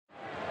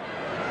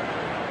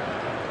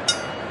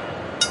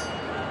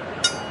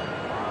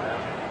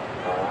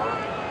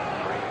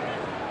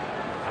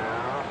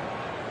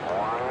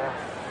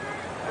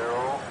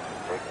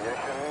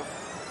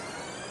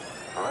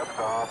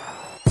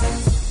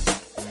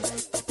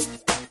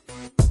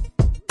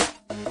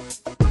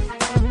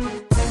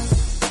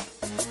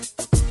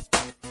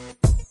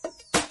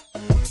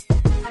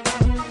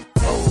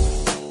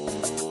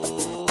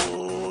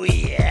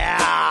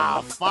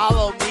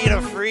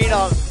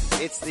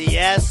It's the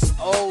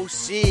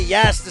SOC.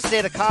 Yes, the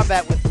State of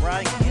Combat with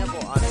Brian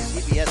Campbell on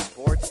CBS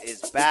Sports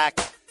is back.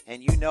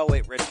 And you know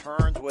it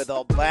returns with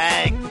a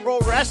bang. Pro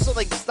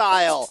wrestling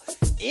style.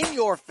 In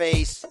your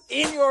face,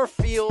 in your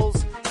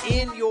feels,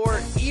 in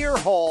your ear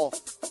hole.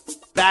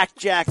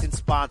 Backjacked and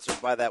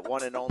sponsored by that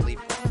one and only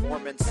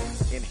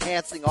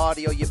performance-enhancing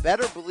audio. You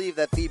better believe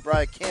that the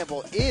Brian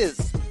Campbell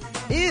is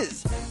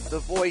the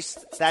voice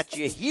that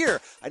you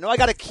hear. I know I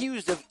got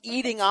accused of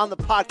eating on the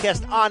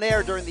podcast on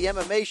air during the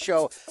MMA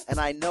show, and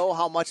I know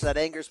how much that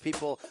angers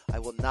people. I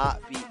will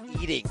not be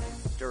eating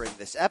during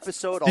this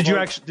episode. Did you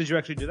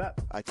actually do that?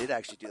 I did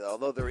actually do that,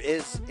 although there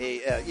is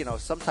a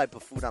some type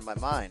of food on my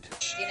mind.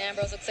 Dean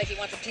Ambrose looks like he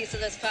wants a piece of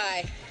this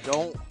pie.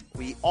 Don't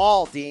we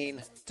all,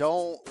 Dean?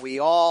 Don't we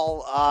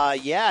all?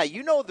 Yeah,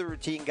 you know the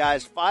routine,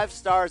 guys. 5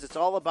 stars. It's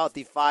all about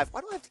the 5.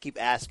 Why do I have to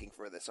keep asking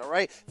for this, all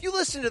right? If you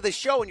listen to the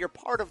show and you're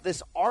part of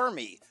this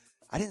army,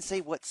 I didn't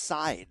say what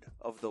side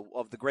of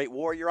the Great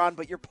War you're on,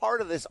 but you're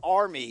part of this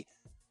army.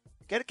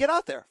 Get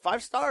out there.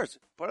 5 stars.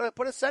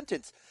 Put a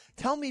sentence.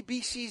 Tell me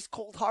BC's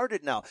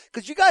cold-hearted now,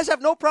 because you guys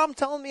have no problem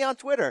telling me on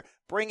Twitter.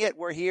 Bring it.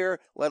 We're here.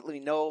 Let me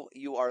know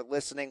you are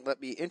listening.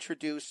 Let me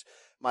introduce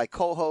my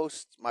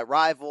co-host, my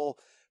rival,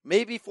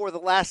 maybe for the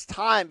last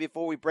time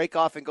before we break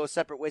off and go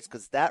separate ways,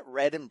 because that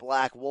Red and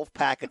Black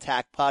Wolfpack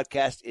Attack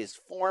podcast is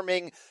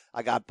forming.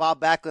 I got Bob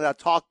Backlund on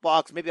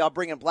TalkBox. Maybe I'll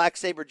bring in Black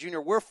Sabre Jr.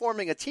 We're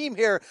forming a team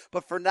here,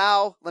 but for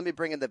now, let me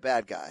bring in the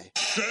bad guy.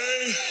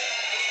 Say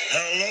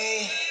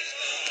hello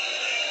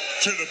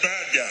to the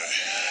bad guy.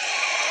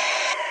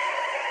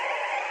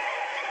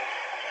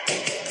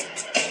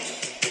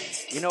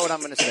 You know what I'm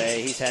going to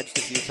say. He's hedged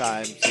a few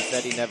times. He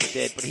said he never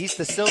did, but he's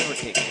the Silver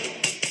King,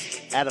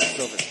 Adam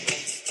Silverstein.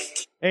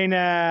 Hey,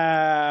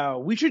 now,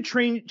 we should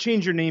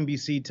change your name,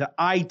 BC, to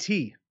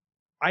IT,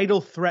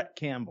 Idle Threat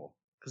Campbell,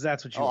 because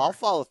that's what you are. I'll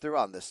follow through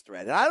on this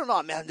thread. And I don't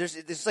know, man,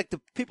 there's like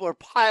the people are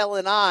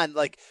piling on,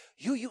 like,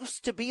 you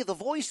used to be the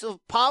voice of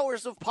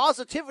powers of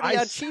positivity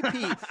on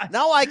Cheapy.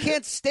 Now I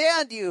can't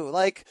stand you.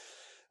 Like,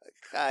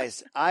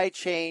 guys, I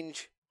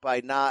change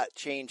by not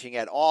changing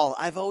at all.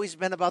 I've always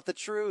been about the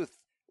truth.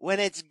 When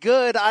it's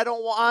good, I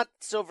don't want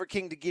Silver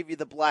King to give you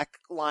the black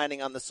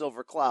lining on the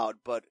silver cloud.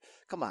 But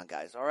come on,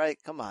 guys. All right,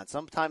 come on.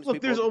 Sometimes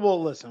look,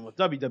 listen, with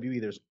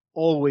WWE, there's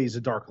always a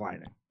dark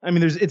lining. I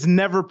mean, it's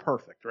never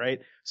perfect, right?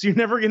 So you're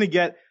never going to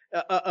get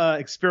a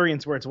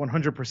experience where it's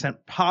 100%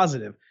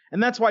 positive,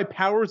 and that's why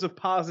Powers of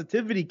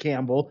Positivity,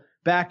 Campbell,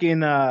 back in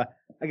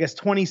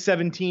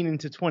 2017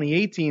 into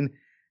 2018.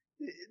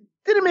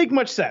 Didn't make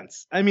much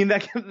sense. I mean,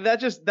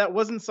 that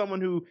wasn't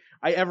someone who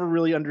I ever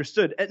really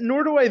understood,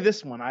 nor do I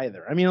this one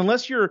either. I mean,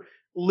 unless you're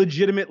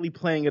legitimately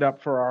playing it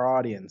up for our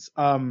audience,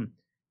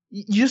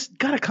 you just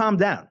gotta calm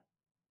down.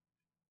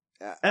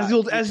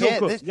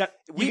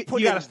 We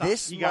put in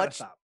this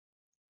much.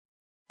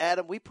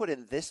 Adam, we put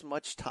in this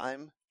much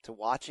time to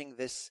watching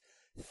this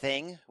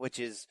thing, which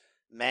is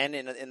men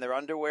in their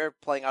underwear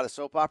playing out a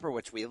soap opera,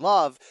 which we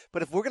love.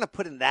 But if we're going to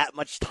put in that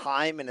much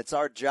time and it's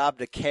our job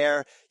to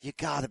care, you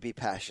got to be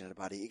passionate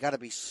about it. You got to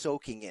be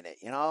soaking in it.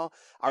 You know,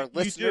 our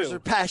listeners are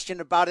passionate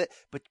about it,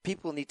 but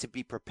people need to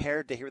be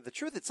prepared to hear the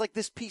truth. It's like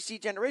this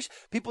PC generation.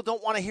 People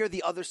don't want to hear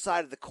the other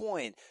side of the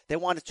coin. They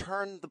want to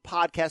turn the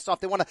podcast off.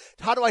 They want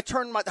to, how do I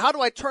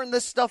turn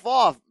this stuff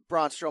off?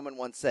 Braun Strowman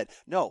once said,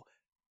 no,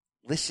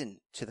 listen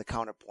to the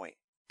counterpoint,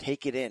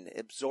 take it in,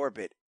 absorb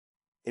it.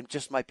 It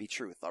just might be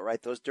truth, all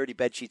right? Those dirty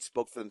bed sheets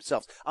spoke for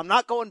themselves. I'm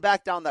not going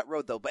back down that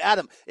road, though. But,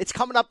 Adam, it's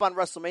coming up on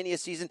WrestleMania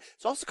season.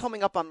 It's also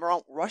coming up on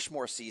Mount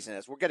Rushmore season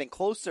as we're getting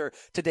closer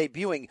to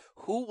debuting.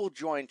 Who will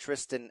join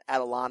Tristan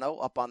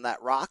Adelano up on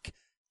that rock?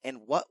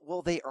 And what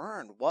will they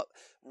earn? What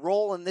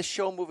role in this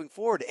show moving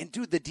forward? And,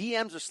 dude, the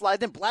DMs are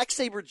sliding in. Black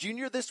Sabre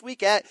Jr. this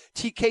week at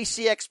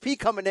TKCXP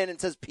coming in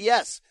and says,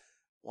 P.S.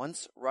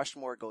 Once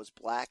Rushmore goes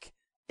black,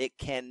 it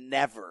can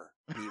never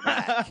be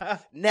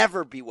whack.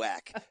 Never be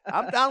whack.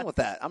 I'm down with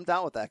that. I'm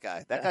down with that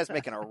guy. That guy's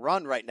making a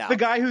run right now. The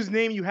guy whose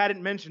name you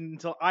hadn't mentioned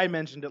until I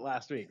mentioned it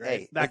last week, right?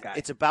 Hey, that guy.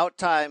 It's about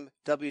time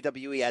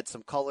WWE adds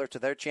some color to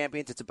their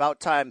champions. It's about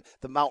time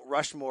the Mount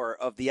Rushmore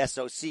of the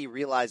SOC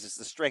realizes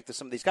the strength of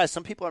some of these guys.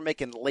 Some people are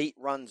making late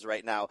runs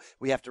right now.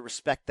 We have to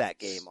respect that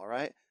game, all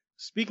right?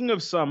 Speaking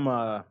of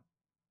some,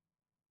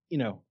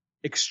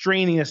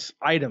 extraneous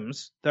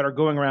items that are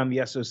going around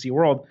the SOC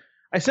world,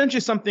 I sent you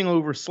something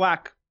over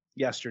Slack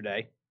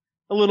yesterday,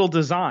 a little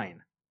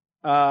design.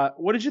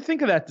 What did you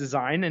think of that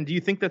design, and do you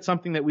think that's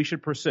something that we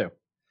should pursue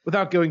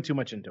without going too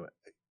much into it?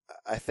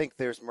 I think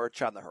there's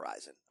merch on the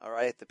horizon. All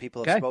right, the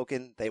people have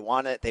spoken. They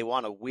want it. They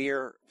want to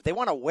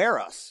wear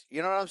us.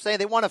 You know what I'm saying?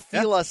 They want to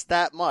feel us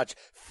that much.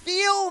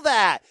 Feel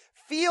that.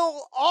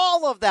 Feel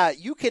all of that.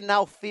 You can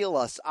now feel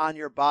us on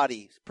your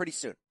body pretty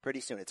soon. Pretty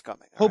soon, it's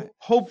coming.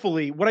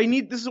 Hopefully,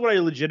 this is what I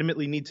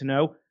legitimately need to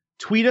know.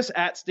 Tweet us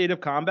at State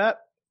of Combat,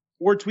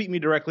 or tweet me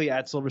directly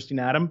at Silverstein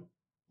Adam.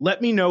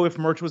 Let me know if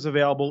merch was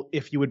available,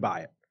 if you would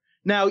buy it.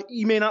 Now,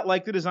 you may not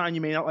like the design. You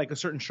may not like a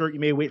certain shirt.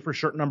 You may wait for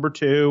shirt number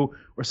 2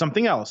 or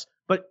something else.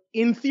 But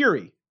in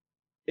theory,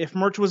 if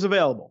merch was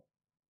available,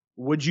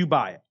 would you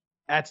buy it?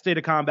 at State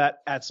of Combat,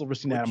 at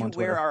Silverstein Adam on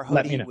Twitter. Would you wear our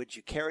Let me hoodie? know. Would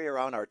you carry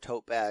around our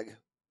tote bag?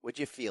 Would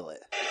you feel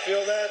it?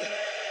 Feel that?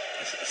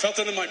 I felt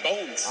it in my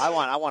bones. I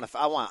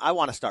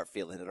want to start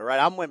feeling it. All right,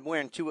 I'm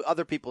wearing two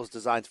other people's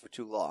designs for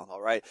too long.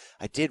 All right,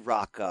 I did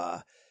rock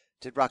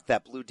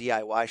that blue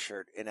DIY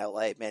shirt in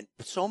LA. Man,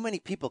 so many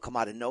people come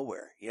out of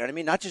nowhere. You know what I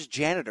mean? Not just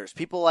janitors.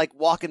 People like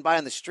walking by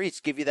on the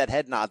streets give you that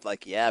head nod,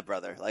 like, yeah,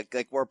 brother, like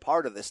we're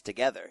part of this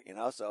together. You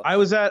know? So I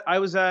was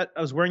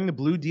wearing the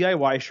blue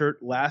DIY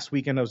shirt last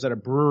weekend. I was at a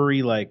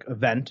brewery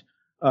event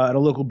at a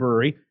local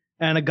brewery,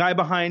 and a guy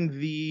behind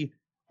the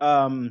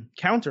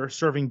counter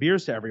serving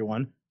beers to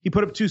everyone, he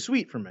put up 2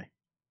 sweet for me.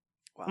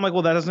 Wow. I'm like,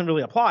 well, that doesn't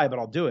really apply, but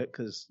I'll do it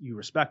because you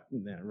respect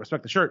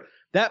the shirt.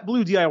 That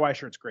blue DIY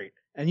shirt's great.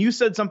 And you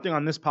said something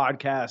on this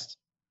podcast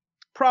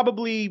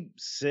probably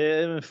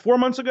 4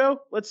 months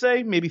ago, let's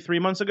say, maybe 3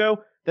 months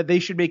ago, that they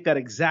should make that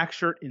exact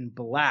shirt in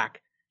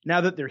black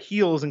now that they're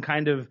heels and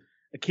kind of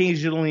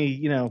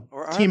occasionally,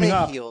 or are teaming they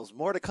up. Heels?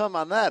 More to come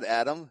on that,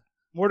 Adam.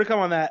 More to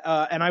come on that,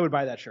 and I would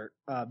buy that shirt.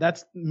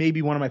 That's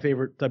maybe one of my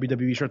favorite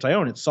WWE shirts I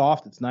own. It's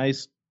soft, it's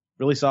nice,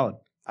 really solid.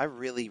 I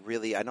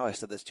really, I know I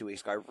said this 2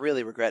 weeks ago, I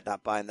really regret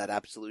not buying that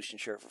Absolution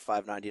shirt for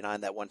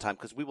 $5.99 that one time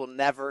because we will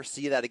never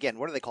see that again.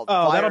 What are they called?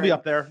 Oh, that'll be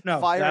up there.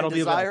 No, Fire that'll and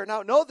Desire?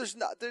 No, there's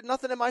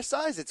nothing in my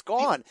size. It's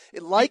gone.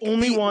 The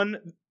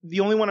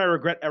only one I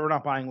regret ever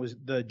not buying was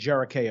the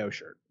Jericho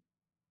shirt.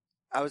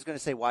 I was going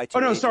to say Y2AJ. Oh,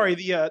 no, sorry,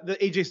 the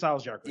AJ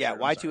Styles Jericho shirt. Yeah,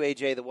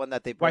 Y2AJ, the one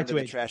that they burned in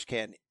the trash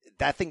can.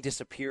 That thing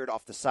disappeared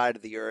off the side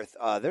of the earth.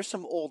 There's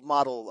some old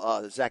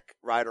model Zack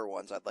Ryder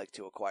ones I'd like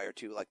to acquire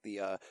too, like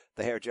the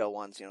hair gel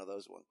ones,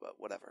 those ones. But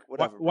whatever.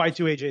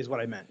 Y2AJ is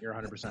what I meant. You're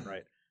 100%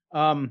 right.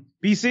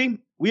 BC,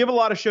 we have a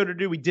lot of show to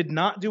do. We did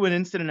not do an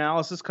instant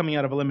analysis coming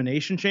out of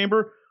Elimination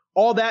Chamber.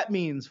 All that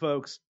means,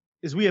 folks,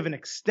 is we have an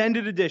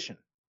extended edition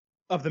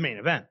of the main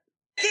event.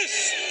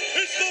 This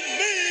is the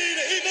main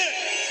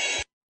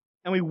event.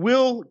 And we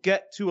will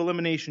get to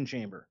Elimination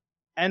Chamber.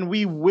 And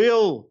we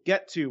will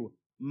get to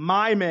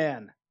my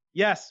man.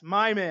 Yes,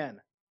 my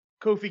man.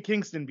 Kofi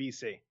Kingston,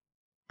 BC.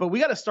 But we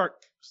got to start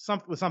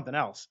with something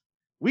else.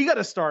 We got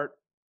to start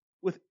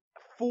with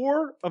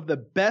 4 of the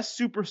best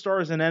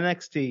superstars in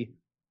NXT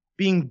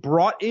being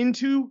brought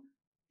into,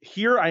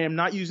 here I am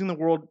not using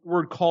the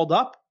word called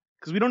up,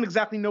 because we don't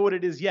exactly know what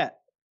it is yet,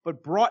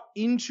 but brought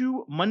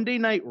into Monday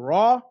Night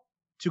Raw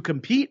to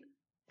compete,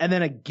 and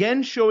then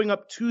again showing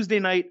up Tuesday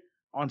night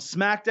on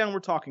SmackDown. We're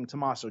talking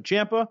Tommaso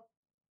Ciampa,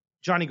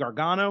 Johnny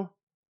Gargano,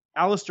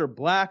 Aleister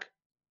Black,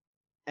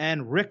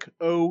 and Rick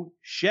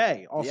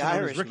O'Shea, also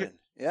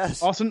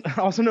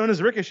known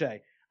as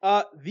Ricochet.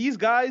 These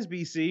guys,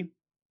 BC,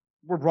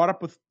 were brought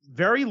up with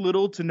very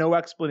little to no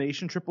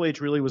explanation. Triple H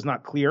really was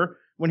not clear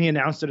when he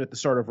announced it at the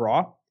start of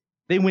Raw.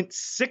 They went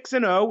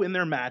 6-0 in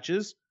their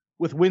matches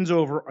with wins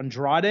over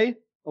Andrade,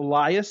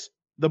 Elias,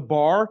 The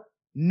Bar,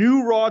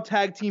 new Raw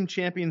Tag Team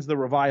Champions, The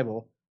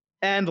Revival,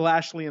 and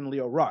Lashley and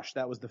Lio Rush.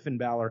 That was the Finn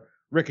Balor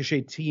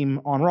Ricochet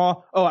team on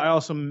Raw. Oh, I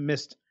also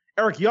missed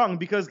Eric Young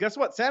because guess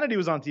what? Sanity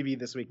was on TV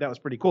this week. That was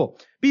pretty cool.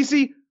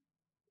 BC,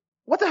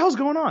 what the hell's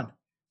going on?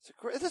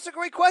 That's a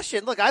great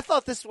question. Look, I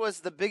thought this was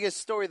the biggest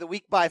story of the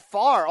week by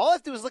far. All I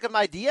have to do is look at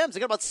my DMs. I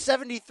got about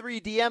 73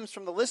 DMs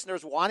from the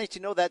listeners wanting to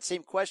know that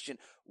same question.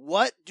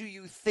 What do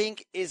you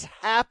think is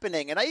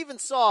happening? And I even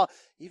saw,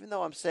 even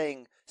though I'm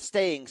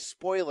staying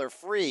spoiler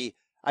free,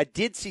 I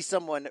did see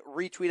someone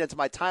retweet into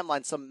my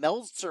timeline some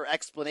Meltzer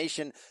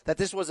explanation that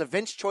this was a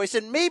Vince choice,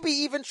 and maybe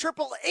even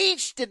Triple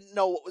H didn't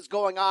know what was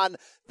going on.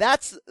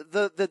 That's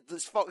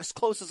as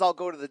close as I'll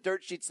go to the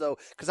dirt sheets, though,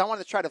 because I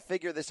want to try to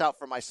figure this out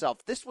for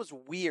myself. This was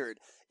weird.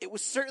 It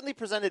was certainly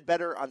presented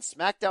better on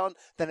SmackDown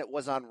than it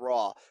was on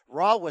Raw.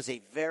 Raw was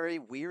a very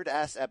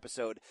weird-ass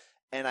episode,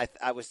 and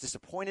I was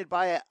disappointed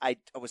by it. I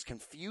was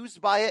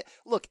confused by it.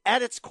 Look,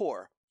 at its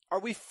core, are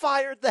we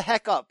fired the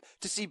heck up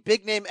to see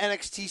big-name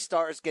NXT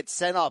stars get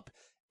sent up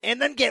and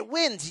then get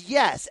wins?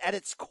 Yes, at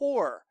its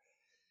core.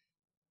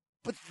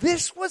 But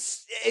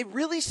it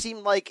really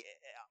seemed like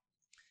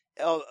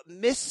a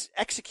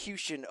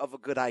mis-execution of a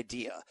good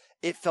idea.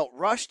 It felt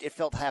rushed, it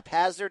felt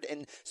haphazard,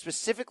 and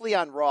specifically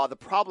on Raw, the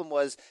problem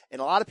was, and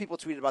a lot of people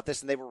tweeted about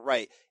this and they were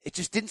right, it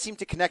just didn't seem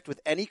to connect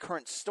with any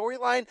current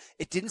storyline.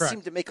 It didn't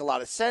seem to make a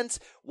lot of sense.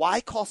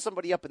 Why call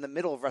somebody up in the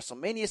middle of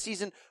WrestleMania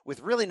season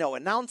with really no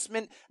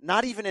announcement,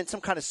 not even in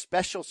some kind of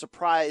special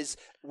surprise,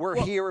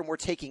 here and we're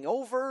taking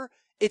over?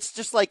 It's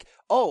just like,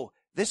 oh,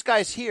 this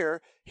guy's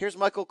here. Here's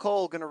Michael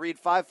Cole going to read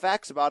 5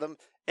 facts about him,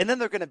 and then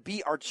they're going to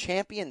beat our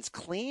champions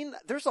clean?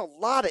 There's a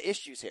lot of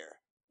issues here.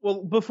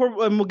 Well,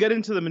 and we'll get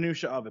into the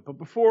minutia of it, but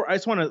before, I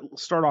just want to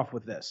start off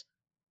with this.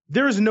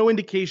 There is no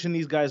indication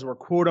these guys were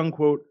quote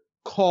unquote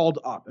called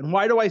up. And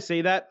why do I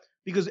say that?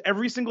 Because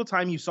every single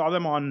time you saw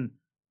them on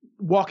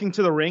walking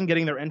to the ring,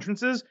 getting their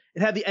entrances,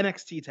 it had the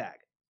NXT tag.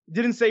 It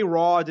didn't say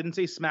Raw, it didn't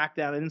say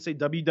SmackDown, it didn't say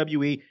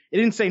WWE, it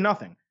didn't say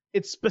nothing.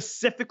 It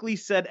specifically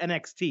said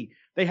NXT.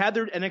 They had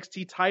their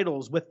NXT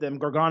titles with them,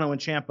 Gargano and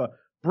Ciampa,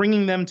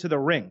 bringing them to the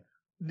ring.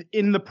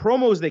 In the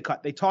promos they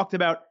cut, they talked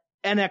about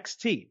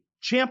NXT.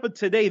 Ciampa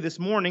today, this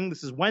morning,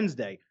 this is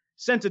Wednesday,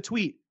 sent a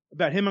tweet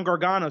about him and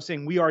Gargano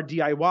saying, we are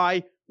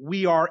DIY,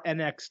 we are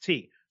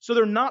NXT. So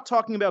they're not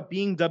talking about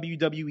being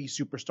WWE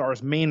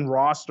superstars, main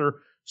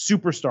roster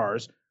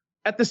superstars.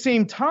 At the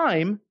same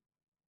time,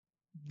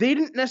 they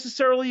didn't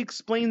necessarily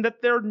explain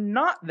that they're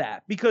not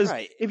that. Because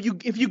if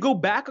you go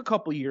back a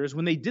couple years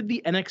when they did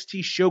the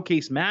NXT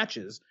showcase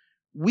matches,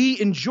 we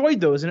enjoyed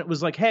those. And it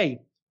was like, hey,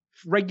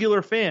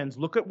 regular fans,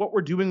 look at what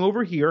we're doing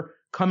over here.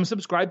 Come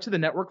subscribe to the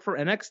network for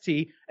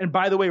NXT. And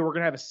by the way, we're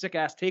going to have a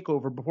sick-ass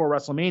takeover before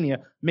WrestleMania.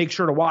 Make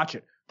sure to watch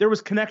it. There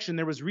was connection.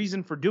 There was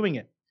reason for doing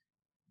it.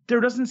 There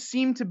doesn't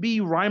seem to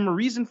be rhyme or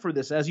reason for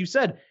this. As you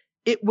said,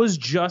 it was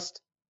just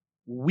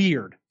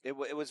weird.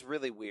 It was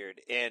really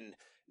weird, and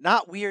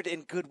not weird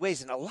in good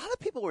ways. And a lot of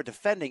people were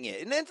defending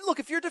it. And then, look,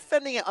 if you're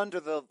defending it under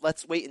the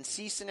let's wait and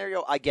see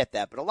scenario, I get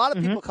that. But a lot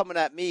of people coming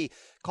at me,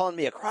 calling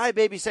me a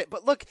crybaby.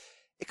 But look,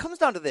 it comes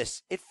down to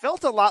this. It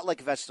felt a lot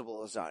like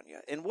vegetable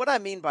lasagna. And what I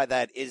mean by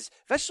that is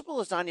vegetable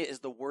lasagna is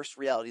the worst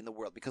reality in the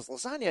world because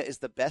lasagna is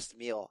the best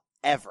meal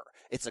ever.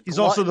 He's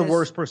also the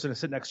worst person to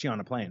sit next to you on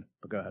a plane,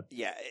 but go ahead.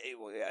 Yeah,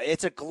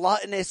 it's a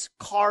gluttonous,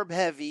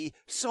 carb-heavy,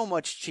 so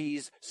much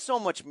cheese, so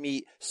much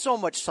meat, so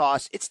much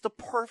sauce. It's the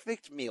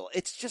perfect meal.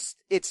 It's just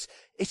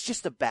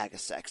a bag of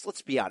sex.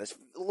 Let's be honest.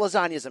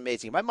 Lasagna is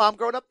amazing. My mom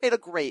growing up made a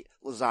great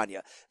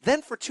lasagna.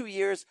 Then for 2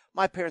 years,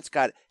 my parents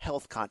got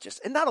health conscious,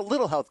 and not a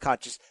little health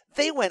conscious.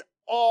 They went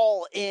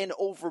all in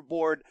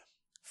overboard,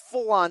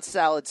 full-on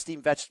salad,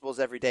 steamed vegetables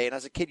every day. And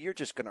as a kid, you're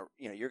just gonna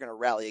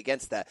rally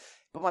against that.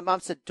 But my mom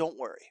said, "Don't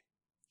worry,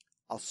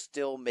 I'll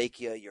still make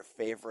you your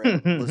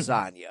favorite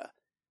lasagna."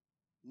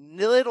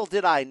 Little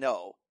did I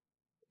know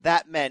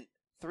that meant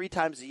 3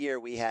 times a year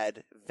we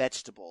had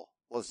vegetable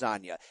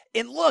lasagna.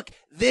 And look,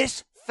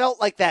 this felt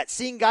like that.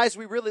 Seeing guys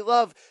we really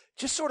love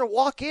just sort of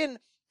walk in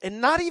and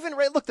not even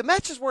look. The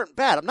matches weren't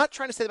bad. I'm not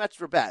trying to say the matches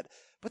were bad.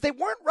 But they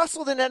weren't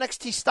wrestled in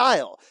NXT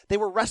style. They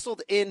were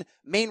wrestled in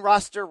main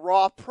roster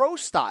Raw Pro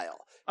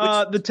style.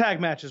 The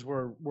tag matches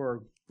were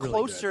really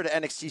closer good to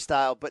NXT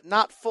style, but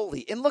not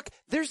fully. And look,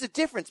 there's a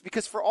difference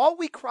because for all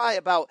we cry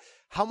about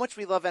how much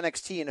we love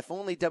NXT, and if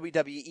only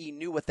WWE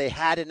knew what they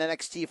had in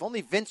NXT, if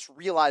only Vince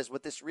realized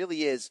what this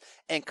really is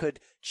and could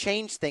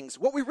change things,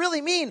 what we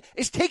really mean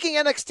is taking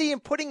NXT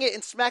and putting it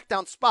in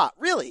SmackDown spot.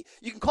 Really,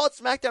 you can call it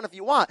SmackDown if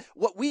you want.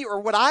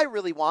 What I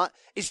really want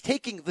is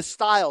taking the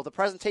style, the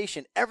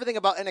presentation, everything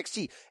about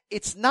NXT.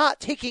 It's not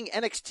taking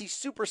NXT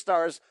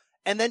superstars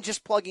and then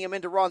just plugging them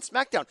into Raw and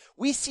SmackDown.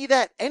 We see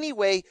that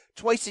anyway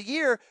twice a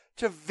year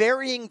to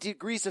varying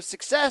degrees of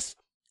success,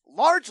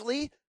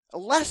 largely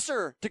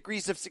lesser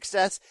degrees of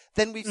success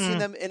than we've seen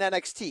them in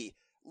NXT.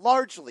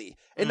 Largely.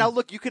 And now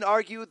look, you can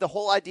argue the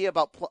whole idea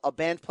about a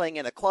band playing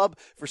in a club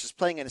versus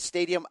playing in a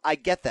stadium. I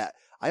get that.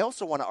 I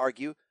also want to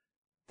argue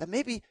that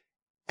maybe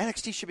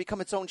NXT should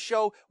become its own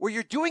show where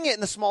you're doing it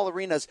in the small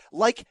arenas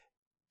like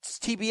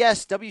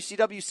TBS,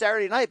 WCW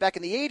Saturday Night back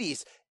in the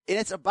 80s. And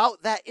it's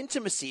about that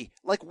intimacy,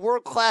 like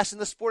world class in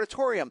the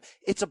Sportatorium.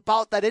 It's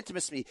about that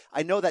intimacy.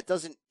 I know that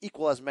doesn't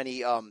equal as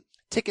many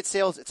ticket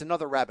sales. It's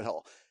another rabbit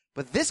hole.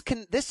 But this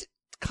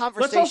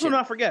conversation. Let's also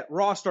not forget,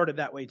 Raw started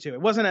that way too.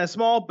 It wasn't as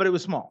small, but it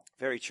was small.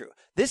 Very true.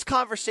 This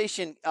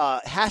conversation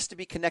has to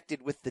be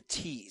connected with the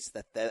tease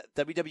that the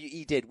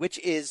WWE did, which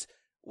is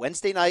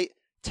Wednesday night.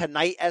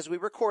 Tonight, as we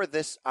record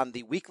this on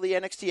the weekly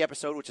NXT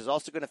episode, which is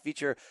also going to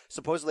feature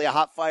supposedly a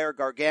hot fire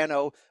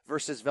Gargano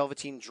versus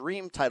Velveteen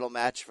Dream title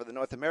match for the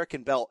North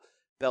American title,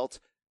 that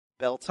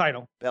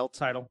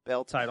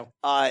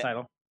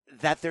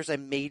there's a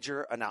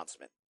major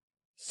announcement.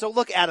 So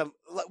look, Adam,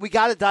 we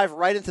got to dive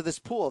right into this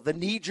pool. The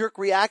knee-jerk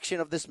reaction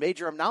of this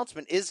major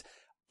announcement is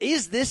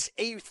this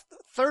a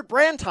third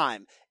brand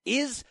time?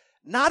 Is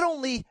not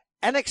only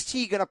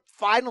NXT going to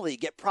finally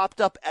get propped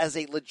up as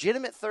a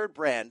legitimate third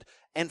brand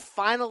and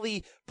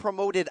finally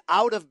promoted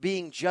out of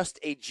being just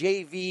a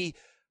JV,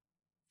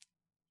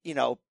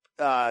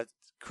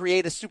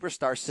 create a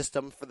superstar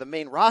system for the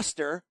main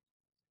roster?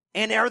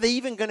 And are they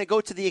even going to go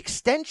to the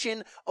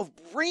extension of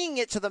bringing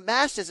it to the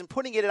masses and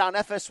putting it on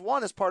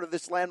FS1 as part of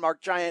this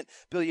landmark giant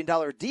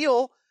billion-dollar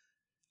deal?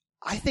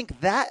 I think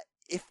that,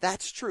 if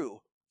that's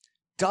true,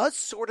 does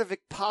sort of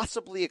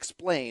possibly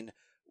explain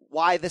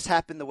why this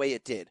happened the way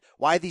it did,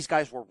 why these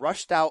guys were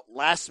rushed out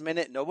last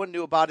minute, no one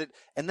knew about it,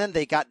 and then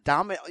they got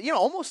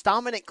almost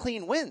dominant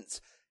clean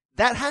wins.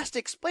 That has to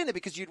explain it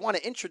because you'd want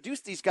to introduce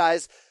these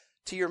guys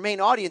to your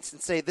main audience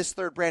and say this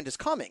third brand is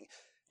coming.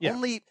 Yeah.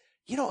 Only,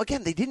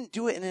 again, they didn't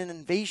do it in an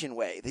invasion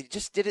way. They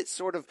just did it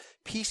sort of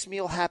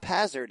piecemeal,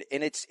 haphazard,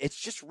 and it's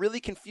just really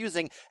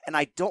confusing, and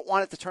I don't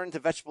want it to turn into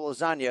vegetable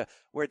lasagna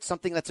where it's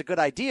something that's a good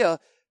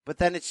idea, but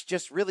then it's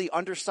just really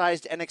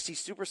undersized NXT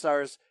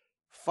superstars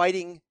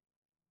fighting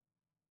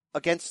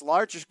against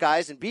larger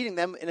guys and beating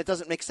them, and it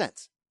doesn't make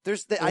sense.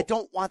 I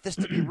don't want this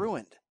to be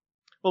ruined.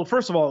 Well,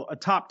 first of all, a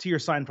top-tier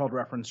Seinfeld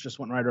reference just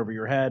went right over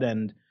your head,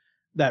 and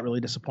that really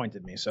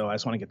disappointed me, so I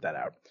just want to get that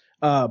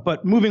out.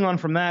 But moving on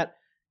from that,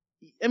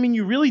 I mean,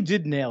 you really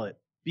did nail it,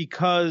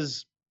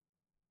 because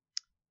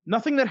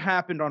nothing that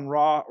happened on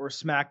Raw or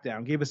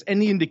SmackDown gave us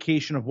any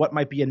indication of what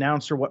might be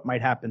announced or what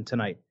might happen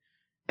tonight.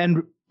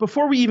 And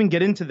before we even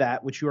get into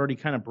that, which you already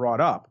kind of brought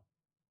up,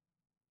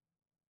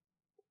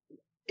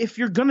 if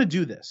you're going to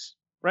do this,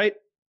 right,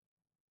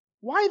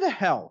 why the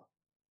hell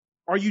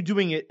are you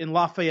doing it in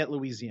Lafayette,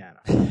 Louisiana?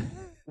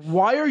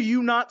 Why are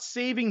you not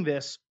saving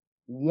this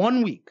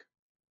 1 week?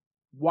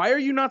 Why are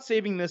you not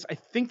saving this? I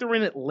think they're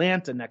in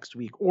Atlanta next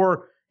week.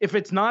 Or if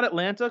it's not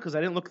Atlanta, because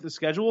I didn't look at the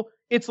schedule,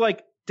 it's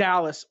like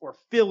Dallas or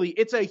Philly.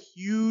 It's a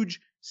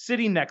huge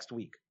city next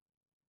week.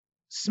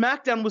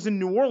 SmackDown was in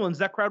New Orleans.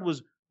 That crowd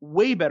was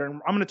way better.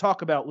 And I'm going to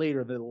talk about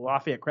later the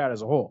Lafayette crowd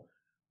as a whole.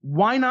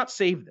 Why not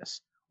save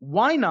this?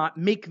 Why not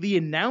make the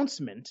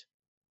announcement?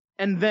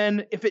 And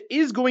then if it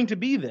is going to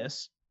be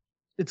this,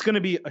 it's going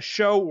to be a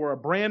show or a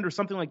brand or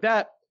something like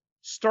that,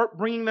 start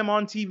bringing them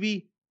on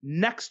TV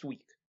next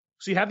week.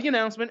 So you have the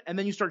announcement and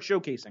then you start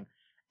showcasing.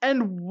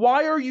 And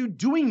why are you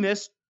doing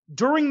this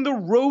during the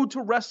road to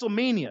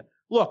WrestleMania?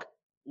 Look,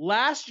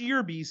 last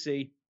year,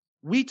 BC,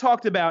 we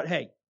talked about,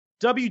 hey,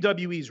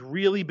 WWE's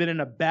really been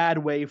in a bad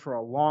way for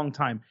a long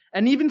time.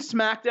 And even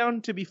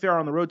SmackDown, to be fair,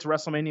 on the road to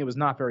WrestleMania was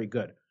not very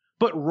good.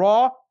 But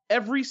Raw,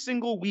 every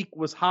single week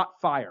was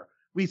hot fire.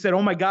 We said,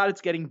 oh my God,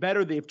 it's getting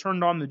better. They've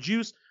turned on the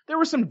juice. There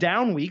were some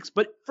down weeks,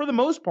 but for the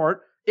most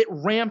part, it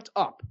ramped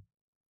up.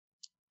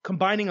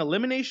 Combining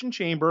Elimination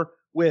Chamber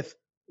with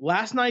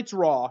last night's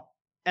Raw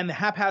and the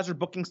haphazard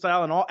booking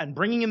style and all, and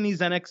bringing in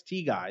these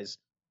NXT guys,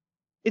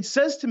 it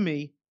says to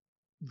me,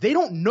 they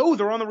don't know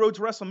they're on the road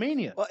to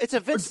WrestleMania. Well, it's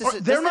a Vince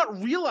decision. They're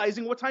not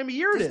realizing what time of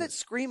year it is. Doesn't it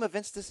scream a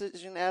Vince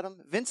decision, Adam?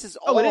 Vince is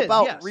all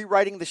about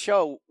rewriting the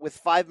show with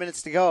 5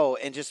 minutes to go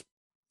and just...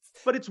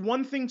 But it's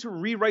one thing to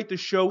rewrite the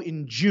show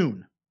in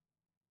June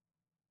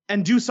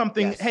and do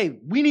something, hey,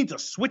 we need to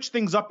switch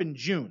things up in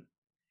June.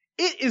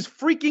 It is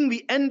freaking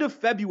the end of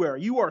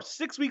February. You are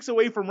 6 weeks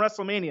away from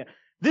WrestleMania.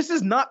 This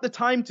is not the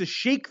time to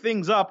shake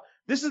things up.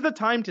 This is the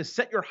time to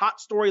set your hot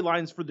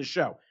storylines for the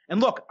show.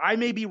 And look, I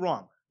may be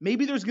wrong.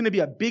 Maybe there's going to be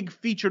a big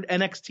featured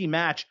NXT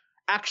match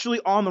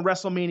actually on the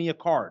WrestleMania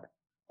card.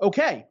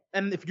 Okay,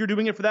 and if you're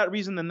doing it for that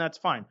reason, then that's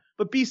fine.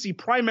 But BC,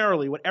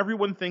 primarily what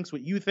everyone thinks,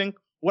 what you think,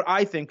 what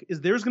I think,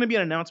 is there's going to be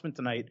an announcement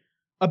tonight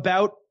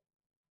about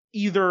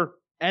either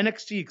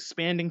NXT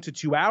expanding to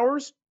 2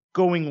 hours,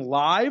 going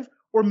live,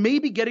 or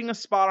maybe getting a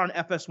spot on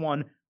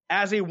FS1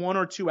 as a 1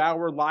 or 2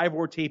 hour live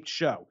or taped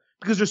show.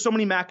 Because there's so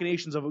many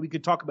machinations of it, we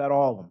could talk about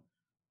all of them.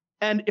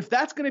 And if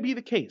that's going to be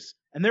the case,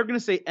 and they're going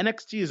to say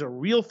NXT is a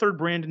real third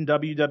brand in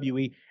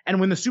WWE, and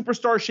when the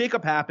Superstar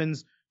shakeup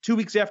happens 2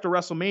 weeks after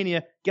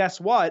WrestleMania,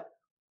 guess what?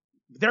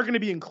 They're going to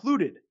be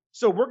included.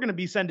 So we're going to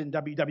be sending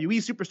WWE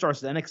superstars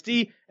to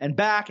NXT and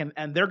back,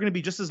 and they're going to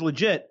be just as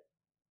legit.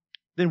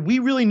 Then we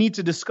really need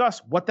to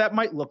discuss what that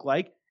might look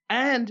like,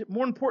 and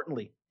more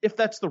importantly, if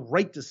that's the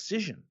right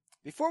decision.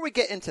 Before we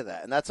get into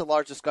that, and that's a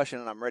large discussion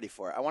and I'm ready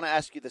for it, I want to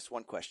ask you this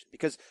one question,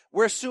 because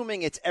we're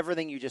assuming it's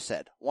everything you just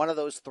said, one of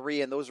those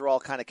three, and those are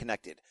all kind of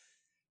connected.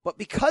 But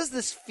because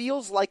this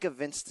feels like a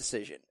Vince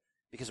decision,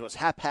 because it was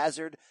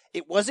haphazard,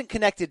 it wasn't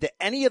connected to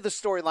any of the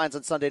storylines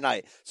on Sunday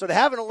night. So to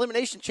have an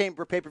Elimination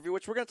Chamber pay-per-view,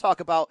 which we're going to talk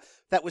about,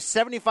 that was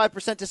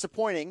 75%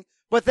 disappointing,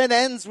 but then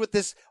ends with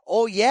this,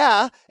 oh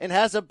yeah, and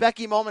has a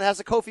Becky moment, has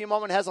a Kofi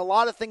moment, has a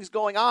lot of things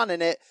going on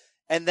in it,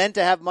 and then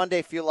to have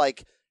Monday feel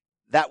like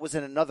that was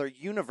in another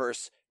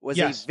universe was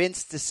a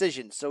Vince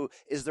decision. So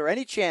is there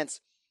any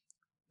chance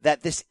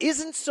that this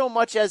isn't so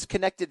much as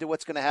connected to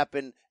what's going to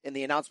happen in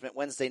the announcement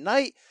Wednesday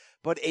night,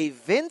 but a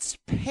Vince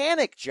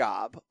panic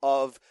job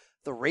of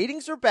the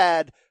ratings are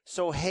bad,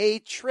 so hey,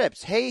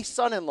 Trips, hey,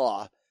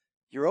 son-in-law,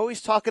 you're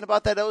always talking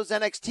about those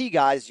NXT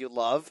guys you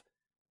love.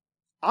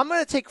 I'm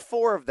going to take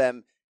 4 of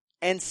them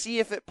and see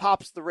if it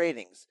pops the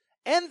ratings.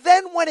 And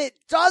then when it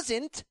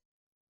doesn't,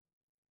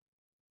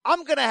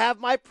 I'm going to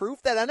have my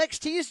proof that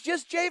NXT is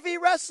just JV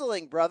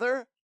wrestling,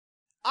 brother.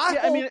 I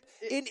hope,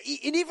 and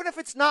even if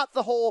it's not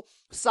the whole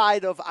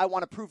side of I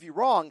want to prove you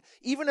wrong,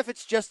 even if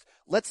it's just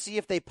let's see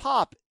if they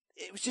pop,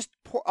 it was just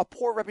a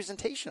poor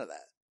representation of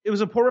that. It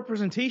was a poor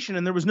representation,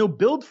 and there was no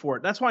build for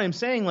it. That's why I'm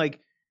saying, like,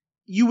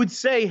 you would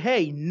say,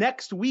 hey,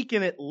 next week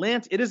in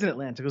Atlanta, it isn't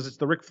Atlanta because it's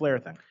the Ric Flair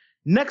thing.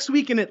 Next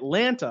week in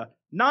Atlanta,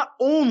 not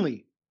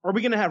only are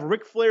we going to have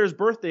Ric Flair's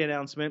birthday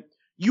announcement,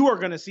 you are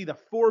going to see the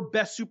 4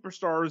 best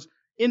superstars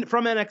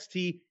from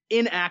NXT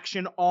in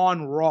action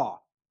on Raw.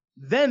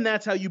 Then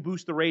that's how you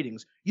boost the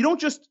ratings. You don't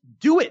just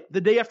do it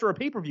the day after a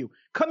pay-per-view.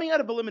 Coming out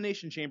of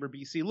Elimination Chamber,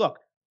 BC, look,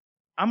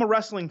 I'm a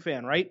wrestling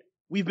fan, right?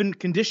 We've been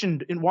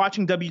conditioned in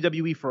watching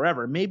WWE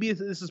forever. Maybe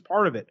this is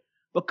part of it.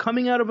 But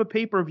coming out of a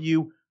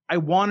pay-per-view, I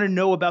want to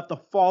know about the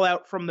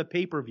fallout from the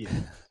pay-per-view.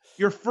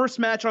 Your first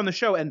match on the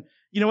show, and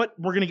you know what?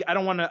 I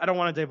don't want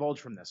to divulge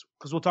from this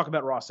because we'll talk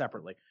about Raw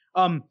separately.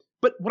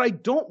 But what I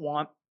don't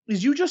want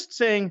is you just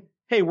saying,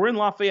 hey, we're in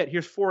Lafayette.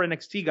 Here's 4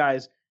 NXT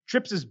guys.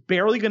 Trips is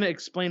barely going to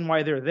explain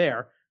why they're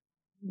there.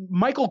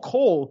 Michael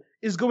Cole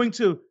is going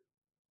to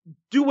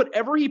do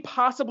whatever he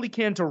possibly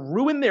can to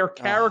ruin their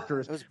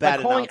characters by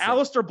calling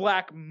Aleister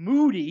Black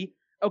moody,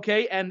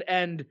 okay,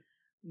 and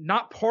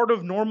not part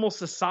of normal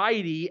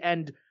society,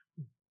 and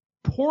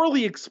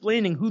poorly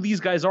explaining who these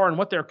guys are and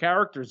what their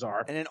characters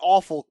are. And an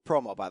awful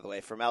promo, by the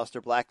way, from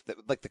Aleister Black.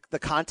 The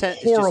content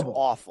Horrible. is just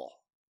awful.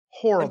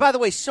 Horrible. And by the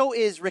way, so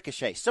is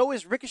Ricochet. So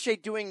is Ricochet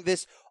doing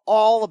this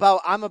all about,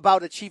 I'm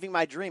about achieving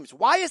my dreams.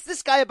 Why is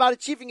this guy about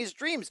achieving his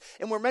dreams?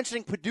 And we're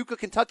mentioning Paducah,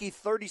 Kentucky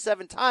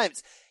 37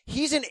 times.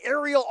 He's an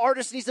aerial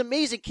artist and he's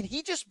amazing. Can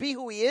he just be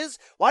who he is?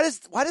 Why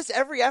does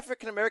every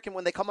African American,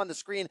 when they come on the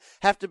screen,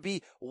 have to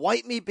be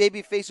white meat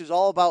babyface who's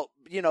all about,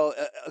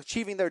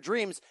 achieving their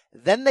dreams?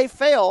 Then they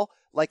fail,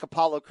 like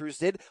Apollo Crews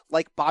did,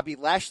 like Bobby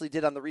Lashley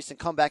did on the recent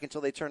comeback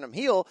until they turn him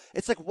heel.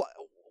 It's like,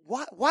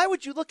 why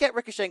would you look at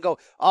Ricochet and go,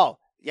 oh,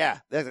 yeah,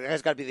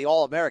 there's got to be the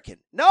All-American.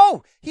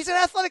 No, he's an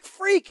athletic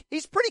freak.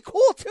 He's pretty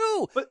cool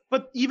too.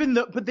 But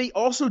they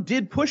also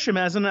did push him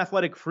as an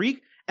athletic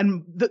freak,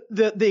 and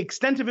the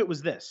extent of it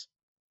was this: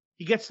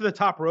 he gets to the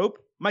top rope.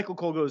 Michael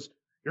Cole goes,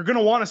 "You're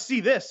gonna want to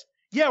see this."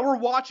 Yeah, we're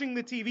watching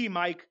the TV,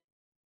 Mike.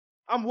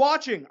 I'm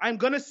watching. I'm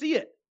gonna see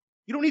it.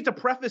 You don't need to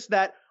preface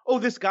that. Oh,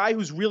 this guy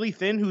who's really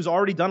thin, who's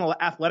already done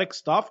athletic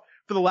stuff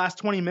for the last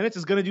 20 minutes,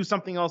 is gonna do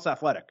something else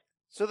athletic.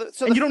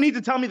 You don't need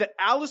to tell me that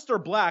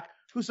Aleister Black,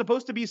 who's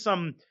supposed to be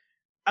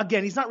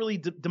again, he's not really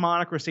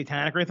demonic or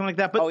satanic or anything like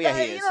that. But he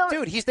is.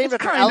 Dude, he's named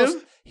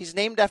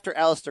after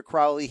Aleister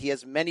Crowley. He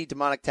has many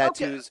demonic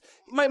tattoos.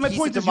 Okay. My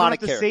point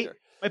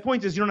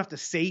is, you don't have to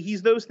say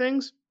he's those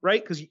things,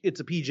 right? Because it's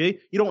a PG.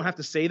 You don't have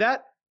to say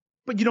that,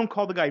 but you don't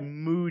call the guy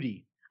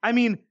moody. I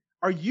mean,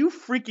 are you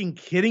freaking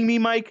kidding me,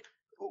 Mike?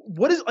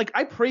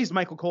 I praised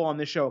Michael Cole on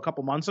this show a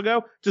couple months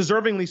ago,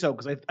 deservingly so,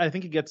 because I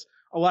think he gets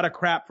a lot of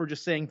crap for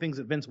just saying things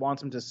that Vince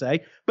wants him to say.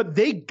 But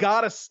they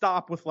gotta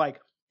stop with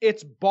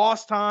it's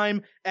boss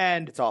time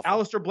and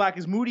Aleister Black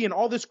is moody and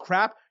all this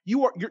crap.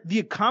 You're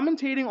the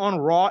commentating on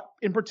Raw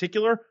in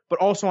particular, but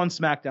also on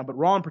SmackDown, but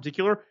Raw in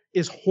particular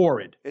is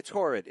horrid. It's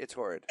horrid.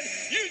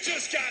 You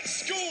just got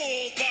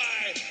schooled by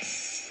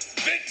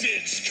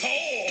Vintage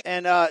Cole.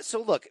 And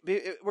so look,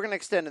 we're going to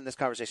extend in this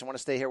conversation. I want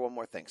to stay here one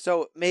more thing.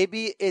 So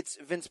maybe it's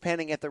Vince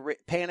panicking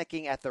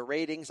at the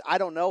ratings. I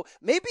don't know.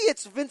 Maybe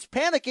it's Vince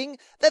panicking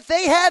that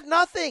they had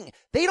nothing.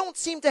 They don't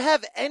seem to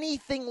have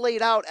anything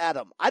laid out,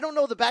 Adam. I don't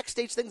know the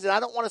backstage things, and I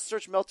don't want to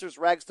search Meltzer's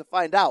rags to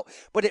find out.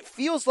 But it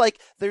feels like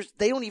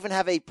they don't even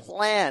have a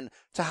plan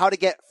to how to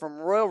get from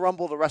Royal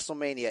Rumble to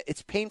WrestleMania.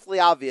 It's painfully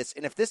obvious.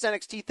 And if this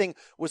NXT thing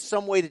was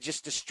some way to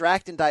just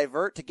distract and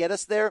divert to get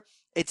us there,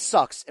 it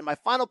sucks. And my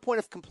final point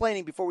of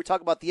complaining before we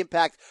talk about the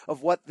impact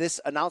of what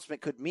this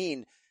announcement could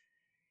mean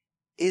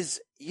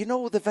is,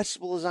 the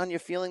vegetable lasagna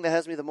feeling that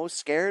has me the most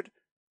scared?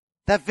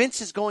 That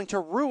Vince is going to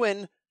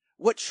ruin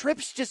what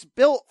Trips just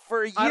built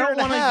for a year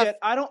and a half.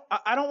 I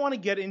don't want to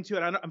get into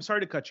it. I'm sorry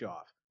to cut you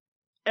off.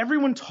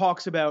 Everyone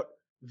talks about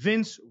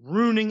Vince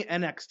ruining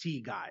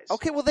NXT, guys.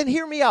 Okay, well then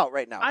hear me out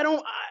right now.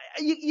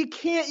 You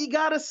can't, you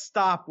gotta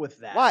stop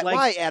with that.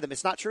 Why, Adam?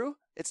 It's not true?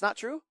 It's not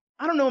true?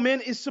 I don't know, man.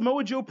 Is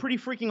Samoa Joe pretty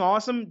freaking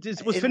awesome?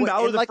 Was Finn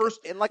Balor the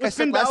first? And like I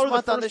said last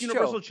month on the show,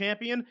 Universal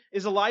Champion?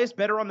 Is Elias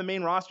better on the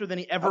main roster than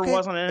he ever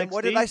was on NXT? And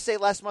what did I say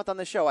last month on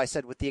the show? I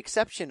said, with the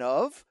exception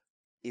of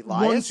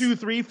Elias, 1, 2,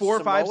 3, 4,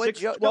 5, 6,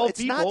 12 people.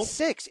 It's not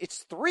 6.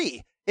 It's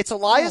 3. It's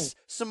Elias,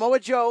 Samoa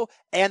Joe,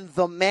 and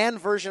the man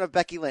version of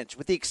Becky Lynch.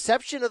 With the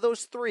exception of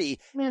those 3,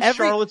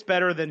 Charlotte's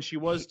better than she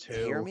was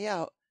too. Hear me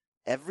out.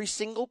 Every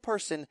single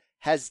person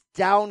has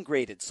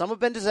downgraded. Some have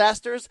been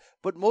disasters,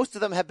 but most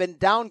of them have been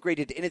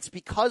downgraded, and it's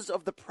because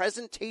of the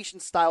presentation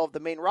style of the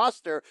main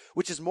roster,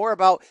 which is more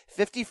about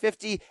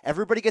 50-50,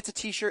 everybody gets a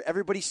t-shirt,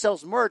 everybody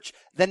sells merch,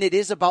 than it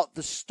is about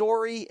the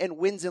story and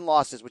wins and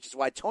losses, which is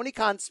why Tony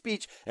Khan's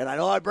speech, and I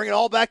know I bring it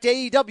all back to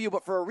AEW,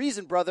 but for a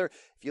reason, brother.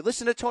 If you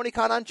listen to Tony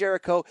Khan on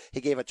Jericho, he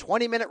gave a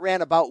 20-minute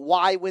rant about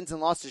why wins and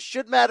losses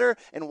should matter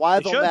and why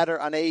they'll matter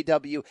on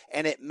AEW,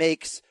 and it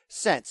makes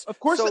sense. Of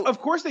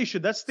course they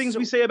should. That's things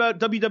we say about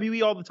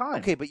WWE all the time.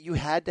 Okay, but you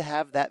had to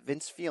have that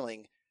Vince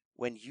feeling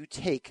when you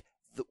take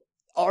the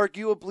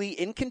arguably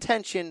in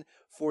contention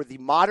for the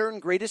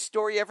modern greatest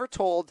story ever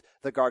told,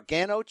 the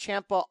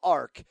Gargano-Ciampa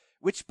arc,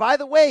 which, by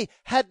the way,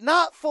 had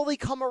not fully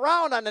come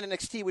around on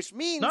NXT, which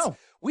means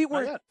we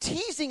were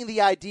teasing the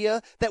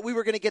idea that we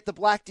were going to get the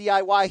Black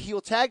DIY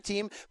heel tag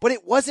team, but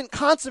it wasn't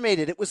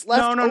consummated. It was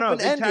left open-ended. No.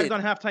 They tagged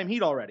on Halftime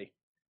Heat already.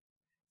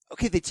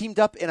 Okay, they teamed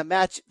up in a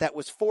match that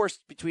was forced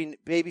between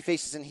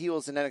babyfaces and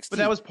heels in NXT. But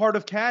that was part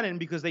of canon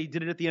because they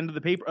did it at the end of the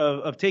paper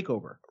of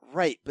TakeOver.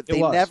 Right, but they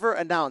never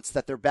announced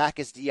that they're back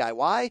as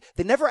DIY.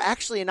 They never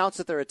actually announced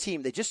that they're a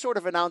team. They just sort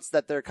of announced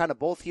that they're kind of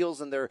both heels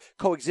and they're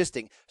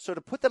coexisting. So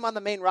to put them on the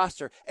main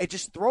roster and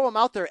just throw them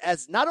out there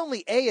as not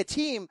only a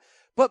team,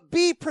 but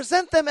B,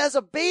 present them as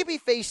a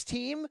babyface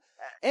team,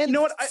 and you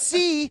know what?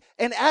 C,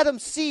 and Adam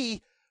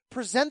C,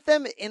 present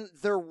them in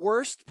their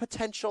worst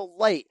potential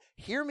light.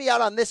 Hear me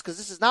out on this, because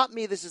this is not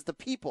me, this is the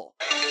people.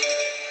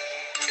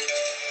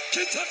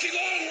 Kentucky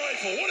Long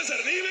Rifle, what is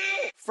that, an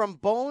email? From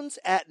Bones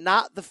at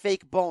Not the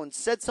Fake Bones,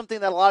 said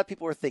something that a lot of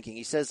people were thinking.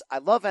 He says, I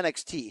love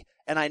NXT,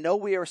 and I know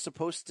we are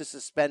supposed to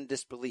suspend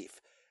disbelief,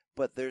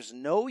 but there's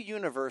no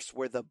universe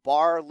where the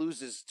bar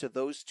loses to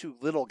those two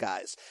little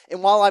guys.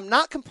 And while I'm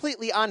not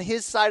completely on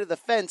his side of the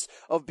fence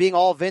of being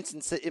all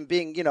Vince and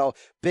being,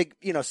 big,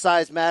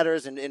 size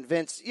matters and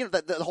Vince,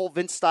 the whole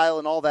Vince style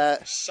and all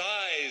that.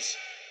 Size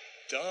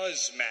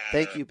does matter.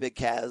 Thank you, Big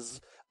Kaz.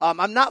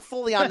 I'm not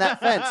fully on that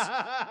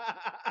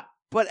fence.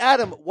 But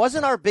Adam,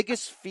 wasn't our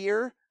biggest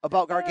fear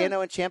about Gargano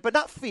and Ciampa,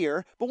 not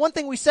fear, but one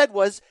thing we said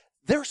was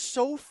they're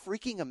so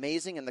freaking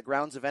amazing in the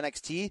grounds of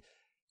NXT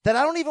that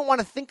I don't even want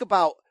to think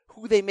about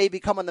who they may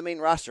become on the main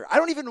roster. I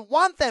don't even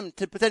want them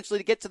to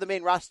potentially get to the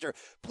main roster.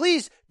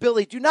 Please,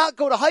 Billy, do not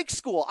go to high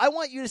school. I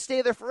want you to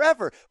stay there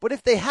forever. But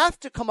if they have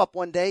to come up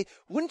one day,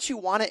 wouldn't you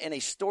want it in a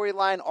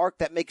storyline arc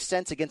that makes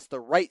sense against the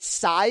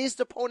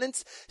right-sized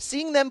opponents?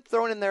 Seeing them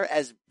thrown in there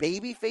as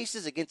baby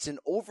faces against an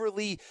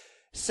overly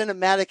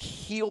cinematic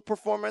heel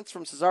performance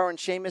from Cesaro and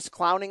Sheamus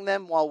clowning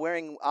them while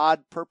wearing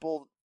odd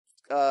purple,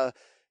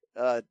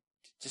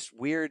 just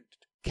weird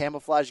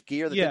camouflage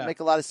gear that didn't make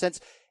a lot of sense.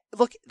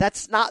 Look,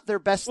 that's not their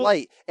best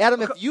light.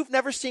 Adam, if you've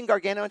never seen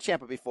Gargano and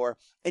Ciampa before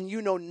and you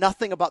know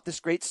nothing about this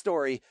great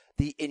story,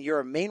 and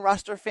you're a main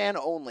roster fan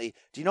only,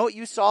 do you know what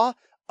you saw?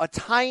 A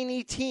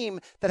tiny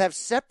team that have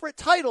separate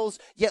titles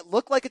yet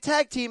look like a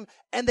tag team,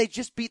 and they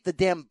just beat the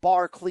damn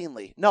bar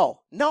cleanly.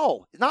 No,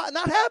 not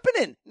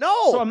happening. No.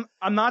 So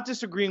I'm not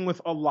disagreeing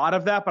with a lot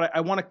of that, but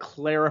I want to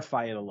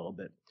clarify it a little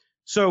bit.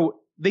 So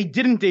they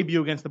didn't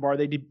debut against the bar;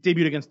 they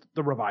debuted against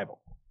the Revival.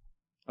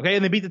 Okay,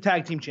 and they beat the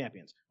tag team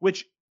champions.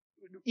 Which,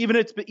 even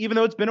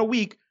though it's been a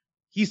week,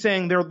 he's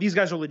saying these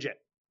guys are legit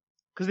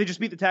because they just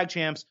beat the tag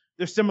champs.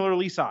 They're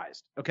similarly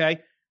sized.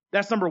 Okay,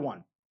 that's number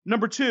one.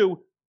 Number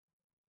two.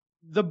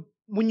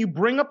 When you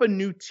bring up a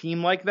new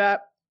team like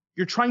that,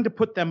 you're trying to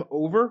put them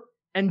over,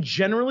 and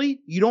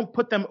generally you don't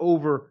put them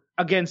over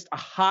against a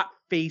hot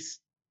face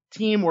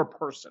team or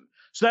person.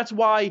 So that's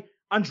why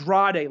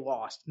Andrade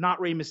lost, not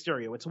Rey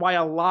Mysterio. It's why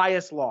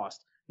Elias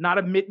lost, not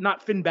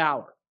Finn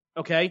Balor.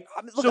 Okay,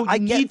 I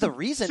get the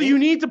reason. So you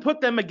need to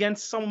put them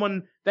against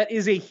someone that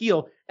is a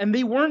heel, and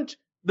they weren't.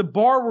 The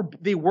bar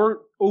they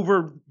were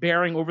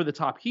overbearing, over the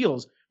top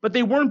heels, but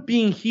they weren't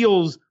being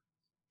heels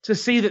to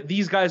say that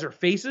these guys are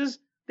faces.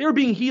 They were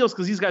being heels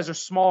because these guys are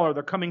smaller.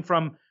 They're coming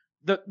from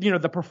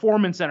the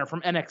Performance Center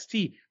from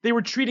NXT. They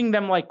were treating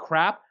them like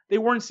crap. They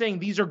weren't saying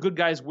these are good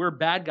guys, we're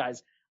bad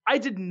guys. I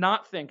did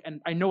not think,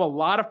 and I know a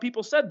lot of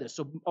people said this,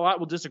 so a lot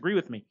will disagree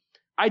with me.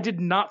 I did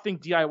not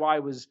think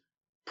DIY was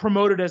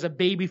promoted as a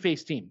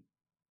babyface team.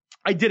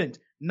 I didn't.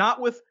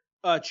 Not with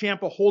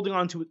Ciampa holding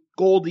on to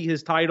Goldie,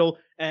 his title,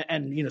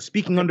 and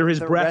speaking under his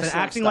breath and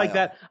acting like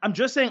that. I'm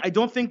just saying I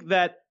don't think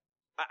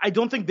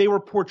they were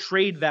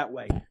portrayed that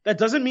way. That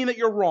doesn't mean that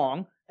you're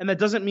wrong, and that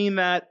doesn't mean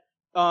that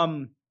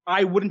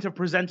I wouldn't have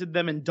presented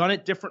them and done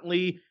it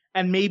differently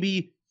and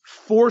maybe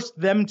forced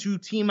them to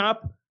team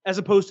up as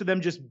opposed to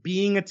them just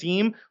being a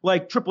team.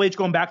 Like Triple H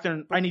going back there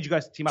and I need you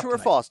guys to team up. True or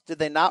false? Did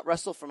they not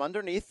wrestle from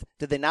underneath?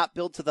 Did they not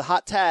build to the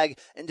hot tag?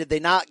 And did they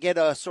not get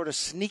a sort of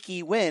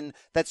sneaky win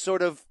that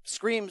sort of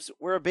screams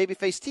we're a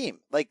babyface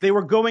team? Like they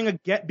were going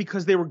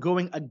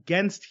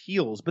against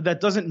heels, but that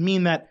doesn't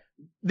mean that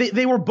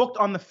they were booked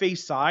on the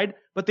face side,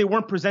 but they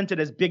weren't presented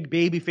as big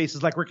baby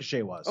faces like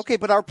Ricochet was. Okay,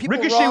 but are people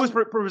Ricochet wrong? was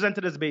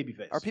presented as a baby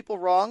face. Are people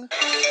wrong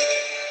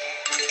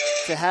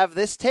to have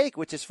this take,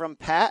 which is from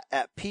Pat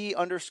at P_SKYZ,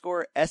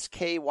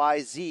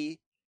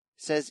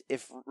 says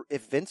if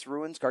Vince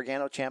ruins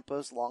Gargano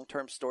Ciampa's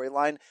long-term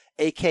storyline,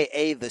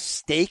 a.k.a. the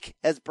stake,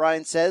 as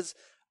Brian says,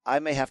 I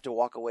may have to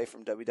walk away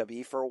from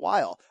WWE for a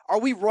while.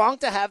 Are we wrong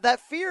to have that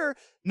fear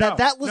that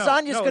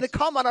lasagna is going to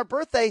come on our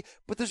birthday,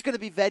 but there's going to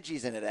be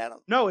veggies in it, Adam?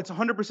 No, it's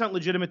 100%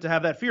 legitimate to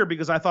have that fear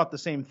because I thought the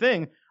same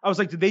thing. I was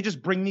like, did they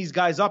just bring these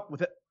guys up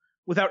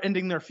without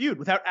ending their feud,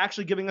 without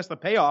actually giving us the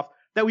payoff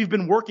that we've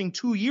been working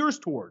 2 years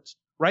towards,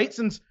 right?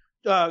 Since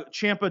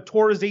Ciampa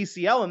tore his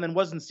ACL and then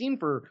wasn't seen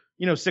for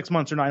 6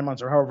 months or 9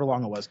 months or however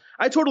long it was.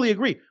 I totally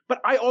agree,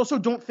 but I also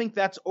don't think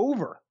that's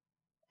over.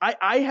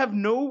 I have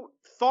no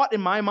thought in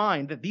my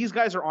mind that these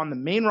guys are on the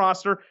main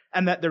roster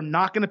and that they're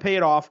not going to pay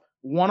it off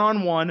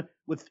one-on-one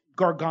with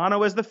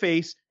Gargano as the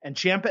face and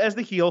Ciampa as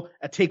the heel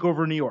at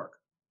TakeOver New York.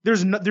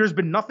 There's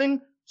been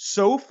nothing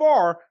so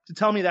far to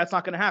tell me that's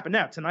not going to happen.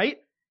 Now, tonight,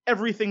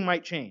 everything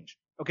might change,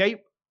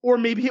 okay? Or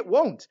maybe it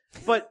won't.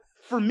 But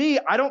for me,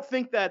 I don't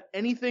think that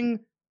anything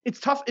 – it's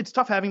tough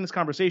having this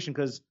conversation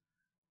because,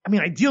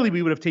 ideally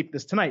we would have taped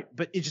this tonight,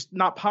 but it's just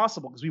not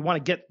possible because we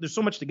want to there's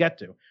so much to get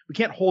to. We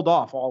can't hold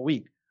off all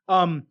week.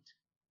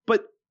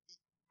 But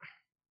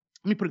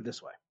let me put it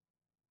this way.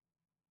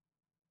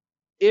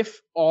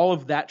 If all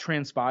of that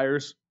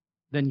transpires,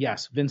 then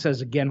yes, Vince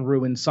has again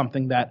ruined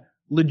something that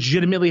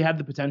legitimately had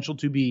the potential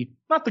to be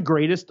not the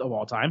greatest of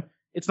all time.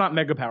 It's not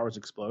Mega Powers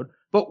Explode,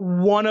 but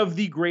one of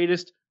the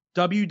greatest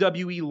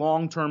WWE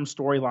long-term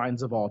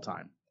storylines of all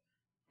time.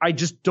 I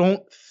just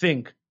don't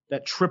think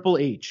that Triple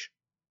H,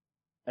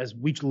 as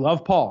we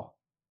love Paul,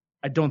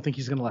 I don't think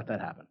he's going to let that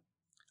happen.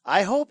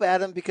 I hope,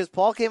 Adam, because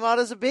Paul came out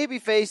as a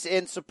babyface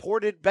and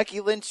supported Becky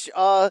Lynch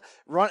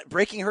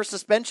breaking her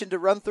suspension to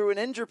run through and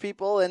injure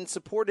people and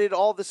supported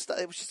all this stuff.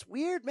 It was just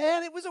weird,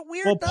 man. It was a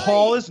weird night.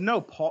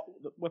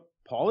 What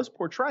Paul is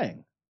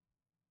portraying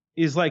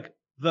is like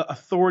the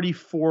authority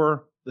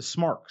for the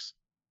Smarks.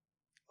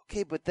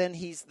 Okay, but then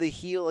he's the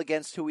heel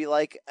against who we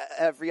like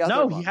every other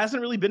month. He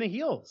hasn't really been a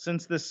heel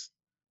since this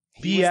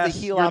he BS. Was the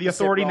heel you're the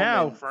authority Roman.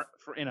 Now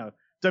for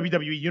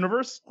WWE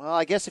Universe. Well,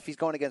 I guess if he's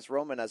going against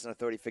Roman as an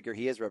authority figure,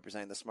 he is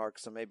representing the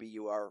Smarks, so maybe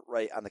you are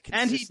right on the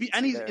consistency.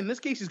 And he's in this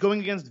case, he's going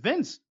against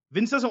Vince.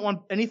 Vince doesn't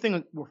want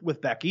anything with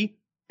Becky,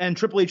 and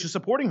Triple H is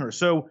supporting her.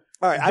 So,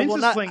 all right, I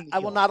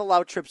will not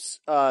allow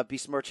Trips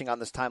besmirching on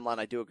this timeline.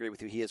 I do agree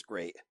with you. He is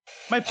great.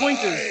 My point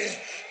is,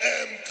 I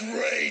am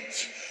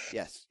great.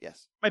 Yes.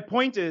 My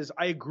point is,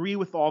 I agree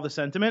with all the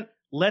sentiment.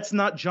 Let's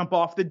not jump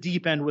off the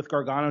deep end with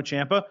Gargano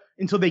Ciampa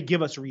until they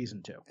give us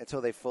reason to.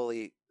 Until they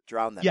fully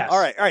drown them. Yes. All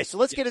right. So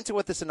let's get into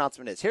what this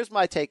announcement is. Here's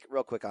my take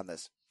real quick on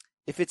this.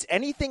 If it's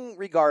anything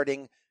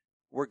regarding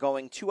we're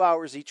going 2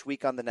 hours each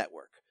week on the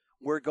network,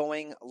 we're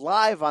going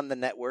live on the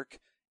network,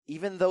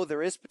 even though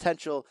there is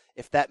potential,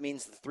 if that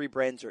means the three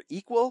brands are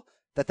equal,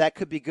 that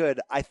could be good.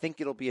 I think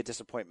it'll be a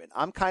disappointment.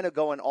 I'm kind of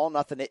going all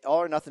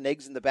or nothing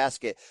eggs in the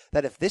basket,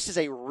 that if this is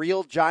a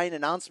real giant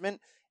announcement,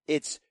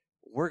 it's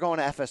we're going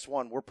to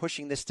FS1. We're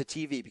pushing this to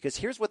TV, because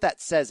here's what that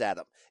says,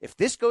 Adam. If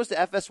this goes to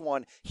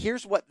FS1,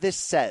 here's what this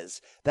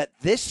says, that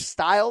this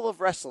style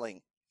of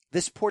wrestling,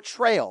 this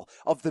portrayal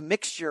of the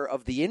mixture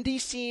of the indie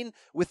scene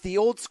with the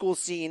old school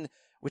scene,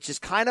 which is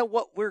kind of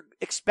what we're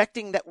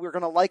expecting that we're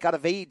going to like out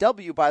of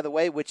AEW, by the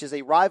way, which is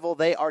a rival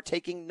they are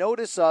taking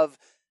notice of,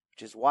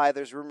 which is why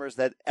there's rumors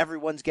that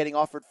everyone's getting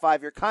offered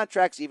 5-year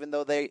contracts, even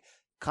though their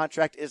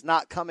contract is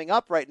not coming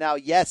up right now.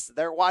 Yes,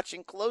 they're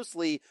watching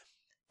closely.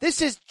 This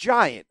is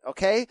giant,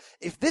 okay?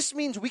 If this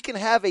means we can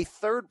have a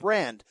third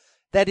brand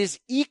that is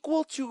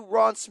equal to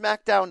Raw and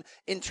SmackDown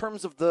in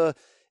terms of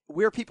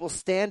where people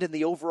stand in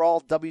the overall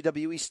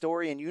WWE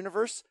story and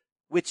universe,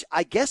 which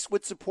I guess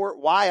would support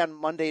why on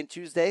Monday and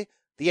Tuesday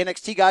the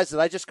NXT guys that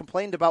I just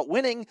complained about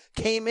winning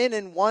came in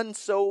and won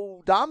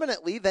so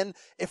dominantly, then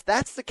if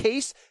that's the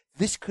case,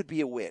 this could be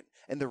a win.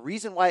 And the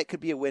reason why it could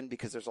be a win,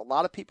 because there's a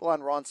lot of people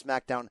on Raw and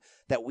SmackDown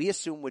that we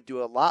assume would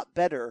do a lot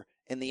better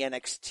in the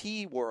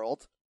NXT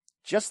world.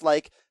 Just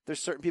like there's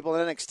certain people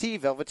in NXT,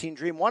 Velveteen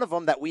Dream, one of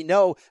them, that we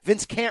know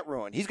Vince can't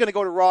ruin. He's going to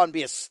go to Raw and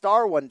be a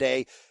star one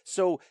day.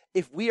 So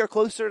if we are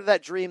closer to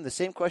that dream, the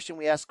same question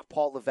we ask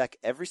Paul Levesque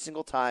every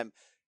single time,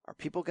 are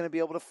people going to be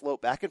able to float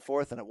back and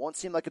forth and it won't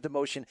seem like a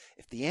demotion?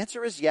 If the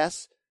answer is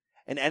yes,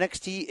 and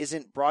NXT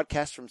isn't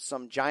broadcast from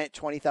some giant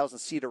 20,000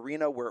 seat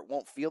arena where it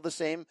won't feel the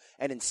same,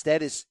 and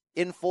instead is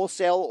in Full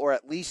Sail or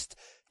at least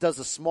does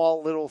a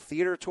small little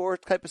theater tour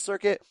type of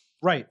circuit,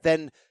 right?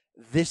 Then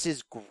this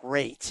is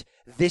great.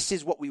 This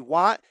is what we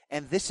want,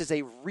 and this is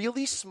a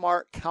really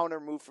smart counter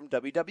move from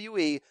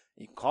WWE.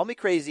 You can call me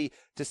crazy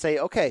to say,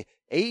 okay,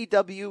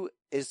 AEW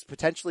is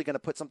potentially going to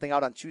put something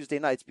out on Tuesday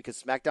nights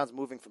because SmackDown's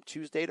moving from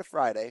Tuesday to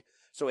Friday.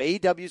 So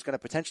AEW is going to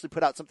potentially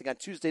put out something on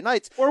Tuesday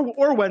nights.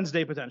 Or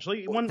Wednesday,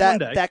 potentially. One day.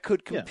 That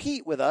could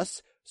compete with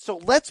us. So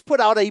let's put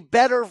out a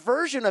better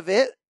version of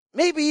it,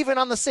 maybe even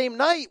on the same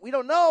night. We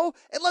don't know.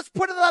 And let's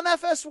put it on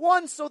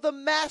FS1 so the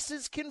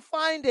masses can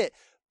find it.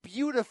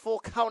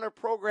 Beautiful counter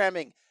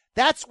programming.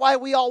 That's why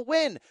we all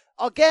win.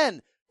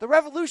 Again, the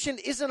revolution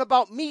isn't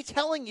about me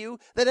telling you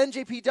that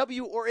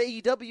NJPW or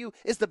AEW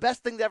is the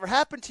best thing that ever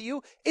happened to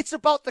you. It's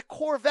about the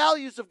core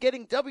values of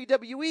getting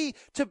WWE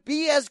to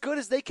be as good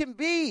as they can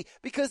be.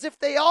 Because if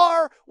they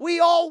are, we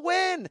all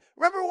win.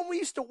 Remember when we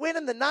used to win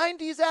in the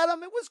 90s,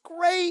 Adam? It was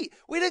great.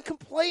 We didn't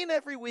complain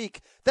every week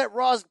that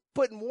Raw's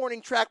putting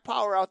warning track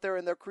power out there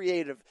in their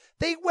creative.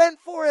 They went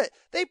for it.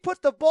 They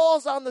put the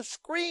balls on the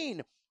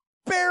screen.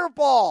 Bear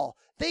ball.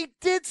 They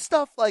did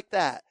stuff like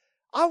that.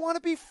 I want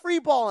to be free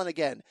balling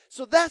again.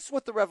 So that's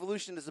what the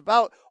revolution is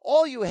about.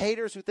 All you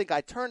haters who think I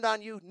turned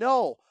on you,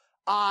 no.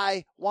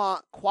 I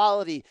want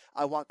quality.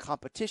 I want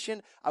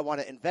competition. I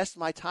want to invest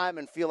my time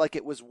and feel like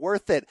it was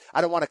worth it.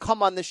 I don't want to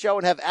come on the show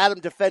and have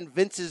Adam defend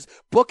Vince's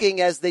booking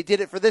as they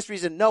did it for this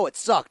reason. No, it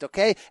sucked,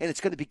 okay? And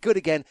it's going to be good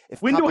again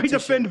if when competition do I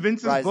defend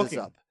Vince's booking?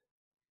 Up.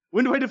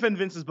 When do I defend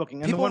Vince's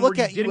booking? And people look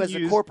at you as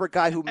a corporate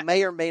guy who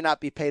may or may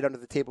not be paid under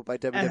the table by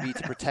WWE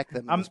to protect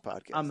them in this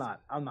podcast.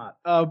 I'm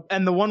not.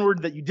 And the one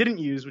word that you didn't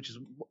use, which is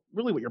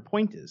really what your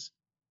point is,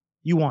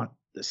 you want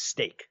the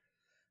steak.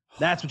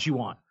 That's what you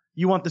want.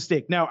 You want the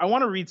steak. Now, I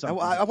want to read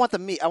something. I want the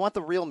meat. I want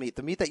the real meat.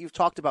 The meat that you've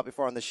talked about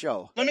before on the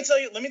show. Let me tell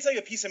you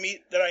a piece of meat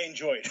that I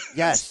enjoyed.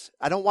 Yes.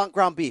 I don't want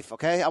ground beef,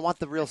 okay? I want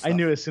the real stuff. I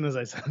knew as soon as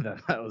I said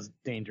that. That was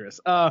dangerous.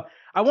 I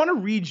want to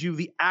read you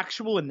the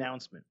actual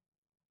announcement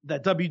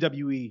that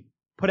WWE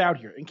put out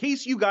here, in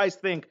case you guys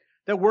think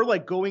that we're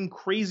like going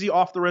crazy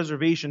off the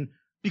reservation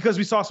because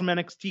we saw some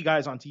NXT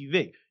guys on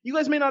TV. You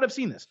guys may not have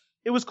seen this.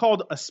 It was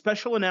called "A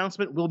Special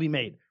Announcement Will Be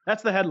Made."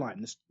 That's the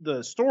headline.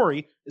 The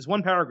story is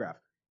one paragraph.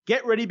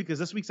 Get ready because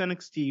this week's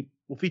NXT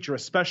will feature a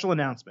special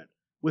announcement.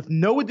 With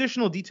no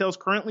additional details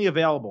currently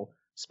available,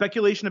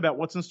 speculation about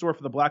what's in store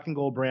for the Black and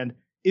Gold brand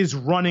is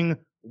running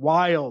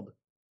Wild,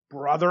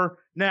 brother.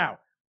 Now,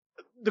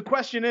 the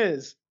question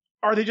is,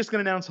 are they just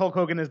going to announce Hulk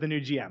Hogan as the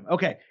new GM?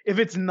 Okay, if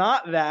it's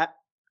not that.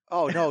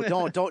 Oh, no,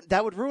 don't.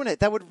 That would ruin it.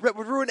 That would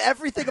ruin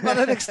everything about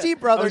NXT,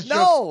 brother.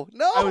 No.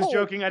 I was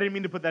joking. I didn't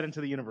mean to put that into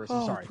the universe.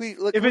 I'm sorry. Please,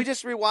 look, can we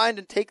just rewind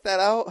and take that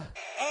out?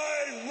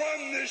 I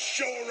run this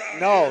show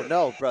around here.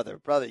 No,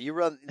 brother. You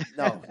run.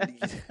 No,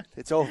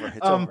 it's over.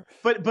 It's over.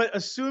 But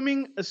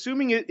assuming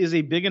it is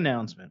a big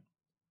announcement,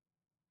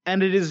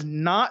 and it is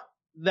not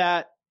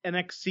that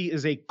NXT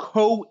is a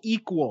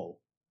co-equal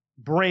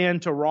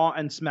brand to Raw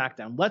and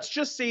SmackDown. Let's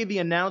just say the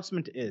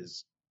announcement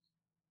is,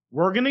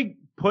 we're going to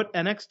put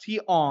NXT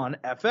on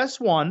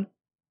FS1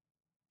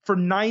 for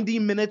 90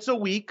 minutes a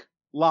week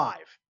live.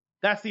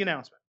 That's the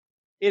announcement.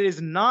 It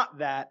is not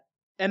that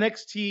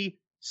NXT,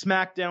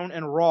 SmackDown,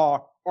 and Raw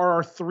are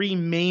our 3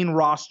 main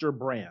roster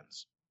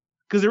brands.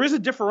 Because there is a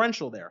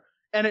differential there.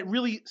 And it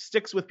really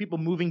sticks with people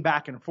moving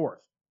back and forth.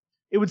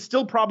 It would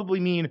still probably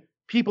mean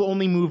people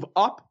only move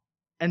up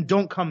and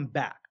don't come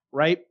back,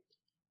 right?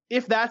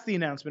 If that's the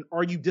announcement,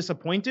 are you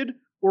disappointed,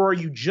 or are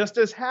you just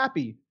as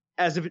happy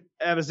as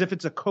if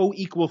it's a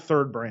co-equal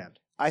third brand?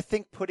 I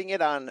think putting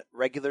it on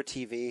regular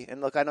TV,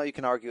 and look, I know you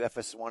can argue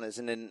FS1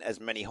 isn't in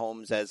as many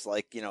homes as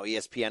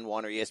ESPN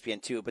 1 or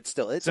ESPN 2, but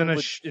still, it's in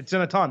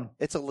a ton.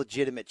 It's a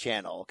legitimate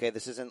channel. Okay,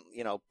 this isn't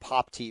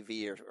Pop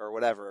TV or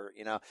whatever.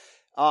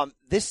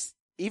 This,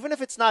 even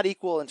if it's not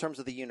equal in terms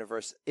of the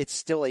universe, it's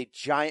still a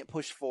giant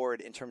push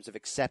forward in terms of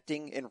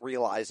accepting and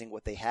realizing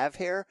what they have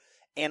here.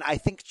 And I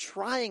think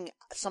trying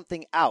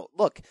something out.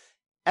 Look,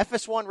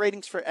 FS1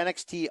 ratings for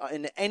NXT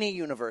in any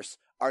universe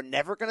are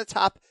never going to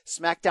top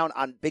SmackDown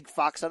on Big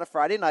Fox on a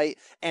Friday night,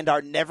 and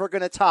are never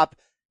going to top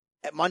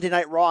Monday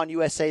Night Raw on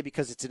USA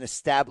because it's an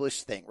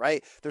established thing,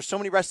 right? There's so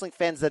many wrestling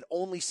fans that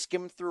only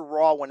skim through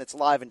Raw when it's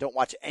live and don't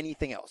watch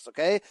anything else,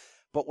 okay?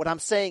 But what I'm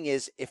saying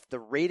is, if the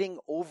rating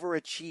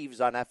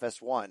overachieves on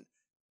FS1,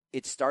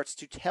 it starts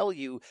to tell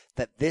you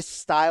that this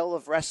style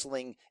of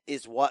wrestling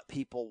is what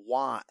people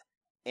want.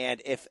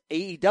 And if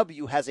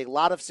AEW has a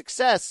lot of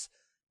success,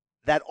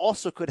 that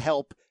also could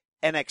help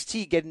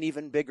NXT get an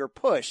even bigger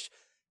push.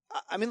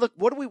 I mean, look,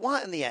 what do we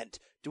want in the end?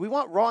 Do we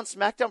want Raw and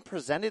SmackDown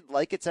presented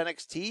like it's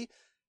NXT?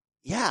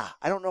 Yeah,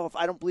 I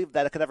don't believe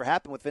that it could ever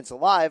happen with Vince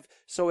alive.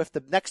 So if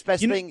the next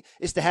best thing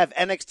is to have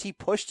NXT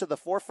pushed to the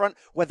forefront,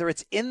 whether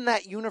it's in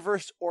that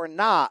universe or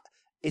not,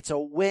 it's a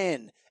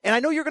win. And I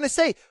know you're going to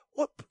say,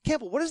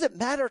 Campbell, what does it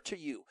matter to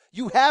you?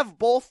 You have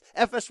both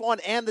FS1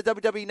 and the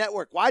WWE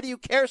Network. Why do you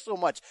care so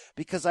much?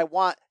 Because I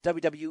want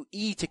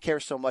WWE to care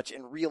so much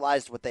and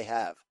realize what they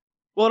have.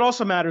 Well, it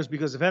also matters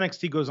because if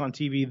NXT goes on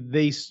TV,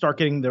 they start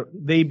getting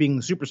they being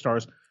the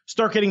superstars,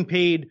 start getting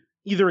paid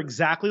either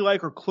exactly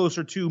like or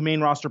closer to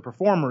main roster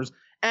performers.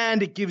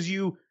 And it gives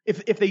you,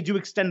 if they do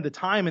extend the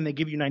time and they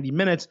give you 90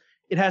 minutes,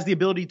 it has the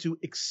ability to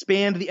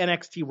expand the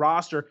NXT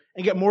roster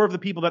and get more of the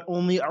people that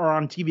only are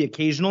on TV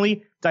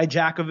occasionally.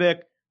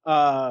 Dijakovic,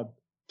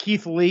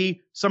 Keith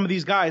Lee, some of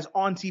these guys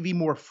on TV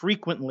more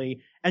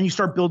frequently, and you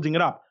start building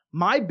it up.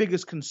 My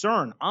biggest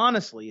concern,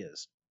 honestly,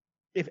 is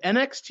if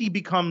NXT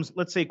becomes,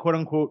 let's say, quote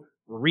unquote,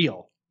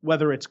 real,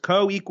 whether it's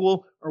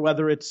co-equal or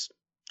whether it's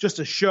just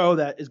a show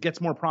that gets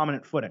more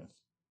prominent footing,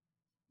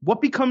 what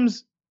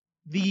becomes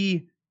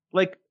the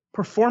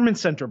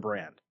performance center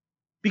brand?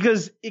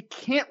 Because it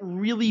can't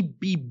really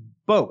be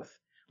both.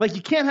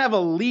 You can't have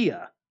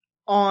Aaliyah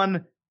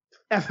on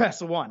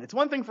FS1. It's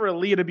one thing for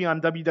Aaliyah to be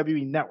on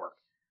WWE Network.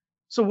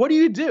 So what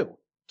do?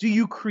 Do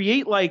you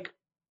create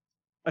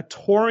a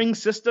touring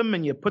system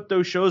and you put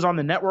those shows on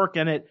the network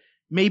and it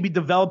maybe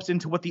develops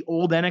into what the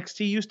old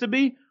NXT used to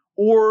be?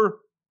 Or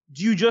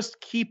do you just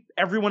keep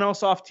everyone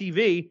else off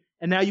TV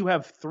and now you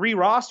have 3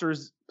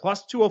 rosters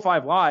plus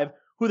 205 Live?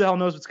 Who the hell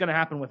knows what's going to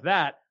happen with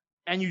that?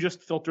 And you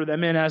just filter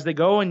them in as they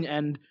go,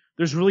 and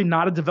there's really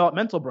not a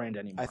developmental brand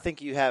anymore. I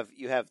think you have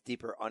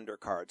deeper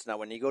undercards. Now,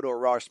 when you go to a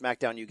Raw or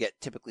SmackDown, you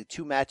get typically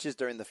 2 matches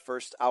during the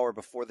first hour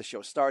before the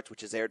show starts,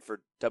 which is aired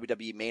for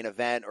WWE Main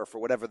Event or for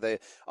whatever the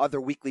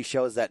other weekly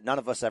shows that none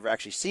of us ever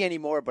actually see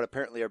anymore, but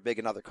apparently are big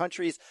in other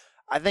countries.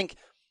 I think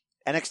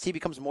NXT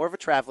becomes more of a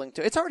traveling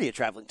tour. It's already a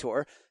traveling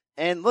tour.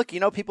 And look,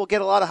 people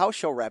get a lot of house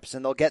show reps,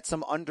 and they'll get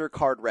some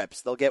undercard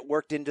reps. They'll get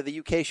worked into the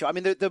UK show. I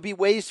mean, there'll be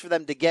ways for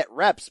them to get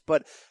reps,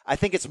 but I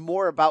think it's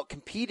more about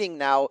competing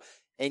now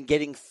and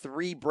getting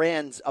 3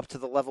 brands up to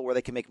the level where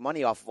they can make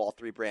money off of all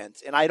 3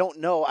 brands. And I don't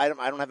know, I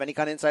don't have any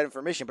kind of inside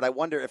information, but I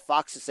wonder if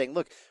Fox is saying,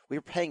 look,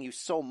 we're paying you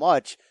so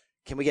much.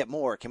 Can we get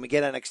more? Can we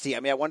get NXT?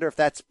 I mean, I wonder if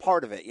that's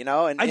part of it, And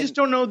I just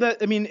don't know that.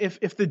 I mean,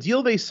 if the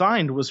deal they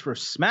signed was for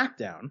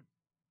SmackDown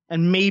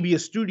and maybe a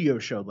studio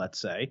show, let's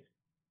say,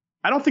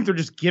 I don't think they're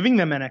just giving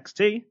them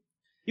NXT.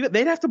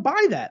 They'd have to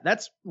buy that.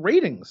 That's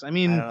ratings. I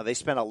mean, I don't know. They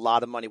spent a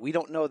lot of money. We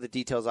don't know the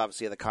details,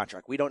 obviously, of the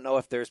contract. We don't know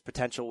if there's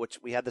potential, which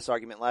we had this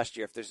argument last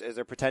year, is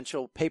there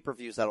potential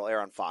pay-per-views that'll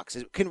air on Fox?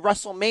 Can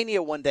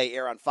WrestleMania one day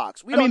air on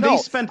Fox? We don't know. They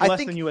spent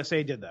less than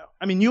USA did, though.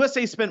 I mean,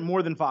 USA spent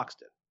more than Fox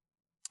did.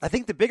 I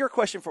think the bigger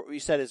question for what you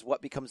said is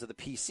what becomes of the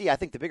PC. I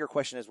think the bigger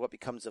question is what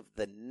becomes of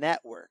the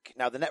network.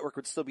 Now, the network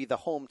would still be the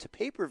home to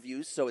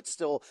pay-per-views, so it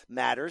still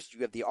matters.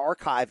 You have the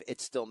archive, it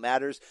still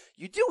matters.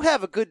 You do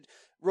have a good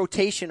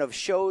rotation of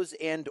shows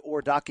and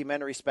or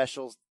documentary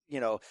specials,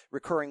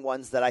 recurring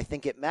ones that I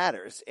think it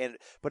matters.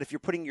 But if you're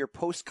putting your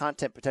post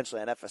content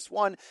potentially on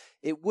FS1,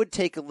 it would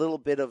take a little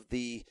bit of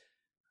the,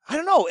 I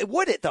don't know,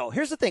 would it though?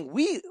 Here's the thing.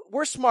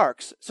 We're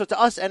smarks. So to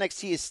us,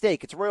 NXT is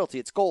steak. It's royalty.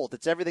 It's gold.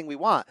 It's everything we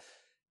want.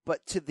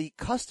 But to the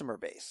customer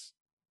base,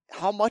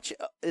 how much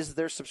is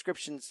their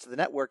subscriptions to the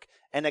network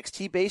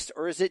NXT based,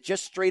 or is it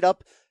just straight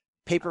up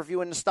pay-per-view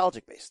and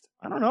nostalgic based?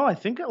 I don't know. I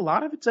think a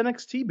lot of it's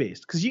NXT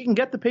based because you can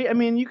get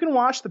you can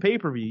watch the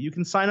pay-per-view. You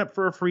can sign up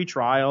for a free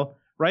trial,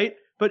 right?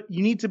 But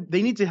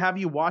they need to have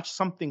you watch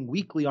something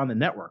weekly on the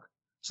network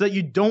so that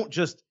you don't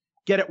just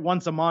get it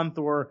once a month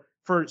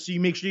so you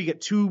make sure you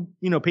get two,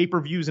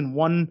 pay-per-views in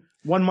one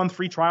month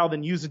free trial,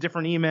 then use a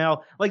different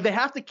email. Like, they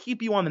have to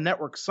keep you on the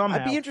network somehow.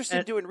 I'd be interested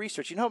in doing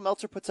research. You know how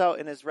Meltzer puts out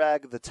in his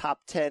rag the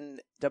top 10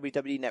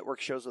 WWE network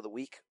shows of the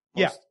week?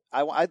 Yeah.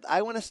 I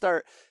want to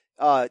start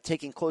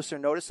taking closer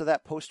notice of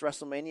that post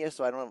WrestleMania,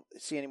 so I don't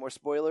see any more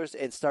spoilers,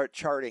 and start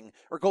charting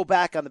or go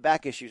back on the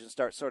back issues and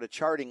start sort of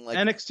charting. Like,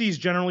 NXT is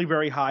generally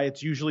very high.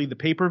 It's usually the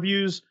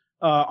pay-per-views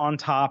on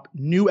top,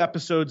 new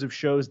episodes of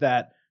shows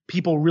that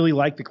people really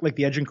like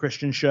the Edge and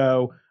Christian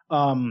show,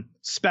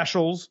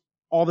 specials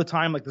all the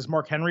time, like this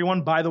Mark Henry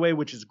one, by the way,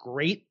 which is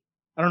great.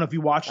 I don't know if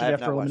you watched it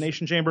after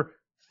Elimination Chamber.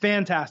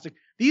 Fantastic.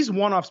 These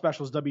one-off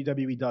specials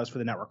WWE does for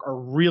the network are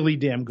really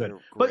damn good.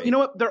 But you know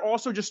what? They're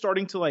also just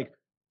starting to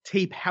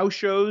tape house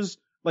shows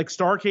like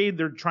Starrcade.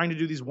 They're trying to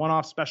do these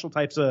one-off special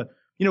types of,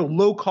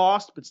 low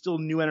cost, but still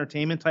new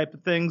entertainment type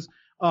of things.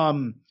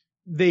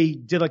 They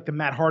did the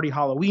Matt Hardy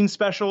Halloween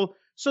special.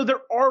 So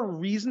there are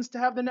reasons to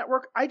have the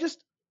network.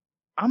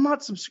 I'm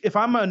not, if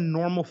I'm a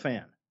normal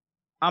fan,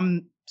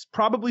 I'm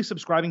probably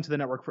subscribing to the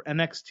network for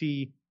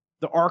NXT,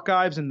 the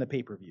archives, and the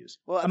pay-per-views.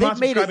 Well, I'm not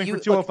subscribing for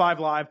 205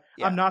 Live.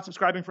 Yeah. I'm not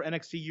subscribing for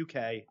NXT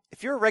UK.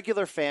 If you're a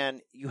regular fan,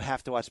 you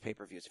have to watch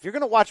pay-per-views. If you're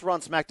going to watch Raw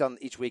and SmackDown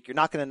each week, you're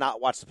not going to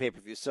not watch the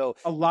pay-per-views. So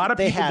a lot of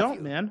people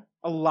don't, man.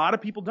 A lot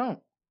of people don't.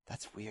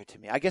 That's weird to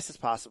me. I guess it's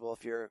possible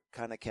if you're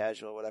kind of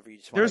casual or whatever. You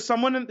just there's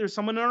someone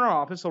in our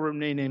office. I'll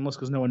remain nameless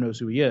because no one knows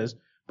who he is.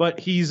 But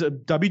he's a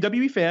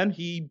WWE fan.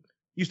 He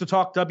used to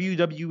talk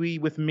WWE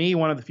with me,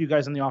 one of the few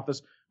guys in the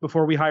office,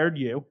 before we hired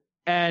you.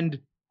 And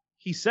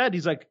he said,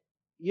 he's like,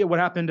 yeah, what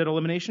happened at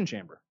Elimination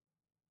Chamber?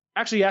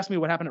 Actually, he asked me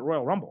what happened at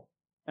Royal Rumble.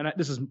 And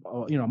this is,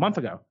 a month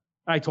ago.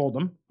 I told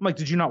him, I'm like,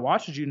 did you not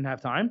watch? Did you didn't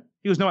have time?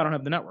 He goes, no, I don't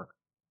have the network.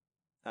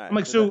 Right, I'm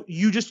like, so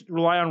you just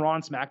rely on Raw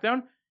and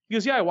SmackDown? He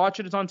goes, yeah, I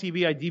watch it. It's on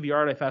TV. I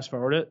DVR it. I fast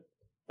forward it.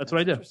 That's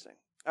what I do. Interesting.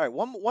 All right.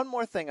 One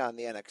more thing on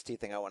the NXT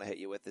thing I want to hit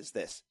you with is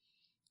this.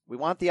 We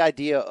want the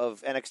idea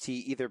of NXT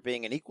either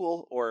being an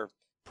equal or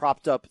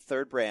propped up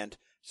third brand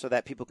so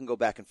that people can go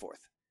back and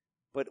forth.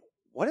 But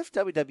what if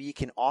WWE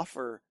can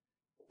offer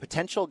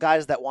potential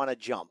guys that want to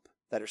jump,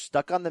 that are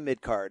stuck on the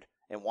mid-card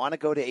and want to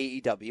go to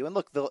AEW? And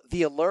look,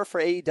 the allure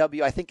for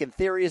AEW, I think in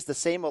theory, is the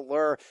same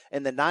allure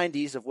in the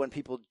 90s of when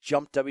people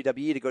jumped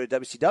WWE to go to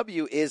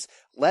WCW, is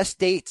less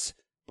dates,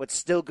 but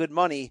still good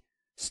money,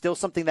 still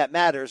something that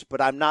matters,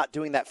 but I'm not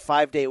doing that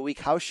 5-day-a-week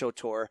house show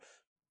tour.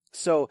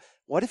 So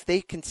what if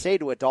they can say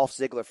to a Dolph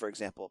Ziggler, for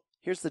example,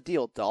 here's the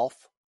deal,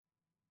 Dolph.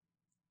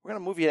 We're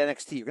going to move you to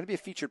NXT. You're going to be a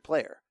featured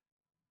player.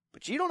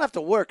 But you don't have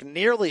to work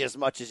nearly as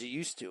much as you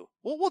used to.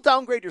 We'll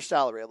downgrade your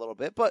salary a little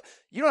bit, but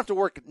you don't have to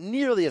work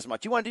nearly as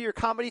much. You want to do your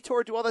comedy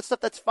tour, do all that stuff,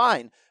 that's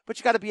fine. But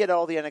you got to be at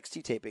all the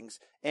NXT tapings,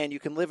 and you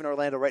can live in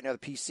Orlando right near the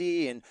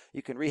PC, and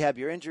you can rehab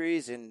your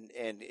injuries and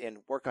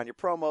work on your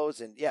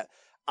promos. And yeah,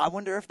 I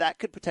wonder if that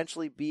could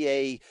potentially be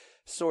a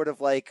sort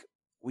of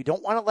we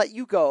don't want to let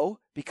you go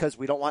because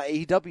we don't want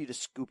AEW to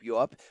scoop you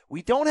up.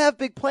 We don't have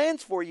big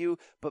plans for you,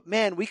 but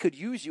man, we could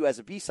use you as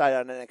a B-side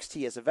on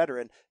NXT as a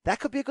veteran. That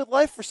could be a good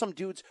life for some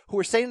dudes who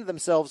are saying to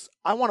themselves,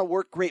 I want to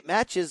work great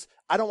matches.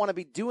 I don't want to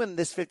be doing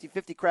this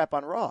 50-50 crap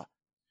on Raw.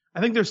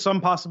 I think there's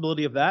some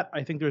possibility of that.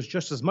 I think there's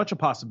just as much a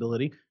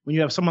possibility when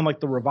you have someone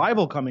like the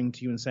Revival coming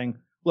to you and saying,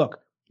 look,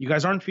 you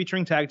guys aren't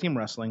featuring tag team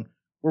wrestling.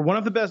 We're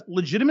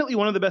legitimately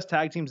one of the best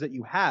tag teams that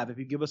you have if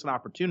you give us an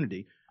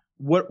opportunity.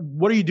 What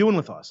are you doing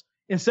with us?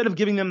 Instead of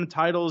giving them the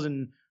titles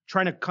and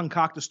trying to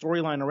concoct a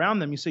storyline around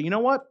them, you say, you know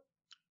what?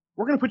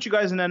 We're going to put you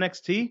guys in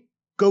NXT.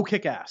 Go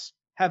kick ass.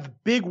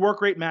 Have big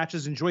work rate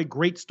matches, enjoy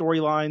great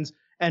storylines,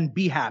 and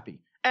be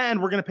happy.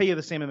 And we're going to pay you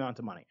the same amount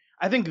of money.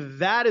 I think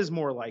that is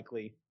more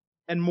likely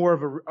and more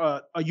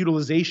of a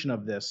utilization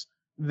of this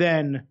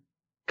than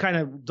kind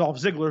of Dolph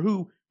Ziggler,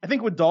 who I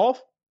think with Dolph,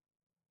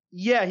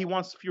 yeah, he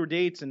wants fewer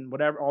dates and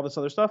whatever, all this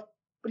other stuff,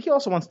 but he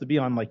also wants to be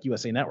on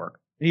USA Network.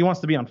 And he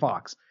wants to be on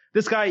Fox.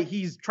 This guy,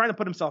 he's trying to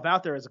put himself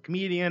out there as a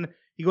comedian.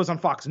 He goes on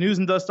Fox News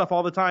and does stuff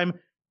all the time.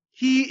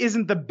 He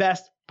isn't the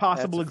best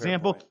possible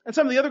example. And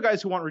some of the other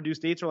guys who want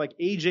reduced dates are like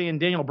AJ and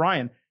Daniel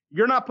Bryan.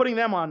 You're not putting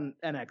them on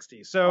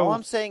NXT. So all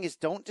I'm saying is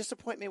don't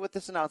disappoint me with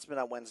this announcement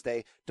on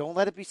Wednesday. Don't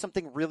let it be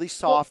something really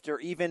soft, or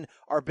even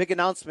our big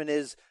announcement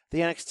is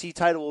the NXT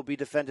title will be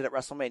defended at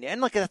WrestleMania. And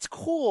look, that's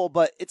cool,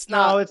 but it's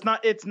not. No, it's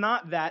not. It's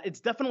not that. It's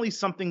definitely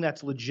something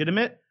that's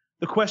legitimate.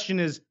 The question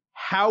is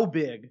how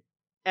big,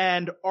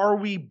 and are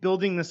we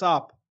building this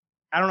up?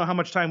 I don't know how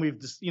much time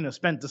we've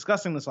spent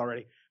discussing this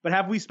already, but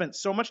have we spent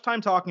so much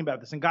time talking about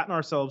this and gotten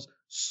ourselves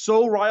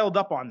so riled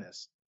up on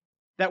this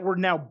that we're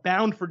now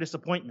bound for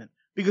disappointment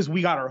because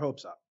we got our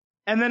hopes up?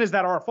 And then is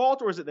that our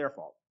fault or is it their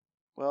fault?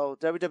 Well,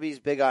 WWE's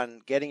big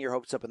on getting your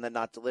hopes up and then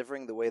not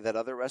delivering the way that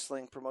other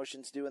wrestling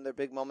promotions do in their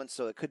big moments,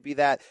 so it could be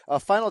that.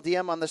 Final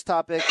DM on this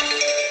topic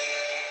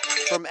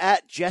from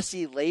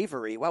 @Jesse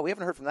Lavery. Wow, we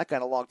haven't heard from that guy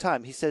in a long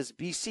time. He says,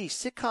 BC,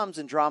 sitcoms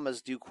and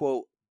dramas do,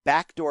 quote,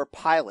 backdoor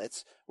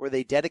pilots where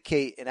they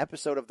dedicate an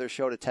episode of their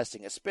show to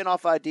testing a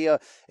spin-off idea.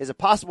 Is it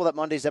possible that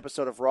Monday's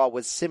episode of Raw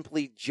was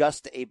simply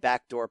just a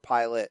backdoor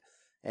pilot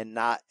and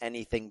not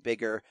anything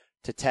bigger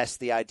to test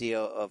the idea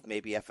of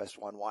maybe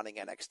FS1 wanting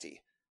NXT?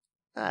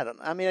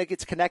 I mean,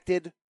 it's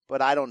connected,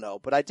 but I don't know.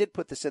 But I did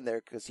put this in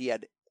there because he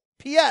had,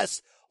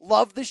 P.S.,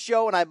 love the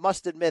show, and I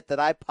must admit that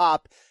I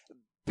pop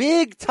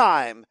big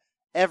time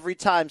every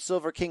time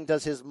Silver King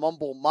does his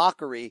mumble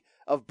mockery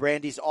of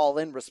Brandy's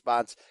all-in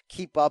response.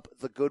 Keep up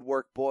the good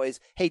work, boys.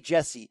 Hey,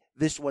 Jesse,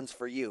 this one's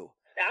for you.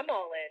 I'm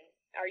all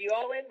in. Are you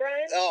all in,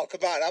 Brian? Oh,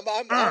 come on.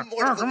 I'm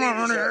one of the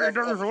leaders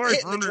of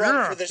hitting the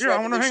drum for this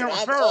revolution.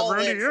 I'm all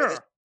in for this.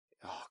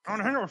 Oh, I want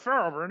to hang out with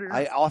Farrell, Brandy.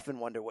 I often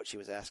wonder what she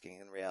was asking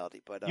in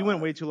reality, but you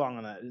went way too long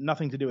on that.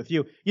 Nothing to do with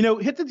you.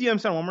 Hit the DM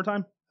sound one more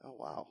time. Oh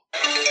wow.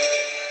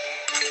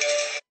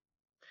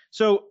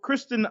 So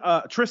Tristan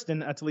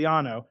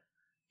Atiliano,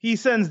 he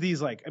sends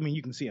these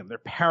you can see him. They're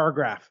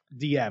paragraph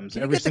DMs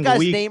Can every you get the single guy's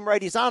week. name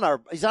right? He's on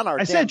our.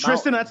 I said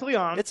Tristan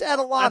Atiliano. It's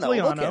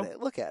Atiliano.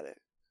 Look at it.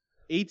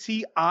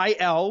 Atil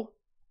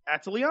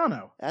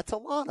Atiliano.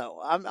 Atiliano.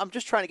 I'm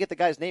just trying to get the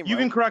guy's name right. You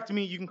can correct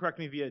me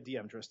via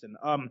DM, Tristan.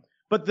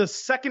 But the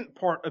second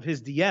part of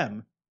his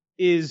DM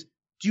is,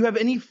 do you have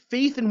any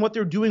faith in what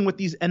they're doing with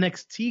these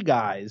NXT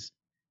guys,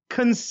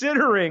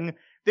 considering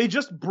they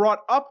just brought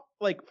up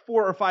 4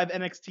 or 5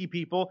 NXT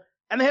people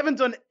and they haven't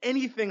done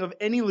anything of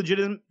any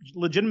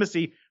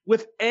legitimacy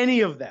with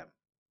any of them?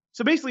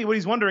 So basically what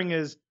he's wondering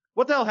is,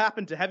 what the hell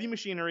happened to Heavy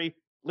Machinery,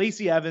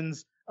 Lacey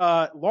Evans,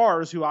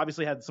 Lars, who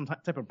obviously had some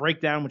type of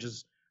breakdown, which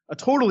is a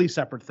totally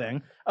separate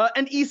thing,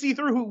 and EC3,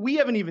 who we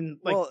haven't even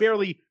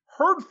barely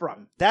heard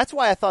from. That's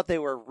why I thought they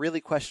were really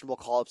questionable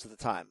call-ups at the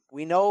time.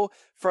 We know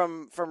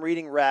from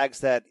reading rags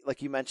that,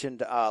 like you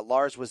mentioned,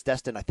 Lars was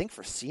destined, I think,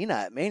 for Cena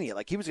at Mania.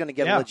 He was going to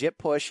get a legit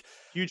push.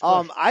 Huge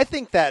push. I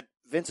think that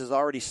Vince is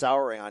already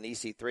souring on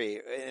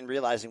EC3 and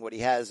realizing what he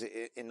has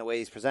in the way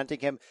he's presenting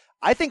him.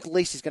 I think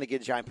Lacey's going to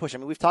get a giant push. I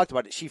mean, we've talked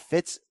about it. She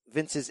fits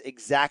Vince's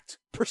exact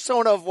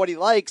persona of what he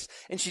likes,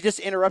 and she just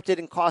interrupted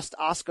and cost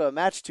Asuka a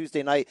match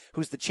Tuesday night,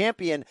 who's the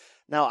champion.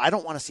 Now, I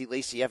don't want to see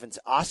Lacey Evans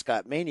Asuka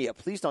at Mania.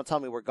 Please don't tell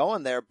me we're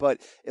going there,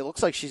 but it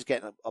looks like she's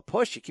getting a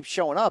push. She keeps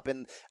showing up,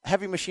 and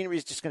Heavy Machinery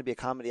is just going to be a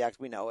comedy act.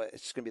 We know it.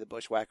 It's just going to be the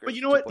Bushwhackers. But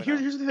you know what?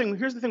 Here's the thing.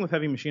 Here's the thing with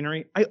Heavy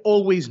Machinery. I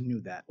always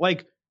knew that.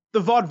 The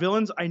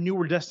Vaudevillains, I knew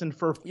were destined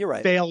for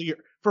failure.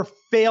 For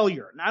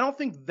failure. And I don't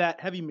think that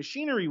Heavy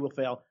Machinery will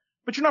fail,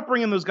 but you're not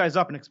bringing those guys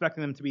up and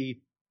expecting them to be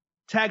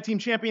tag team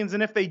champions,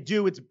 and if they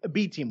do, it's a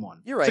B team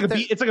one. You're right.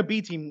 It's like a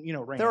B team,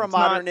 reign. They're a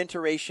modern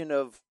iteration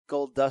of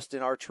Goldust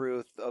and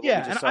R-Truth.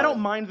 And I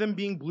don't mind them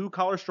being blue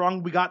collar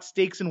strong. We got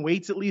Stakes and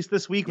Weights at least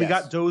this week. Yes. We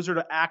got Dozer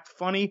to act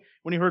funny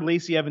when he heard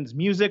Lacey Evans'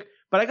 music.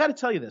 But I got to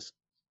tell you this.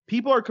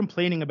 People are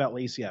complaining about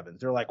Lacey Evans.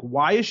 They're like,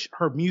 why is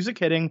her music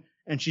hitting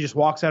and she just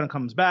walks out and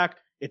comes back?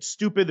 It's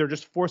stupid. They're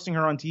just forcing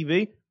her on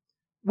TV.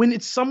 When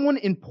it's someone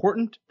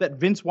important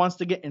that Vince wants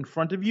to get in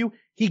front of you,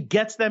 he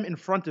gets them in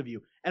front of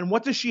you. And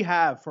what does she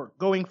have for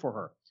going for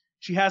her?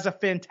 She has a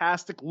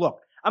fantastic look.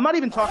 I'm not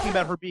even talking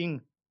about her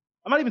being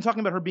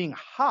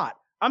hot.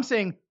 I'm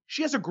saying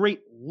she has a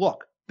great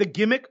look. The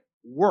gimmick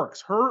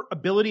works. Her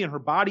ability and her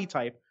body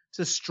type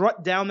to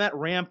strut down that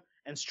ramp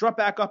and strut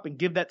back up and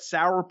give that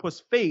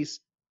sourpuss face,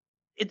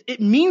 it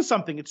means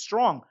something. It's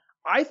strong.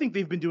 I think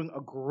they've been doing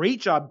a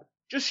great job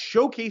just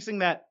showcasing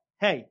that,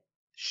 hey,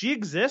 she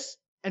exists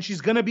and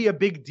she's going to be a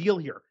big deal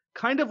here.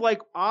 Kind of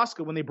like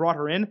Asuka when they brought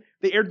her in.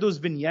 They aired those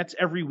vignettes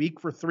every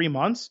week for 3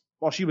 months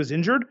while she was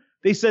injured.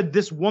 They said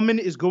this woman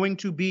is going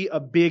to be a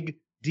big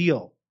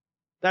deal.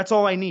 That's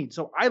all I need.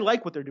 So I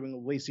like what they're doing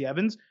with Lacey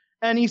Evans.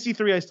 And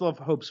EC3, I still have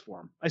hopes for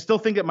him. I still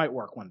think it might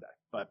work one day.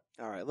 But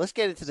all right, let's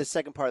get into the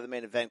second part of the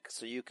main event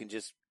so you can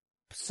just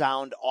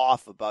sound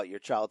off about your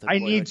childhood. I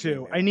need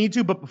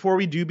to. But before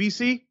we do,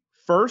 BC,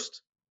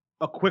 first,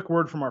 a quick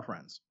word from our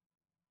friends.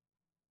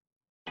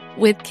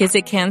 With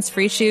Kizik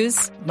hands-free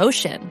shoes,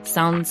 motion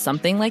sounds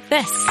something like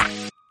this.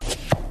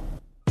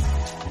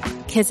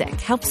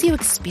 Kizik helps you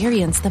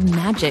experience the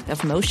magic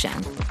of motion.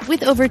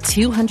 With over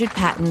 200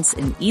 patents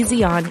and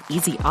easy-on,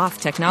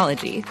 easy-off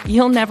technology,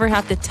 you'll never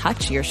have to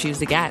touch your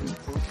shoes again.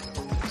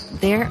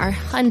 There are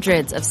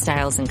hundreds of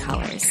styles and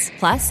colors,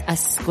 plus a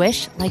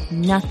squish like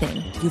nothing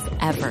you've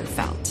ever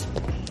felt.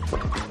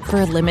 For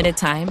a limited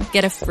time,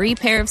 get a free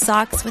pair of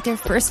socks with your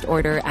first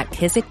order at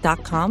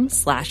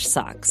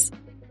kizik.com/socks.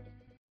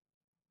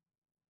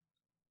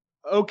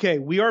 Okay,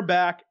 we are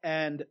back,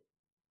 and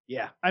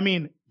yeah, I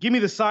mean, give me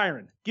the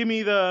siren. Give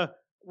me the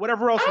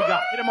whatever else we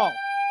got. Hit them all.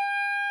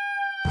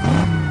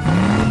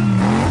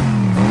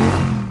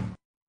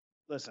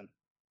 Listen,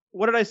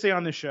 what did I say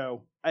on this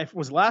show?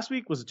 Was last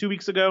week? Was it 2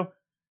 weeks ago?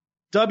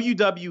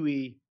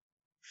 WWE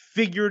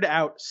figured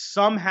out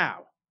somehow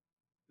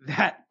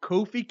that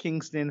Kofi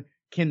Kingston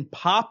can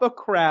pop a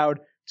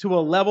crowd to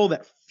a level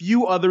that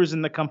few others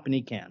in the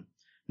company can.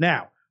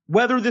 Now,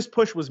 whether this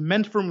push was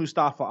meant for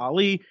Mustafa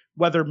Ali,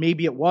 whether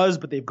maybe it was,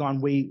 but they've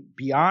gone way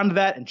beyond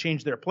that and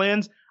changed their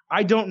plans,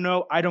 I don't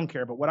know. I don't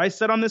care. But what I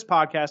said on this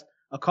podcast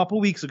a couple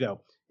weeks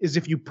ago is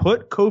if you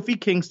put Kofi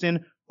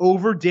Kingston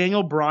over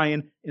Daniel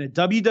Bryan in a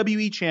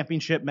WWE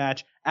championship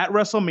match at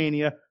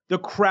WrestleMania, the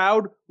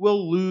crowd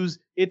will lose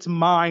its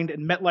mind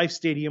and MetLife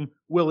Stadium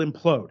will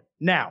implode.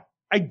 Now,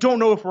 I don't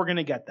know if we're going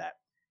to get that.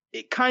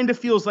 It kind of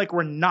feels like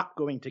we're not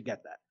going to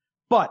get that.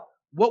 But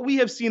what we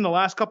have seen the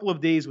last couple of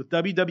days with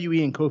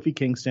WWE and Kofi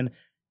Kingston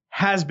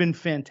has been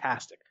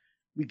fantastic.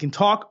 We can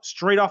talk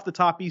straight off the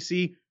top,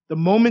 EC. The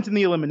moment in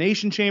the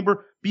Elimination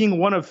Chamber, being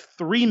one of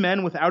 3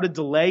 men without a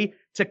delay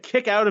to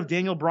kick out of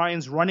Daniel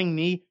Bryan's running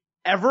knee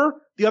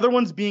ever. The other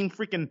ones being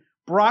freaking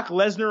Brock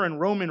Lesnar and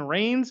Roman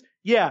Reigns.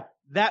 Yeah,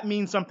 that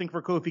means something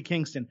for Kofi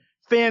Kingston.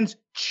 Fans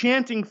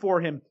chanting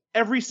for him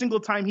every single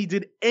time he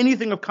did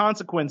anything of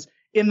consequence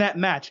in that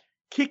match.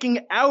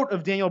 Kicking out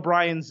of Daniel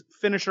Bryan's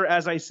finisher,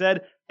 as I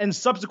said, and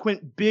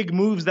subsequent big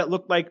moves that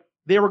looked like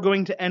they were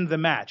going to end the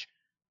match.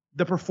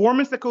 The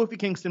performance that Kofi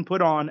Kingston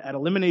put on at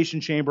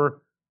Elimination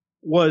Chamber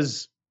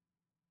was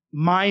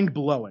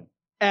mind-blowing.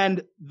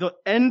 And the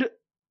end,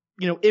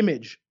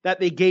 image that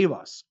they gave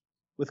us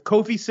with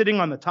Kofi sitting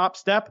on the top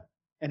step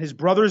and his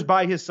brothers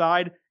by his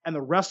side and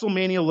the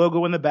WrestleMania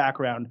logo in the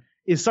background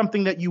is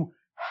something that you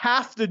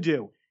have to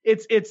do.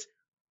 It's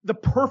the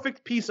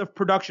perfect piece of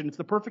production. It's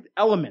the perfect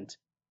element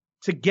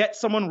to get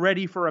someone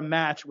ready for a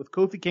match with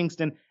Kofi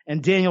Kingston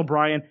and Daniel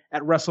Bryan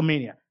at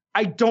WrestleMania.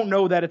 I don't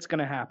know that it's going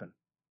to happen,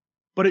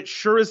 but it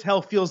sure as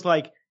hell feels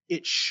like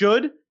it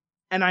should,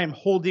 and I am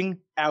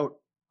holding out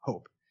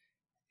hope.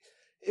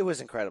 It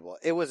was incredible.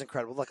 It was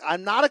incredible. Look,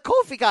 I'm not a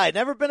Kofi guy.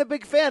 Never been a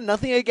big fan.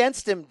 Nothing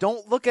against him.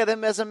 Don't look at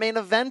him as a main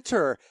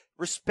eventer.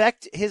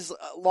 Respect his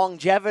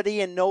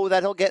longevity and know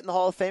that he'll get in the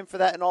Hall of Fame for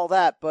that and all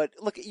that. But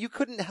look, you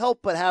couldn't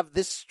help but have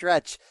this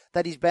stretch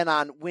that he's been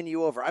on win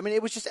you over. I mean,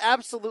 it was just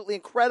absolutely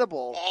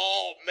incredible.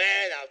 Oh,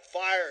 man, I'm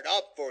fired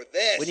up for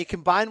this. When you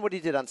combine what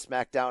he did on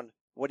SmackDown,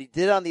 what he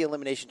did on the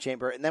Elimination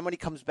Chamber, and then when he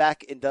comes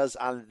back and does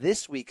on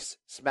this week's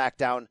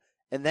SmackDown,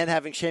 and then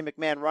having Shane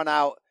McMahon run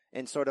out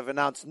and sort of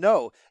announce,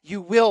 no,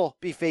 you will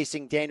be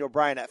facing Daniel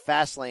Bryan at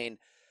Fastlane.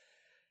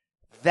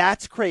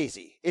 That's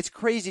crazy. It's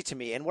crazy to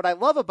me. And what I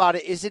love about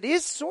it is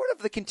sort of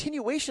the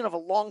continuation of a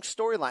long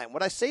storyline.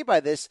 What I say by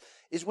this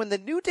is when the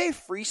New Day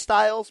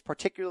freestyles,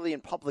 particularly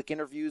in public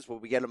interviews,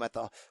 when we get them at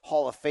the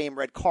Hall of Fame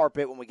red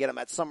carpet, when we get them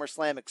at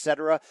SummerSlam,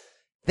 etc.,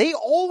 they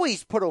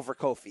always put over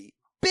Kofi.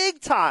 Big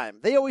time.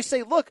 They always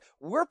say, look,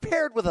 we're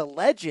paired with a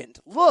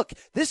legend. Look,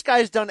 this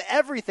guy's done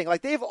everything.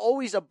 Like, they've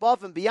always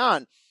above and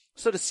beyond.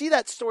 So to see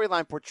that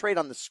storyline portrayed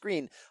on the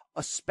screen,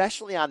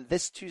 especially on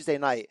this Tuesday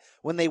night,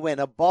 when they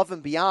went above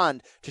and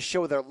beyond to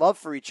show their love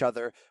for each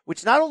other,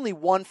 which not only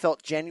one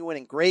felt genuine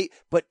and great,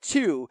 but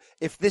two,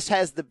 if this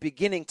has the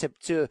beginning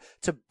to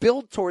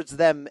build towards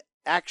them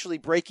actually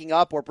breaking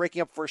up or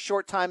breaking up for a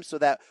short time so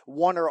that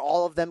one or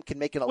all of them can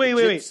make it a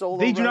legit solo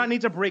They do run. not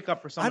need to break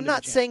up for someone. I'm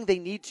not saying they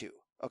need to,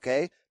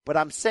 okay? But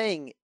I'm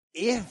saying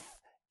if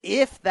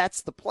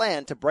that's the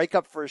plan, to break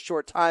up for a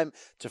short time,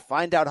 to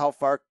find out how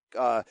far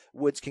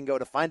Woods can go,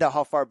 to find out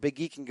how far Big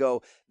E can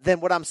go,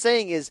 then what I'm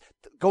saying is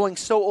going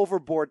so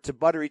overboard to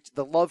butter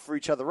the love for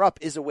each other up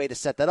is a way to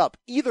set that up.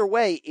 Either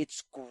way,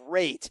 it's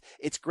great.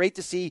 It's great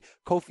to see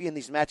Kofi in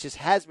these matches.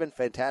 Has been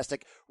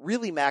fantastic,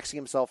 really maxing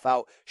himself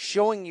out,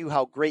 showing you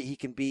how great he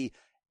can be,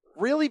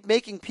 really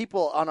making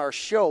people on our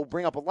show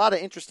bring up a lot of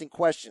interesting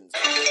questions.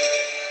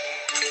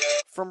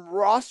 From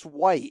Ross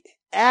White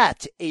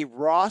at a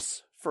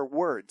Ross for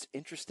Words.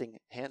 Interesting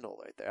handle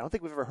right there. I don't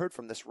think we've ever heard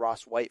from this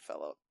Ross White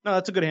fellow. No,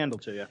 that's a good handle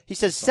too, yeah. He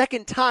says,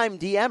 second time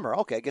DMer.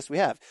 Okay, I guess we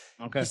have.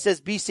 Okay. He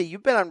says, BC,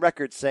 you've been on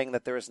record saying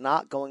that there is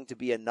not going to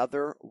be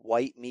another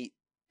white meat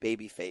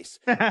babyface.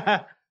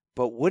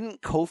 But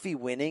wouldn't Kofi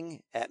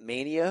winning at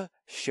Mania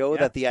show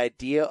that the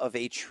idea of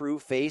a true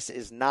face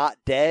is not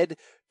dead?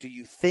 Do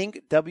you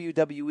think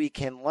WWE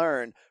can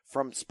learn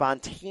from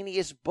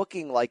spontaneous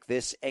booking like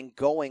this and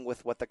going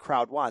with what the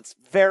crowd wants?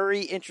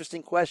 Very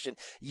interesting question.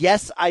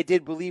 Yes, I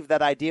did believe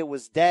that idea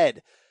was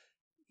dead.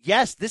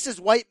 Yes, this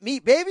is white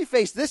meat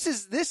babyface.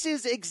 This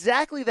is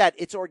exactly that.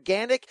 It's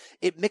organic.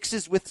 It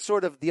mixes with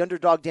sort of the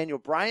underdog Daniel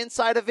Bryan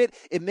side of it.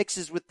 It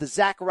mixes with the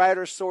Zack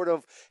Ryder sort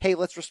of, hey,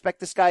 let's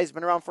respect this guy. He's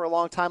been around for a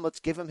long time. Let's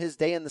give him his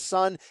day in the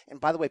sun. And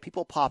by the way,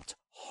 people popped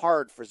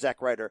hard for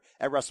Zack Ryder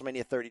at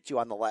WrestleMania 32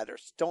 on the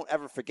ladders. Don't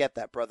ever forget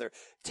that, brother.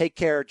 Take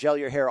care, gel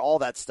your hair, all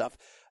that stuff.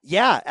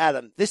 Yeah,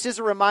 Adam, this is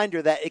a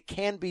reminder that it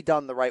can be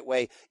done the right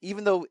way,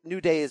 even though New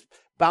Day is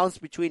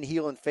bounced between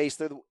heel and face.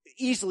 They're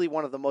easily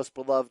one of the most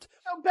beloved.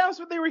 Bounced,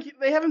 but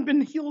they haven't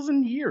been heels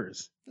in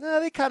years. No,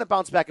 they kind of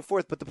bounce back and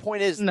forth, but the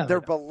point is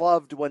they're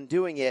beloved when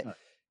doing it. No.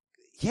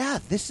 Yeah,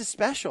 this is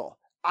special.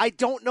 I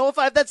don't know if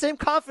I have that same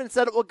confidence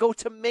that it will go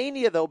to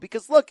Mania, though,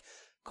 because look,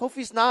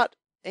 Kofi's not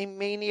a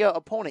Mania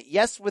opponent.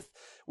 Yes, with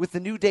the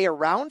New Day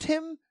around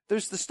him,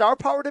 there's the star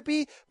power to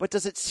be, but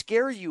does it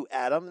scare you,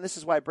 Adam? And this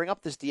is why I bring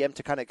up this DM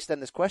to kind of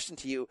extend this question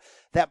to you,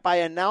 that by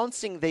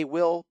announcing they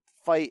will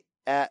fight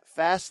at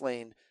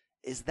Fastlane,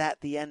 is that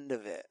the end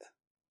of it?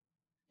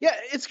 Yeah,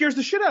 it scares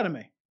the shit out of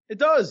me. It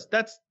does.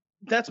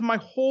 That's my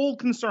whole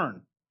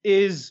concern,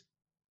 is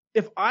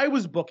if I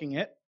was booking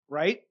it,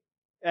 right?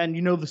 And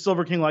the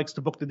Silver King likes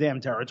to book the damn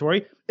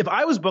territory. If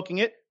I was booking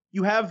it,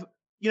 you have,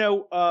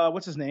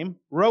 what's his name?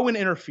 Rowan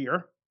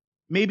interfere.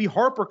 Maybe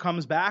Harper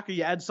comes back, or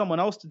you add someone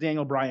else to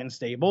Daniel Bryan's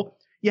stable.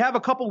 You have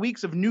a couple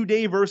weeks of New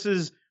Day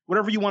versus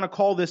whatever you want to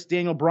call this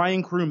Daniel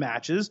Bryan crew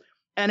matches.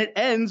 And it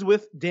ends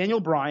with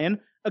Daniel Bryan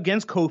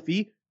against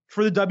Kofi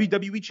for the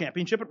WWE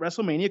Championship at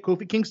WrestleMania.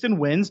 Kofi Kingston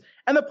wins,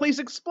 and the place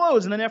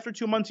explodes. And then after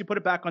 2 months, you put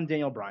it back on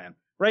Daniel Bryan,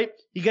 right?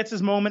 He gets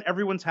his moment.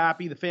 Everyone's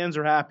happy. The fans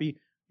are happy.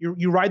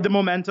 You ride the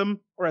momentum,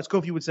 or as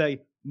Kofi would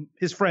say,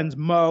 his friends,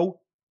 Mo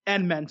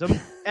and Mentum,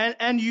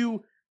 and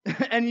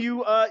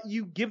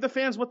you give the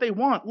fans what they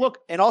want. Look,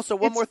 and also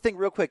one more thing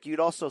real quick. You'd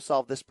also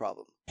solve this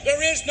problem.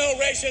 There is no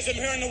racism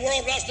here in the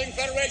World Wrestling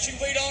Federation.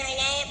 We don't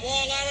allow it.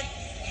 Won't allow it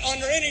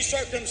under any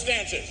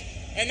circumstances.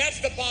 And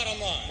that's the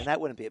bottom line. And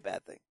that wouldn't be a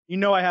bad thing.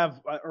 I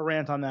have a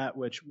rant on that,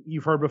 which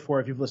you've heard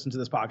before if you've listened to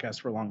this podcast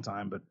for a long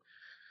time, but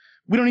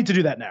we don't need to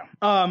do that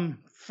now.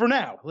 For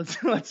now,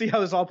 let's see how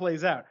this all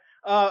plays out.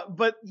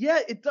 But yeah,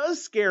 it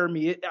does scare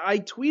me. I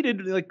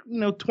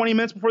tweeted 20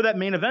 minutes before that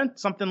main event,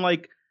 something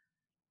like,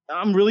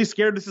 I'm really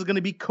scared this is going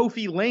to be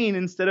Kofi Lane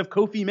instead of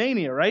Kofi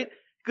Mania, right?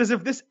 Because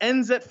if this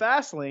ends at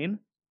Fastlane,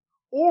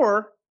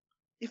 or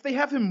if they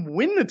have him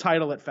win the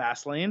title at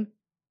Fastlane,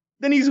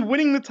 then he's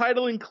winning the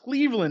title in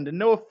Cleveland. And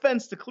no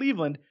offense to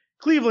Cleveland.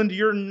 Cleveland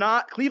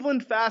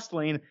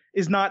Fastlane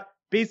is not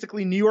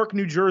basically New York,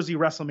 New Jersey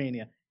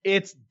WrestleMania.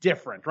 It's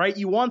different, right?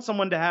 You want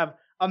someone to have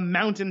a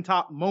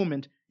mountaintop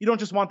moment. You don't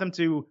just want them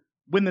to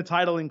win the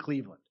title in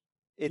Cleveland.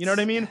 You know what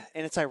I mean?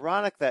 And it's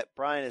ironic that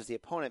Bryan is the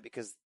opponent,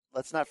 because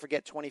let's not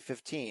forget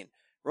 2015.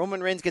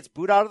 Roman Reigns gets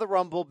booed out of the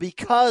Rumble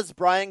because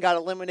Bryan got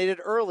eliminated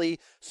early.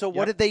 So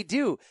what did they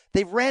do?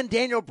 They ran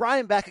Daniel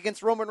Bryan back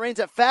against Roman Reigns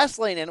at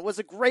Fastlane, and it was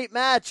a great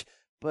match.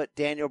 But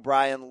Daniel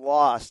Bryan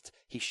lost.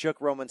 He shook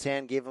Roman's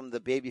hand, gave him the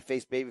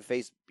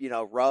babyface,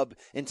 rub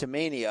into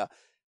Mania.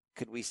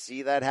 Could we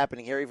see that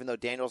happening here, even though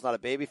Daniel's not a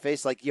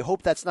babyface? Like, you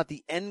hope that's not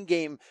the end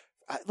game.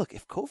 Look,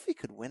 if Kofi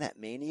could win at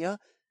Mania,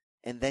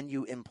 and then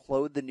you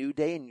implode the New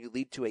Day and you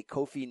lead to a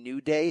Kofi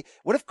New Day.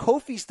 What if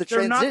Kofi's the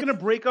They're not going to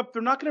break up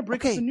the New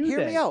Day.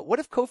 Hear me out. What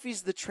if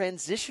Kofi's the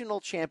transitional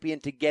champion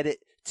to get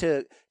it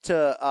to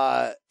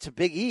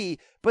Big E,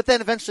 but then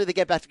eventually they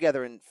get back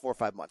together in 4 or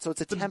 5 months. So it's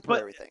a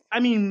temporary thing.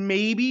 I mean,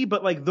 maybe,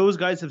 but like those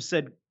guys have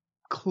said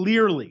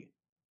clearly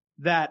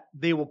that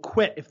they will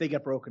quit if they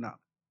get broken up.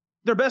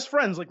 They're best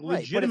friends, like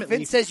legitimately. But if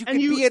Vince says you can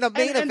be in a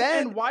main event,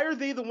 and why are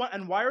they the one?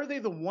 And why are they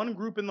the one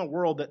group in the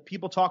world that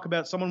people talk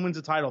about? Someone wins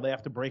a title, they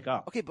have to break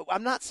up. Okay, but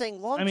I'm not saying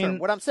long term.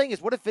 What I'm saying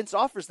is, what if Vince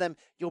offers them?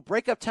 You'll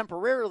break up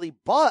temporarily,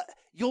 but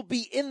you'll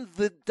be in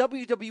the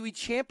WWE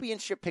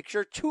Championship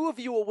picture. 2 of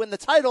you will win the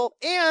title,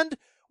 and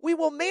we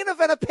will main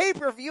event a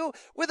pay-per-view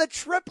with a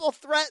triple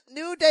threat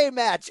New Day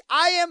match.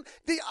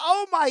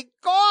 Oh my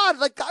God!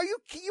 Like, the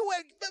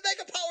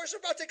Mega Powers are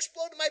about to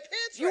explode in my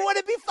pants. You want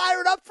to be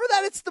fired up for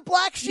that? It's the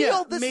Black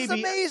Shield. This is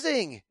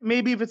amazing.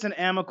 Maybe if it's an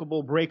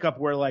amicable breakup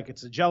where like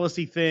it's a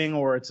jealousy thing,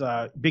 or it's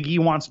Big E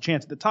wants a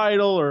chance at the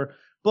title, or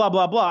blah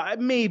blah blah.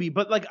 Maybe,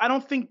 but like I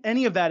don't think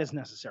any of that is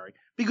necessary,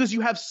 because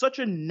you have such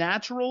a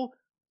natural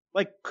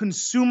like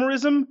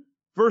consumerism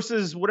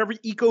versus whatever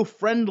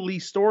eco-friendly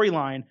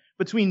storyline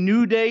between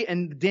New Day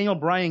and the Daniel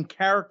Bryan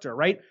character,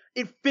 right?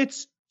 It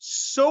fits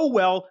so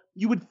well.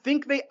 You would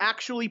think they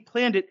actually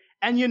planned it,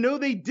 and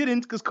they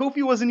didn't, because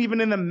Kofi wasn't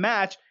even in the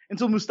match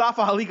until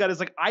Mustafa Ali got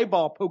his like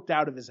eyeball poked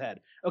out of his head.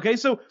 Okay,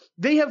 so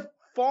they have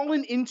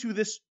fallen into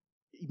this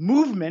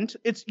movement.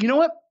 It's, you know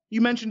what?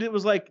 You mentioned it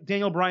was like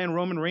Daniel Bryan,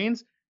 Roman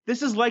Reigns.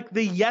 This is like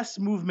the Yes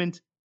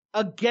movement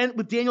again,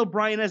 with Daniel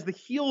Bryan as the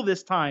heel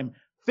this time.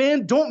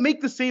 Don't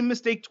make the same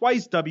mistake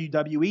twice,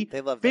 WWE.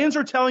 They love Fans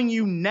are telling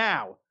you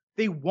now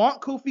they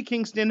want Kofi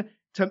Kingston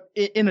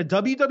in a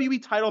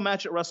WWE title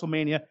match at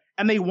WrestleMania,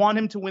 and they want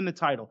him to win the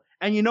title.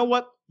 And you know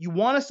what? You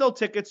want to sell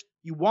tickets.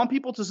 You want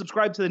people to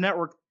subscribe to the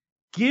network.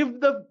 Give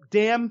the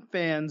damn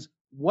fans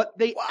what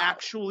they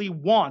actually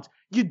want.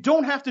 You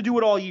don't have to do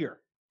it all year.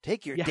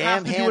 Take your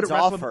damn hands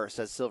off her,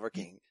 says Silver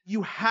King.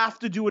 You have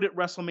to do it at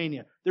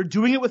WrestleMania. They're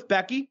doing it with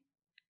Becky.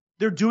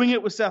 They're doing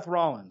it with Seth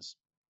Rollins.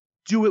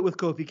 Do it with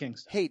Kofi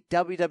Kingston. Hey,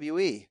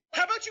 WWE.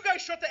 How about you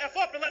guys shut the F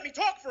up and let me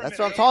talk for a minute? That's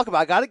what I'm talking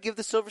about. I got to give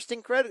the Silver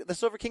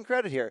King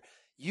credit here.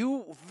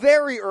 You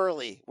very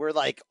early were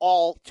like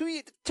all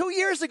 2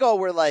 years ago.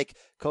 We're like,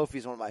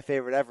 Kofi's one of my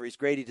favorite ever. He's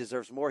great. He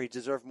deserves more. He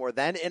deserved more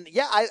then. And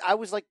yeah, I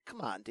was like,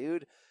 come on,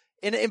 dude.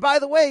 And by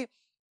the way,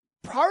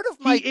 part of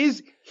my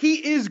he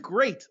is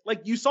great.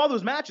 Like you saw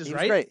those matches,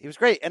 right? He was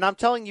great. And I'm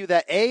telling you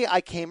that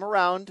I came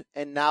around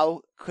and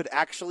now could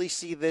actually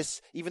see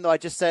this, even though I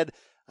just said,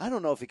 I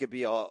don't know if he could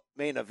be a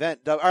main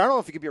event. I don't know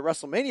if he could be a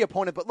WrestleMania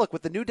opponent, but look,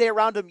 with the New Day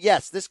around him,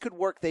 yes, this could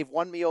work. They've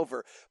won me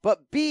over.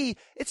 But B,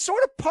 it's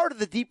sort of part of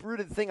the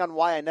deep-rooted thing on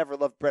why I never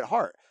loved Bret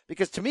Hart.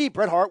 Because to me,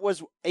 Bret Hart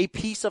was a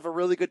piece of a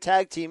really good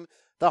tag team,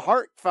 the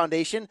Hart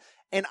Foundation,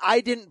 and I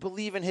didn't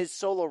believe in his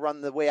solo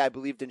run the way I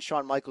believed in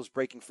Shawn Michaels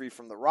breaking free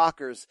from the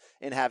Rockers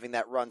and having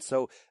that run.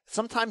 So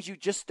sometimes you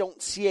just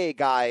don't see a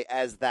guy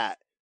as that.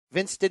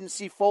 Vince didn't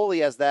see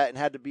Foley as that and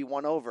had to be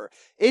won over.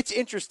 It's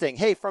interesting.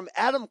 Hey, from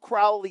Adam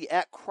Crowley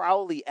at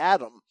Crowley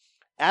Adam.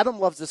 Adam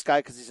loves this guy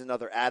because he's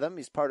another Adam.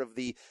 He's part of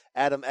the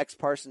Adam X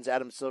Parsons,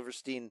 Adam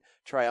Silverstein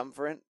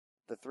triumvirate,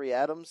 the three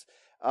Adams.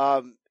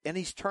 And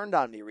he's turned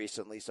on me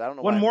recently, so I don't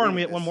know. One more and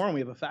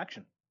we have a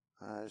faction.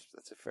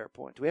 That's a fair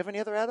point. Do we have any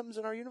other Adams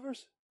in our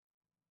universe?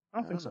 I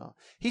don't think so.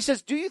 He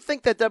says, do you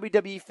think that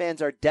WWE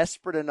fans are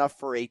desperate enough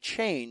for a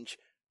change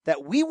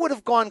that we would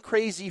have gone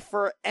crazy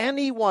for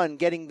anyone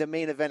getting the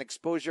main event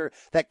exposure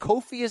that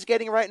Kofi is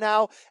getting right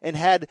now, and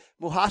had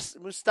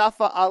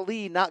Mustafa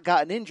Ali not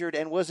gotten injured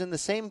and was in the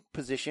same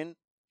position,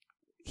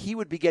 he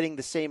would be getting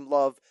the same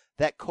love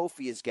that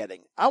Kofi is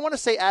getting? I want to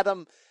say,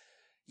 Adam,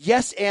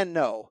 yes and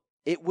no.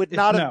 It would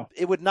not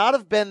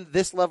have been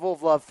this level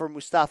of love for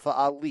Mustafa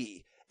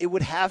Ali. It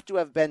would have to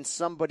have been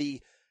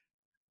somebody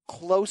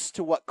close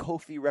to what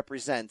Kofi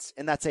represents,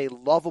 and that's a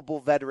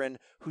lovable veteran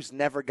who's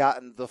never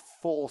gotten the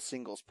full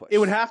singles push. It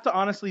would have to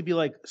honestly be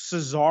like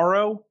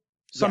Cesaro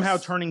somehow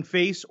turning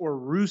face, or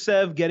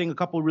Rusev getting a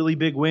couple really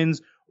big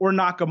wins, or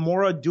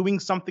Nakamura doing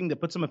something that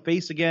puts him a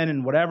face again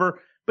and whatever.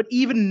 But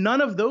even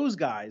none of those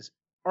guys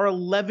are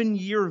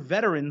 11-year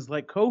veterans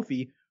like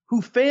Kofi,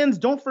 who fans,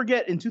 don't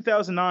forget, in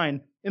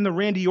 2009, in the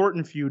Randy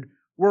Orton feud,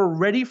 were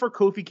ready for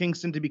Kofi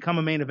Kingston to become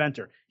a main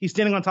eventer. He's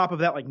standing on top of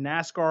that like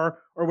NASCAR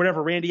or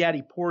whatever Randy had.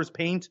 He pours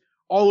paint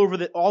all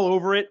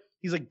over it.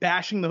 He's like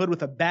bashing the hood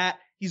with a bat.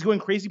 He's going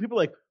crazy. People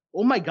are like,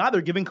 oh my God,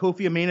 they're giving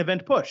Kofi a main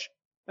event push.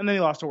 And then he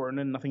lost to Orton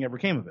and nothing ever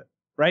came of it,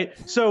 right?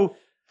 So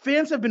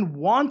fans have been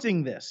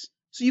wanting this.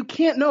 So you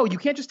can't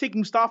just take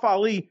Mustafa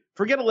Ali,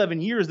 forget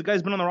 11 years, the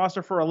guy's been on the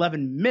roster for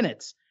 11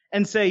 minutes,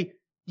 and say,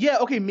 yeah,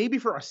 okay, maybe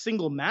for a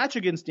single match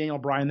against Daniel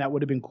Bryan, that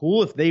would have been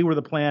cool if they were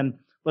the plan,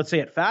 let's say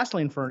at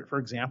Fastlane, for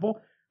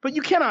example. But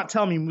you cannot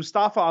tell me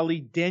Mustafa Ali,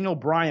 Daniel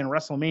Bryan,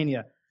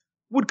 WrestleMania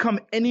would come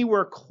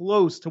anywhere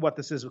close to what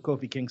this is with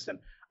Kofi Kingston.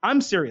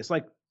 I'm serious.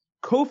 Like,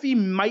 Kofi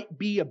might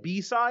be a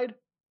B-side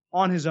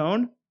on his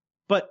own,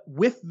 but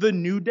with the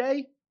New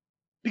Day,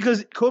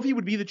 because Kofi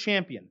would be the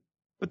champion.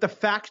 But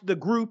the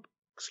group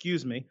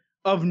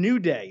of New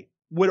Day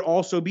would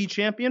also be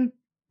champion.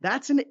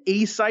 That's an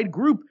A-side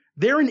group.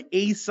 They're an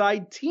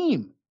A-side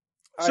team.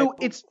 So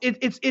it's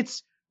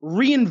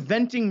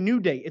reinventing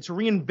New Day. It's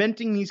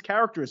reinventing these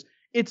characters.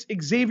 It's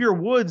Xavier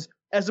Woods,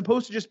 as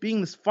opposed to just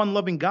being this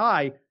fun-loving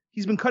guy.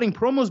 He's been cutting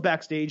promos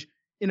backstage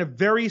in a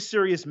very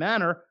serious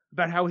manner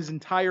about how his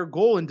entire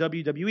goal in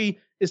WWE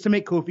is to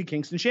make Kofi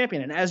Kingston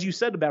champion. And as you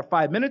said about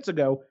 5 minutes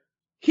ago,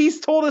 he's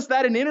told us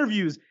that in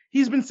interviews.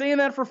 He's been saying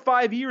that for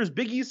 5 years.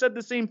 Big E said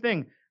the same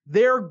thing.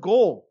 Their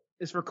goal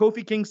is for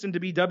Kofi Kingston to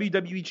be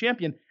WWE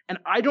champion. And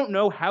I don't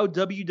know how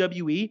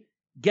WWE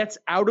gets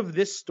out of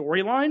this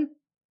storyline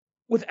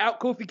without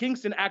Kofi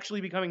Kingston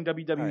actually becoming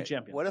WWE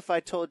champion. What if I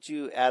told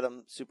you,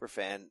 Adam,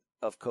 superfan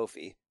of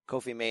Kofi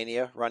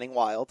Mania, running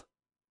wild,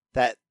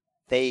 that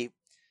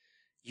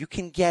you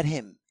can get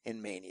him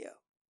in Mania.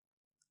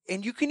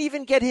 And you can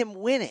even get him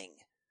winning.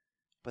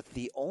 But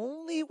the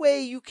only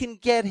way you can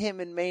get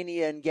him in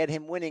Mania and get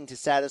him winning to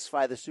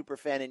satisfy the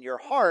superfan in your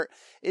heart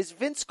is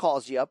Vince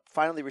calls you up,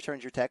 finally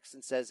returns your text,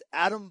 and says,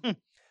 Adam,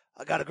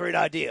 I got a great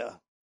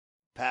idea,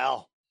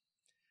 pal.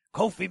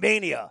 Kofi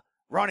Mania,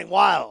 running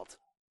wild.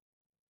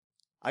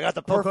 I got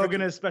the perfect.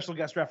 Hogan as special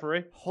guest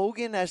referee.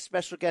 Hogan as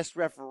special guest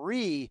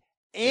referee,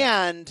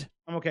 and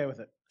I'm okay with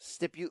it.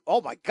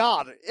 Oh my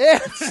God!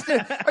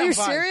 Are you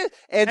serious?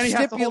 And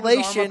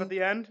stipulation at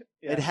the end.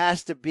 Yeah. It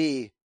has to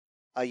be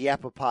a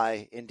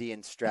Yapapai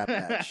Indian strap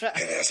match. And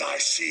as I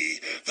see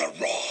the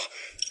raw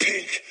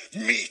pink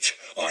meat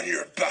on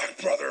your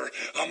back, brother,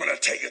 I'm going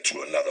to take it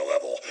to another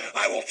level.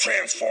 I will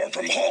transform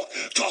from Hulk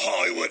to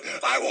Hollywood.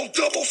 I will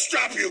double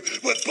strap you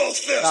with both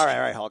fists. All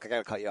right, Hulk. I got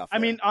to cut you off. I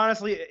mean,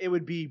 honestly, it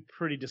would be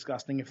pretty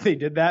disgusting if they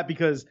did that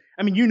because,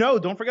 I mean,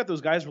 don't forget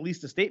those guys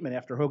released a statement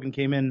after Hogan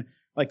came in,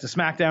 like to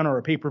SmackDown or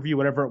a pay-per-view,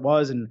 whatever it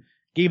was, and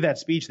gave that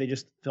speech. They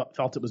just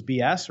felt it was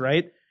BS,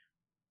 right?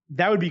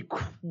 That would be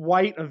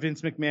quite a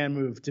Vince McMahon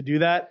move to do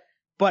that.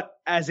 But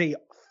as a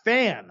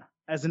fan,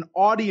 as an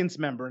audience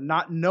member,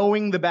 not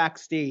knowing the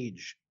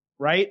backstage,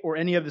 right, or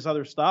any of this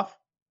other stuff,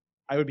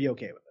 I would be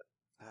okay with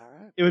it. All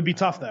right. It would be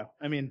tough, though.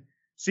 I mean,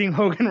 seeing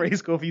Hogan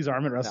raise Kofi's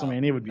arm at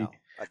WrestleMania would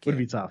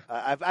be tough.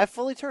 I've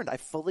fully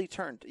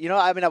turned. You know,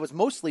 I mean, I was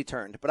mostly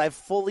turned, but I've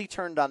fully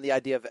turned on the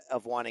idea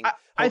of wanting.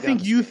 I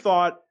think you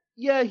thought,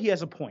 yeah, he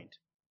has a point.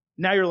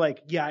 Now you're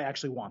like, yeah, I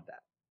actually want that.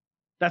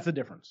 That's the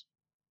difference.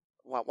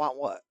 Want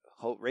what?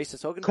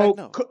 Racist Hogan?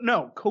 No.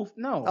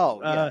 No.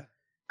 Oh, yeah.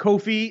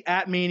 Kofi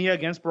at Mania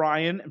against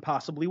Bryan and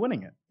possibly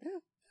winning it.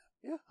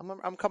 Yeah.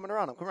 I'm coming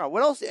around.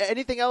 What else?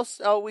 Anything else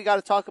we got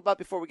to talk about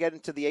before we get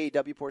into the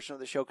AEW portion of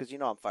the show? Because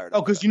I'm fired up.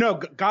 Oh, because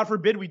God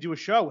forbid we do a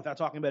show without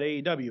talking about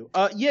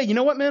AEW. Yeah, you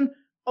know what, man?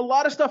 A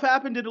lot of stuff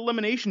happened at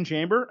Elimination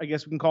Chamber. I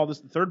guess we can call this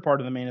the third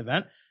part of the main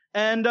event.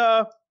 And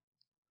I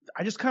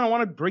just kind of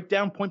want to break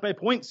down point by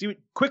point. See,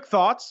 quick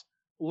thoughts.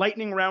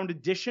 Lightning round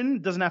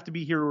edition. Doesn't have to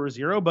be Hero or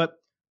Zero, but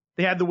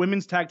they had the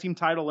women's tag team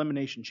title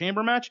Elimination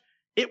Chamber match.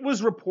 It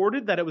was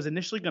reported that it was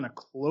initially going to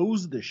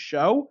close the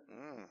show.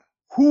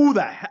 Who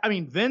the heck? I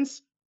mean,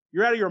 Vince,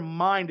 you're out of your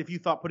mind if you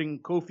thought putting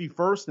Kofi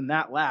first and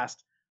that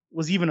last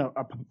was even a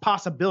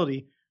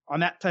possibility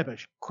on that type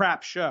of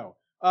crap show.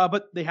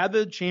 But they had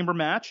the chamber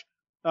match.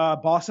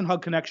 Boston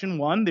Hug Connection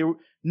won.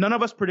 None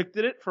of us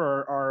predicted it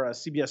for our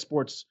CBS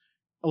Sports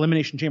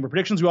Elimination Chamber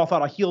predictions. We all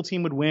thought a heel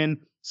team would win.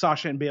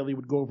 Sasha and Bayley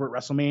would go over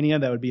at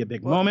WrestleMania. That would be a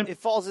big moment. It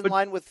falls in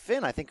line with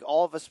Finn. I think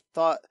all of us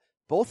thought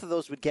both of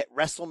those would get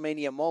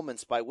WrestleMania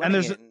moments by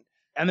winning it.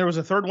 And there was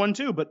a third one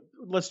too, but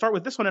let's start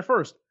with this one at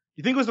first.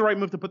 You think it was the right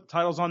move to put the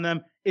titles on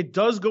them? It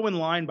does go in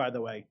line, by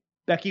the way.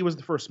 Becky was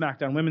the first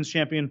SmackDown Women's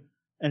Champion,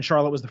 and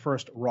Charlotte was the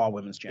first Raw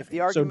Women's Champion. If the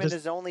argument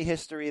is only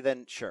history,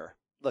 then sure.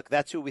 Look,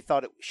 that's who we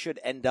thought it should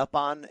end up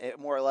on,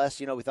 more or less.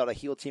 We thought a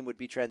heel team would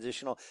be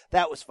transitional.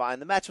 That was fine.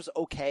 The match was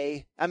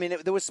okay. I mean,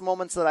 there was some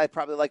moments that I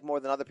probably liked more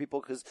than other people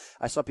because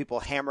I saw people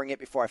hammering it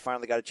before I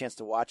finally got a chance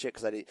to watch it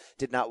because I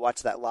did not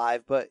watch that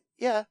live. But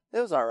yeah, it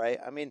was all right.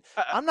 I mean,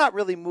 I'm not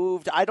really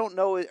moved. I don't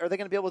know. Are they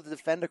going to be able to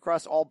defend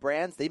across all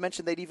brands? They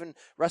mentioned they'd even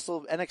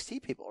wrestle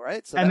NXT people,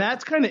 right? So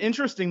that's kind of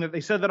interesting that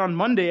they said that on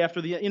Monday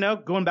after the,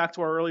 going back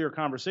to our earlier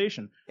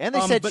conversation. And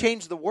they said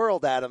change the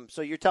world, Adam.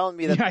 So you're telling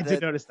me that, I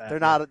did notice that. They're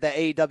not, the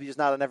AEW is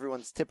not on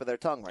everyone's tip of their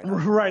tongue right now.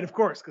 Right, of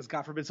course, because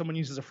God forbid someone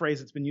uses a phrase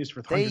that's been used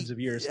for hundreds of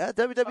years. Yeah,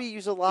 WWE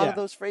used a lot of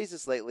those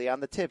phrases lately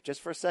on the tip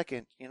just for a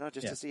second,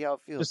 to see how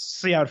it feels. Just to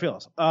see how it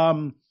feels.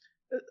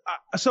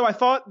 So I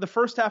thought the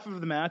first half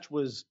of the match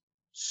was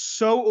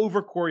so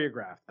over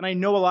choreographed, and I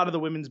know a lot of the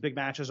women's big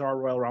matches are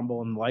Royal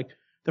Rumble and the like.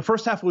 The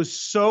first half was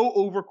so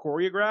over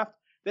choreographed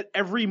that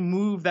every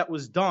move that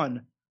was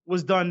done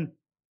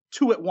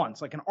two at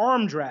once, like an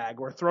arm drag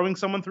or throwing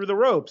someone through the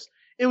ropes.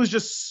 It was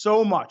just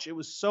so much. It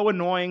was so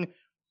annoying.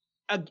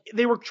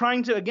 They were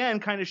trying to, again,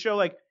 kind of show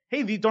like,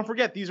 hey, don't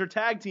forget, these are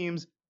tag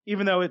teams,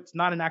 even though it's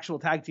not an actual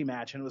tag team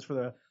match, and it was for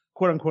the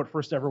quote-unquote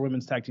first ever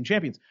women's tag team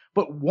champions.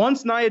 But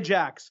once Nia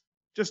Jax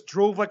just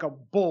drove like a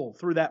bull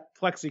through that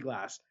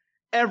plexiglass,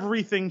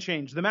 everything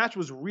changed. The match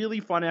was really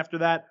fun after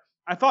that.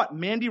 I thought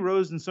Mandy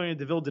Rose and Sonya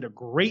Deville did a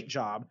great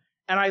job,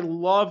 and I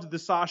loved the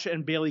Sasha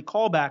and Bayley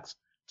callbacks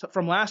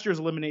from last year's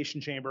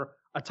Elimination Chamber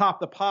atop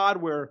the pod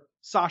where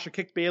Sasha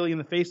kicked Bayley in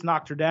the face,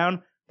 knocked her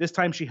down. This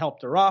time she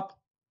helped her up,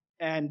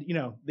 and,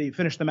 they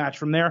finished the match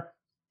from there.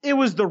 It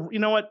was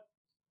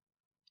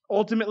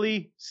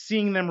ultimately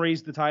seeing them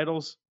raise the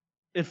titles,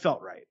 it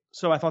felt right.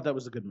 So I thought that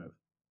was a good move.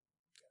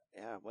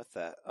 Yeah, with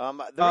that.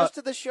 The rest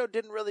of the show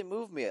didn't really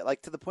move me,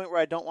 like to the point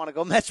where I don't want to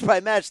go match by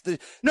match. The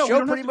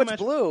show pretty much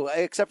blew,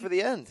 except for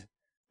the end.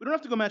 We don't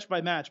have to go match by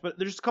match, but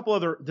there's just a couple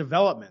other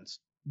developments.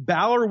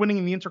 Balor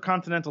winning the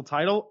Intercontinental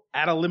title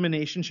at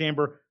Elimination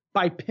Chamber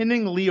by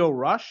pinning Lio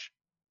Rush.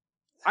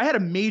 I had a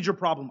major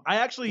problem. I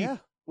actually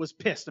was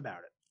pissed about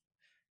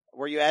it.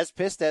 Were you as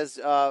pissed as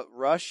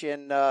Rush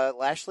and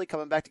Lashley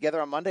coming back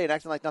together on Monday and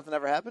acting like nothing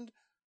ever happened?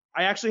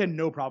 I actually had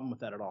no problem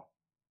with that at all.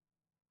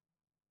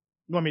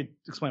 You want me to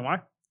explain why?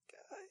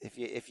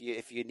 If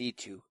you need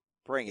to,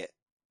 bring it.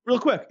 Real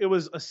quick, it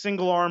was a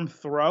single arm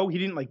throw. He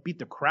didn't beat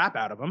the crap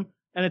out of him,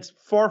 and it's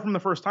far from the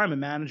first time a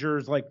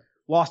manager's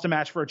lost a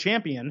match for a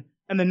champion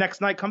and the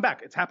next night come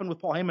back. It's happened with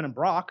Paul Heyman and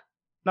Brock.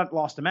 Not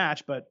lost a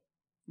match, but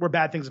where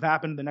bad things have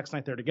happened the next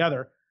night they're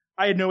together.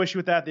 I had no issue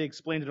with that. They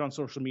explained it on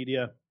social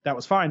media. That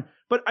was fine.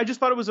 But I just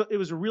thought it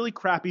was a really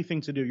crappy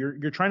thing to do.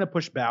 You're trying to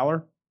push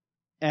Balor,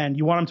 and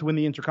you want him to win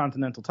the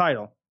Intercontinental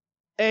title.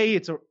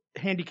 It's a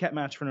handicap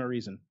match for no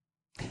reason.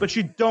 But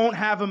you don't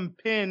have him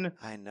pin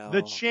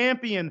the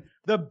champion,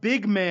 the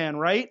big man,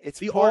 right? It's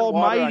the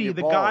almighty,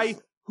 the guy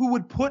who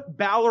would put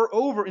Balor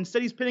over.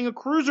 Instead, he's pinning a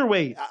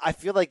cruiserweight. I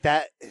feel like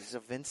that is a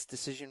Vince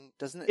decision,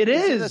 doesn't it? It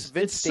is.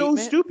 It's so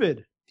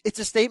stupid. It's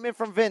a statement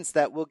from Vince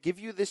that will give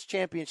you this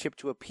championship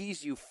to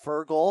appease you,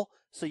 Fergal,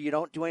 so you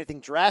don't do anything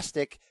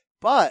drastic.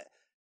 But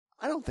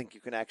I don't think you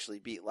can actually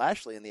beat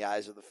Lashley in the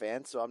eyes of the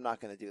fans, so I'm not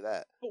going to do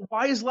that. But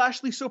why is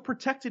Lashley so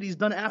protected? He's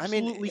done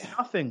absolutely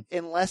nothing.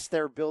 Unless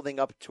they're building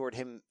up toward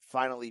him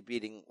finally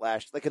beating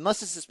Lashley. Like, unless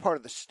this is part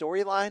of the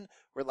storyline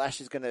where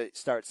Lashley's going to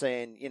start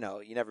saying, you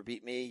never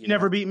beat me. You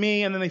never beat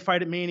me, and then they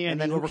fight at Mania,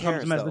 and he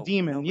overcomes him as the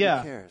demon.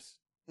 Nobody cares.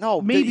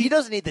 No, maybe he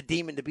doesn't need the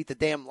demon to beat the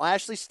damn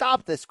Lashley.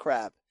 Stop this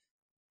crap.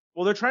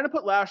 Well, they're trying to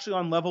put Lashley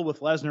on level with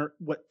Lesnar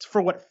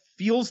for what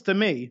feels to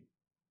me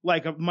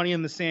like a Money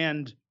in the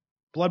Sand,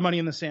 Blood Money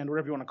in the Sand,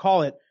 whatever you want to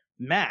call it,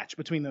 match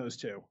between those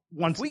two.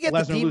 Once if we get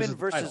Lesnar the Demon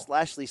versus title.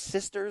 Lashley's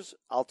sisters,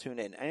 I'll tune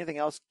in. Anything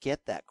else, get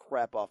that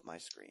crap off my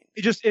screen.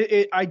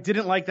 I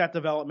didn't like that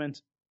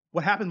development.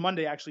 What happened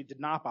Monday actually did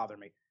not bother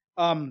me.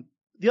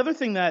 The other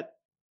thing that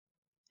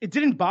it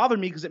didn't bother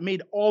me because it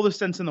made all the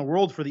sense in the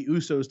world for the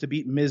Usos to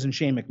beat Miz and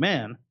Shane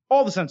McMahon.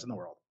 All the sense in the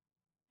world.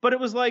 But it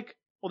was like,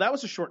 well, that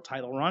was a short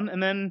title run,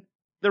 and then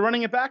they're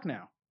running it back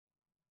now.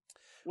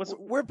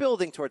 We're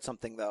building towards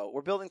something, though.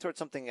 We're building towards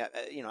something,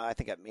 I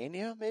think at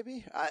Mania,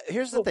 maybe?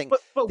 Here's the thing.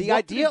 But the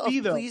idea of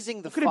though?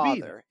 pleasing the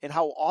father and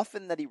how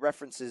often that he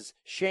references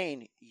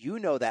Shane,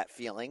 that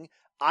feeling.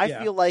 I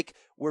feel like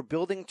we're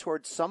building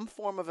towards some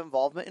form of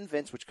involvement in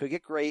Vince, which could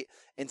get great,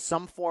 and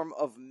some form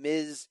of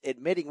Miz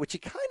admitting, which he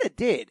kind of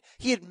did.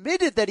 He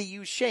admitted that he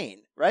used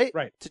Shane, right?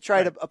 Right. To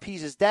try to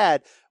appease his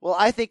dad. Well,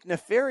 I think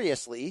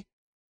nefariously,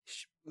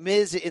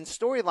 Miz in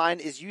storyline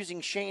is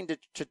using Shane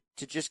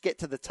to just get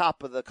to the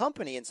top of the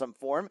company in some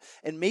form,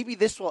 and maybe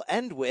this will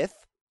end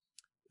with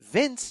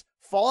Vince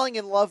falling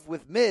in love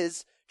with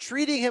Miz,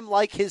 treating him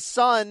like his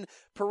son,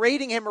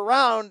 parading him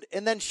around,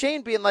 and then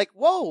Shane being like,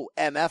 whoa,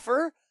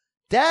 MFer,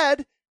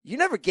 Dad, you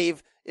never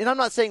gave, and I'm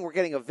not saying we're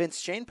getting a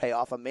Vince-Shane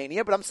payoff on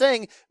Mania, but I'm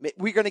saying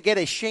we're going to get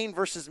a Shane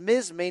versus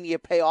Miz Mania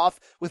payoff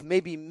with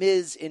maybe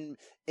Miz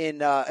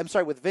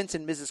with Vince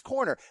in Miz's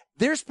corner.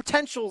 There's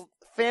potential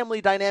family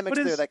dynamics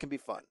there that can be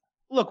fun.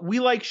 Look, we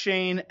like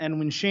Shane, and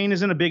when Shane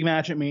is in a big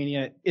match at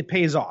Mania, it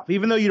pays off.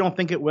 Even though you don't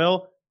think it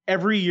will,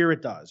 every year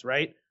it does,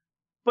 right?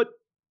 But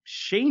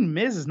Shane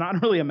Miz is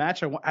not really a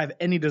match I have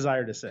any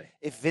desire to see.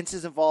 If Vince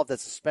is involved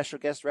as a special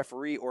guest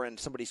referee or in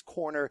somebody's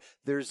corner,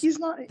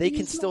 they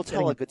can still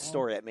tell a good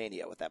story at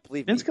Mania with that.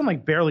 Believe me. Vince can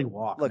barely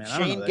walk. Look,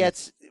 man.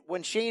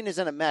 When Shane is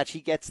in a match, he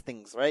gets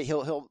things right.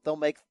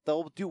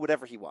 They'll do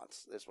whatever he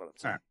wants. That's what I'm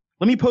saying. Right.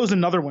 Let me pose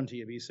another one to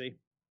you, BC.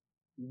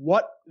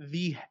 What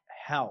the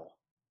hell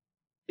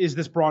is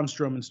this Braun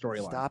Strowman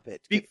storyline? Stop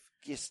it.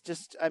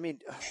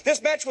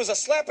 This match was a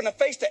slap in the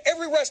face to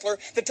every wrestler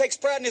that takes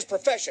pride in his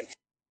profession.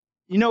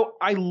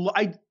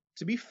 I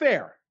to be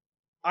fair,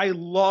 I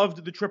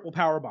loved the triple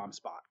powerbomb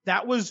spot.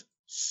 That was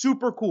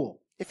super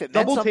cool. If it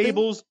meant double something,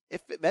 tables,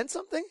 if it meant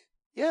something,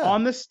 yeah,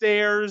 on the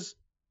stairs,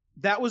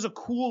 that was a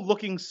cool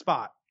looking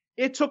spot.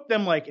 It took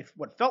them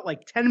what felt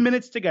like 10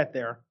 minutes to get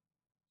there.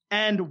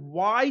 And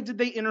why did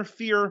they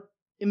interfere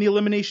in the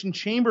Elimination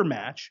Chamber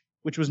match,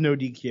 which was no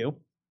DQ,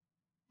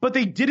 but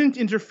they didn't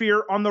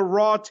interfere on the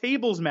Raw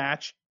tables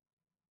match?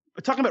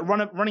 We're talking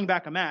about running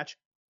back a match,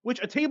 which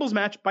a tables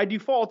match by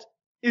default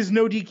is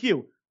no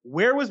DQ.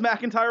 Where were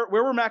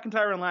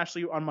McIntyre and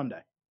Lashley on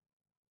Monday?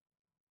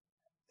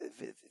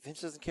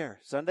 Vince doesn't care.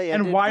 Sunday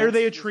ended, and why are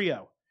they a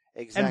trio?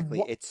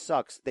 Exactly. It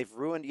sucks. They've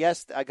ruined.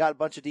 Yes, I got a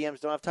bunch of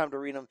DMs. Don't have time to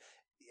read them.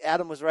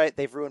 Adam was right.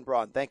 They've ruined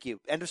Braun. Thank you.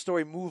 End of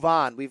story. Move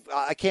on.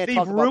 I can't. They've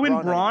talk about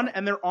ruined Braun,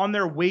 and they're on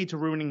their way to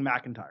ruining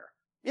McIntyre.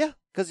 Yeah,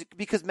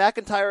 because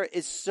McIntyre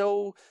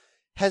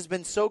has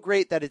been so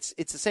great that it's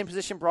the same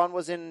position Braun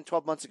was in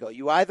 12 months ago.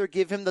 You either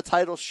give him the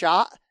title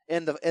shot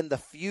and the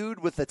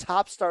feud with the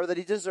top star that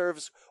he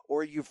deserves,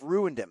 or you've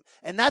ruined him.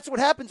 And that's what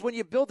happens when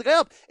you build the guy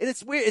up. And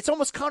it's weird. It's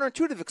almost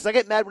counterintuitive because I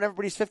get mad when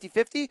everybody's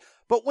 50-50.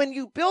 But when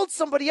you build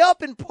somebody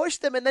up and push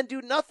them and then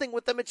do nothing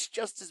with them, it's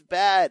just as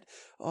bad.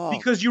 Oh,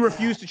 because you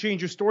refuse to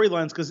change your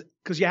storylines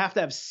because you have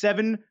to have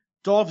 7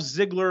 Dolph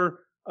Ziggler,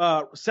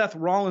 Seth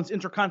Rollins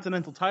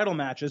Intercontinental title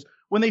matches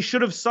when they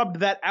should have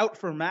subbed that out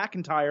for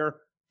McIntyre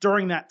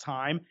during that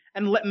time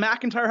and let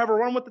McIntyre have a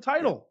run with the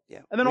title. Yeah.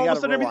 And then all of a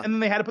sudden, and then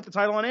they had to put the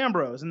title on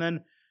Ambrose, and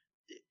then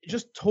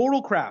just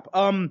total crap.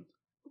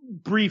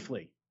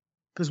 Briefly,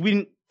 because we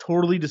didn't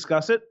totally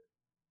discuss it,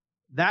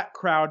 that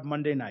crowd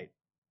Monday night,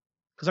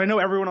 because I know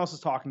everyone else is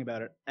talking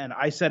about it, and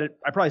I said it,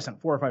 I probably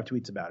sent 4 or 5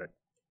 tweets about it.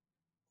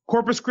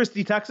 Corpus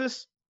Christi,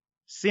 Texas,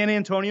 San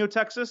Antonio,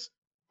 Texas,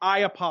 I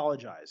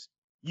apologize.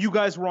 You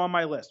guys were on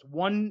my list.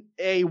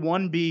 1A,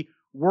 1B,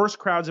 worst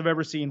crowds I've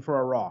ever seen for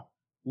a Raw.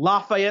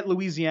 Lafayette,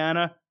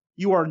 Louisiana,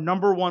 you are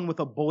number 1 with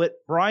a bullet.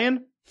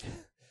 Brian,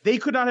 they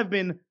could not have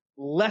been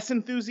less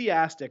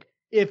enthusiastic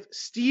if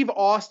Steve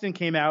Austin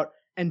came out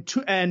and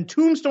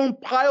Tombstone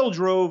pile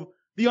drove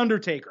The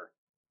Undertaker.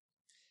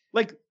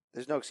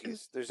 There's no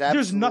excuse.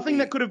 There's nothing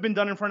that could have been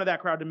done in front of that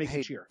crowd to make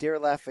you cheer. Dear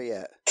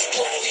Lafayette.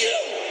 Screw you,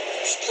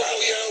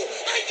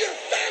 and your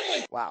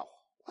family. Wow,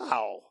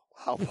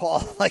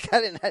 Paul. I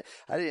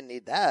didn't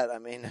need that. I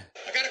mean,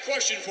 I got a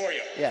question for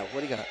you. Yeah,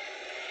 what do you got?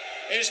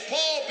 Is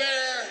Paul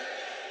Bearer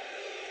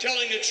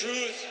telling the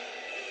truth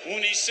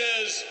when he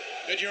says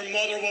that your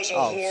mother was a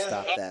whore. Oh,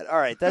 stop that. All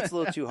right, that's a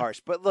little too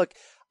harsh. But look,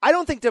 I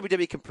don't think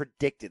WWE can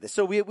predict this.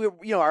 So we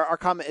our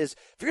comment is,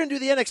 if you're going to do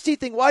the NXT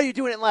thing, why are you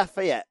doing it in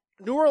Lafayette?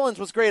 New Orleans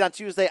was great on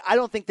Tuesday. I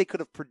don't think they could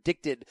have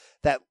predicted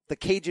that the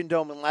Cajun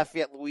Dome in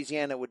Lafayette,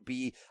 Louisiana would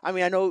be, I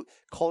mean, I know,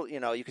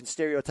 you can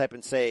stereotype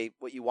and say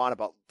what you want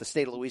about the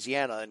state of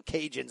Louisiana and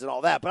Cajuns and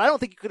all that, but I don't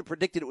think you could have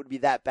predicted it would be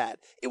that bad.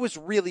 It was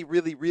really,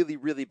 really, really,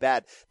 really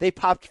bad. They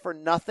popped for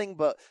nothing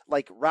but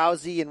like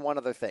Rousey and one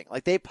other thing.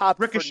 Like they popped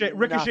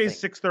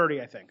Ricochet's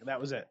 6:30, I think. That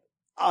was it.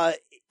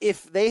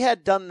 If they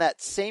had done that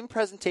same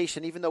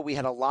presentation, even though we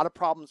had a lot of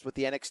problems with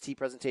the NXT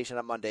presentation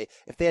on Monday,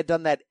 if they had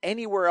done that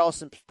anywhere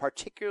else, and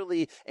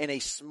particularly in a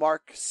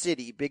smart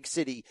city, big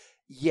city,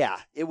 yeah,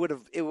 it would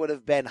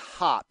have been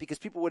hot because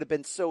people would have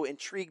been so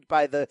intrigued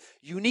by the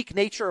unique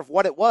nature of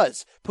what it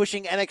was,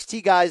 pushing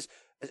NXT guys,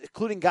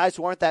 including guys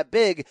who aren't that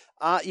big,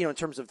 in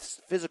terms of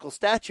physical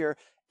stature,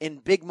 in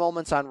big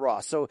moments on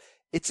Raw. So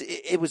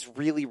it was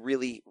really,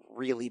 really,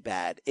 really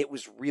bad. It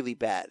was really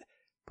bad.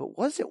 But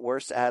was it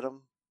worse,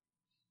 Adam,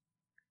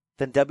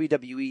 than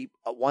WWE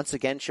once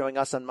again showing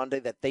us on Monday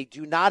that they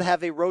do not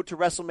have a road to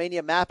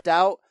WrestleMania mapped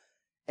out?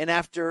 And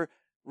after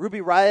Ruby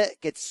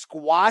Riott gets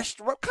squashed,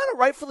 kind of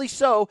rightfully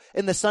so,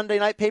 in the Sunday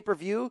night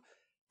pay-per-view,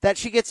 that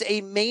she gets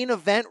a main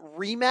event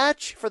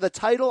rematch for the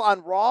title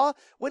on Raw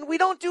when we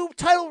don't do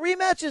title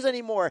rematches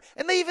anymore.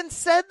 And they even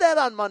said that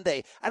on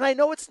Monday. And I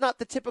know it's not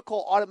the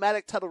typical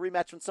automatic title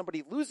rematch when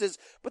somebody loses,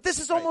 but this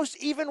is almost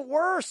even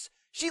worse.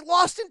 She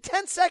lost in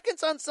 10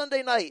 seconds on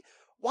Sunday night.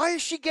 Why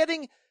is she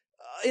getting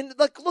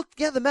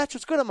the match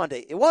was good on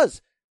Monday. It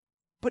was.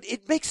 But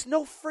it makes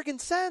no friggin'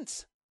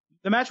 sense.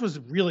 The match was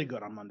really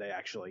good on Monday,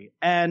 actually.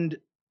 And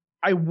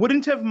I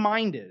wouldn't have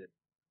minded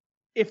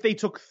if they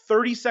took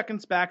 30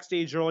 seconds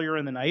backstage earlier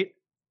in the night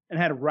and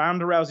had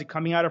Ronda Rousey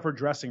coming out of her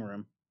dressing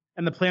room.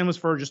 And the plan was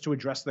for her just to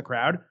address the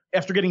crowd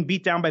after getting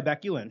beat down by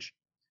Becky Lynch,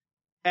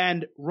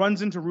 and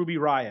runs into Ruby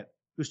Riott,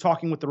 who's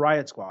talking with the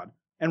Riott Squad.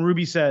 And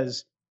Ruby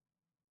says,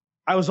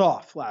 I was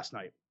off last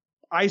night.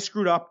 I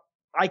screwed up.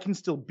 I can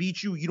still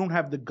beat you. You don't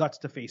have the guts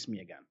to face me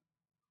again.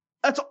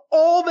 That's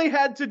all they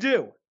had to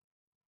do.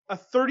 A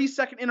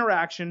 30-second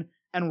interaction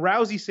and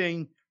Rousey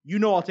saying,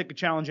 I'll take a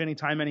challenge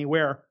anytime,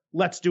 anywhere.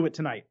 Let's do it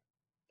tonight.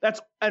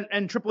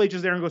 And Triple H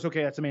is there and goes,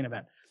 okay, that's the main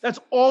event. That's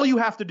all you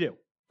have to do.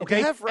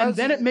 Okay. And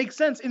then it makes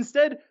sense.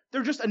 Instead,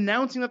 they're just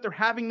announcing that they're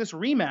having this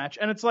rematch.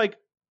 And it's like,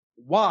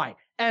 why?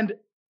 And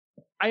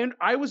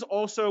I was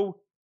also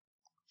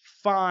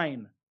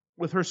fine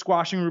with her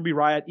squashing Ruby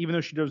Riott, even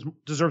though she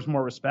deserves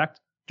more respect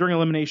during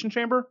Elimination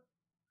Chamber.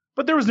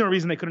 But there was no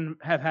reason they couldn't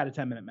have had a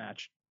 10-minute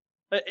match.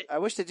 I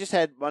wish they just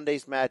had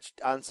Monday's match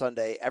on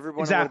Sunday.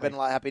 Everyone would have been a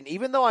lot happy.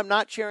 Even though I'm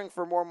not cheering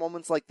for more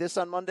moments like this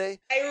on Monday.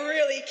 I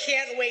really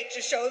can't wait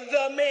to show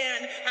the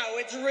man how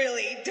it's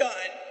really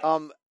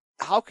done.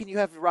 How can you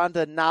have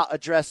Ronda not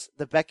address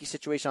the Becky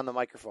situation on the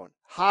microphone?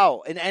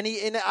 How? And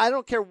I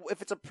don't care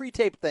if it's a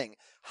pre-tape thing.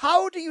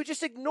 How do you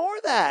just ignore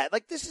that?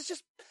 Like, this is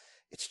just...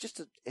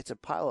 It's a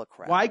pile of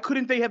crap. Why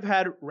couldn't they have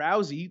had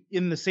Rousey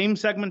in the same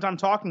segment I'm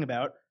talking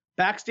about,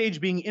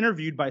 backstage being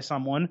interviewed by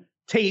someone,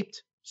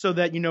 taped so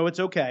that it's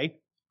okay,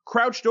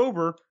 crouched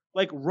over,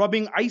 like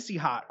rubbing icy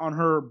hot on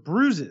her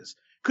bruises?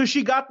 Because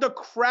she got the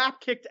crap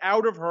kicked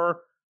out of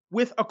her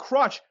with a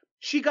crutch.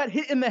 She got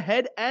hit in the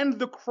head and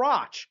the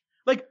crotch.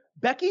 Like,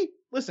 Becky,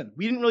 listen,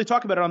 we didn't really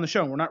talk about it on the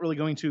show. We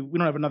don't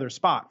have another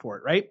spot for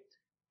it, right?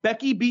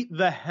 Becky beat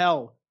the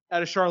hell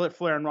out of Charlotte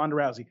Flair and Ronda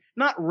Rousey.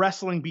 Not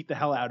wrestling beat the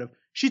hell out of.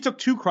 She took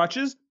 2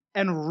 crutches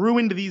and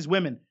ruined these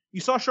women. You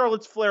saw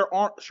Charlotte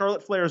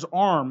Flair's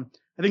arm.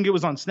 I think it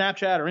was on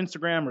Snapchat or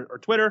Instagram or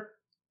Twitter.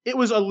 It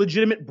was a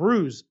legitimate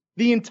bruise.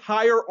 The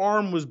entire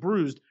arm was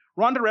bruised.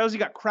 Ronda Rousey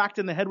got cracked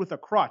in the head with a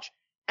crutch.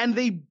 And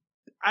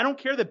I don't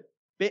care that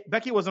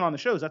Becky wasn't on the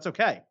shows. That's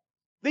okay.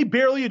 They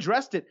barely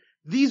addressed it.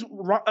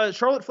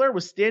 Charlotte Flair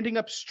was standing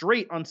up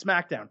straight on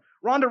SmackDown.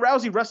 Ronda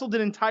Rousey wrestled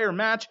an entire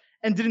match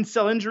and didn't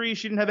sell injuries.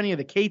 She didn't have any of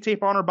the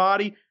K-tape on her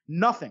body.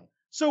 Nothing.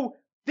 So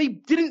they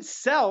didn't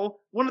sell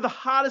one of the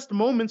hottest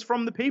moments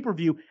from the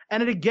pay-per-view.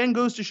 And it again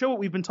goes to show what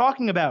we've been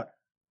talking about.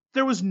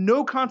 There was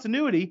no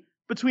continuity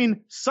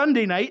between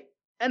Sunday night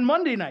and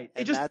Monday night.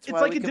 It's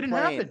like it didn't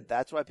happen.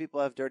 That's why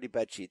people have dirty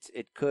bed sheets.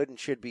 It could and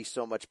should be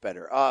so much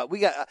better.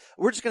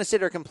 We're just going to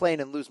sit here and complain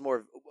and lose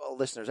more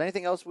listeners.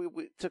 Anything else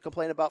we to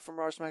complain about from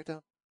Raw or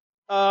SmackDown?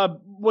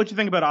 What'd you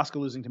think about Asuka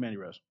losing to Mandy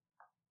Rose?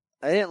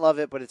 I didn't love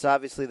it, but it's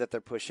obviously that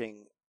they're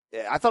pushing.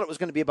 I thought it was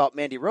going to be about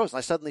Mandy Rose, and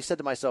I suddenly said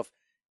to myself,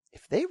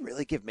 if they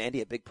really give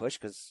Mandy a big push,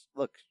 because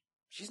look,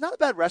 she's not a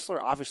bad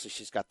wrestler. Obviously,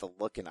 she's got the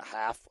look and a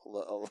half,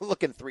 a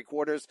look and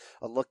 3/4,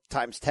 a look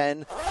times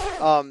 10.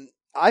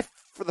 I,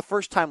 for the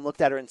first time,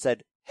 looked at her and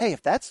said, hey,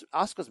 if that's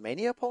Asuka's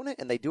Mania opponent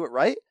and they do it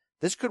right,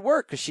 this could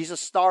work because she's a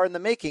star in the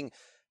making.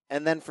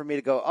 And then for me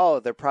to go, oh,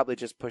 they're probably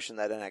just pushing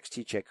that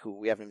NXT chick who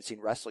we haven't even seen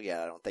wrestle yet,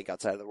 I don't think,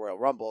 outside of the Royal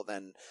Rumble,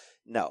 then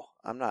no,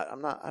 I'm not,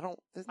 no.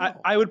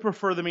 I would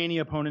prefer the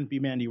Mania opponent be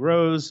Mandy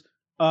Rose.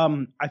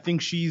 I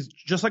think she's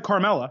just like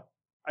Carmella.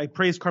 I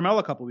praised Carmella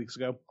a couple weeks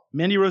ago.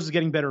 Mandy Rose is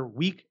getting better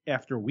week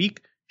after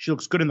week. She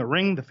looks good in the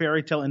ring. The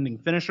fairy tale ending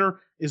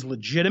finisher is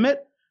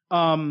legitimate.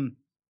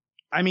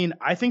 I mean,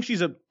 I think she's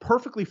a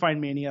perfectly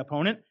fine Mania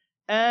opponent,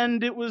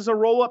 and it was a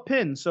roll-up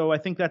pin, so I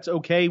think that's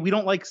okay. We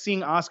don't like seeing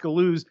Asuka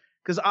lose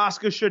because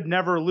Asuka should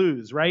never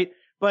lose, right?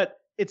 But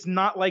it's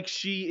not like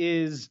she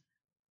is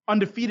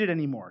undefeated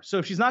anymore. So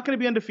if she's not going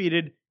to be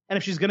undefeated, and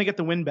if she's going to get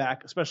the win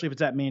back, especially if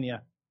it's at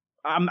Mania,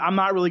 I'm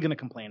not really going to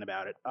complain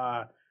about it.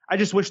 I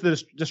just wish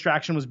the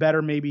distraction was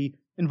better, maybe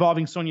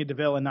involving Sonya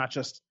Deville and not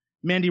just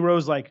Mandy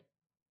Rose like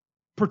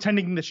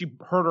pretending that she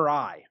hurt her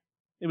eye.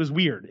 It was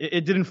weird.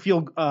 It didn't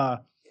feel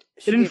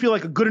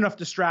like a good enough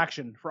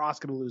distraction for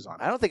Asuka to lose on.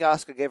 I don't think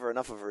Asuka gave her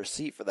enough of a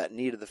receipt for that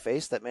knee to the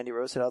face that Mandy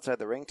Rose hit outside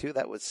the ring too.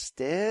 That was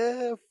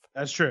stiff.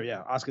 That's true.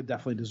 Yeah, Asuka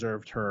definitely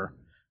deserved her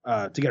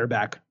to get her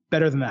back.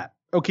 Better than that.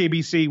 Okay,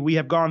 BC, we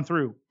have gone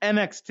through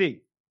NXT,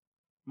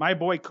 my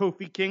boy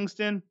Kofi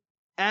Kingston,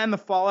 and the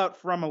fallout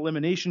from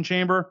Elimination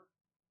Chamber.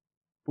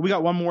 But we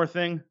got one more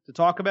thing to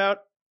talk about,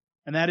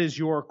 and that is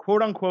your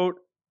quote-unquote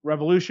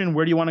revolution.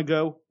 Where do you want to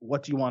go?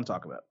 What do you want to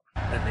talk about?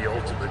 And the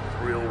ultimate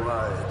thrill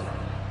ride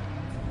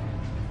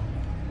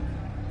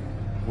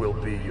will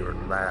be your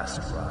last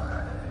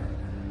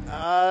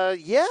ride.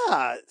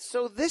 Yeah.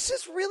 So this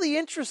is really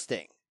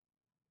interesting.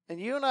 And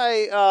you and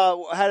I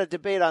had a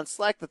debate on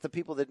Slack that the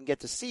people didn't get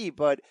to see,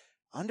 but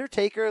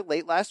Undertaker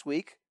late last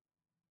week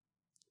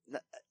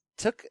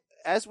took,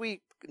 as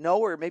we know,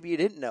 or maybe you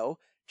didn't know,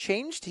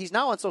 changed. He's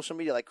now on social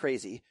media like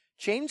crazy.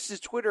 Changed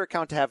his Twitter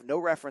account to have no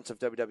reference of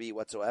WWE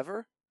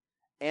whatsoever.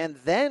 And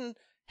then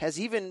has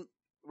even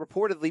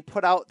reportedly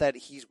put out that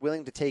he's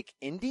willing to take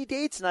indie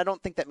dates, and I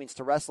don't think that means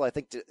to wrestle. I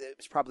think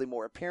it's probably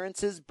more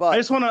appearances. But I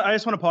just want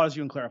to pause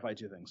you and clarify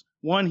two things.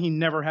 One, he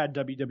never had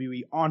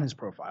WWE on his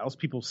profiles.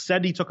 People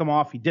said he took them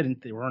off. He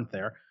didn't. They weren't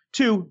there.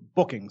 Two,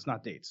 bookings,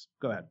 not dates.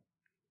 Go ahead.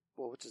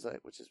 Well, which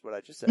is what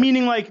I just said.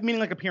 Meaning like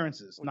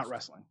appearances, not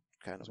wrestling.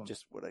 Kind of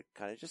just what I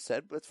kind of just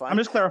said, but it's fine. I'm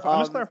just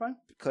clarifying.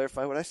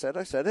 Clarify what I said.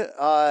 I said it.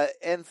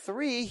 And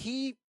three,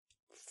 he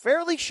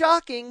fairly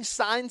shocking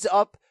signs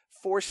up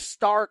for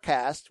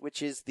Starrcast,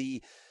 which is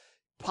the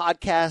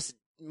podcast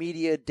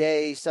media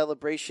day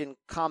celebration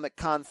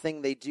Comic-Con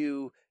thing they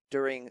did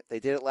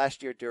it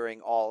last year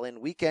during All In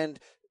Weekend,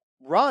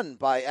 run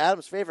by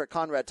Adam's favorite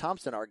Conrad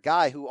Thompson, our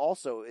guy who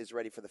also is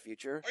ready for the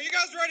future. Are you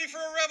guys ready for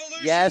a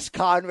revolution? Yes,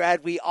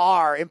 Conrad, we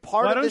are. And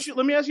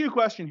let me ask you a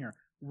question here.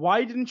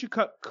 Why didn't you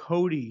cut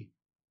Cody,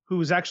 who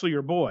was actually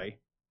your boy,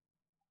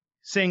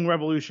 saying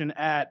revolution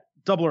at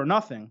Double or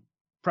Nothing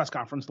press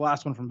conference, the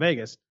last one from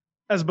Vegas,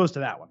 as opposed to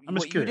that one? I'm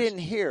just curious. What you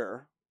didn't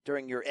hear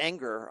during your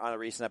anger on a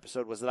recent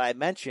episode was that I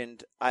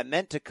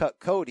meant to cut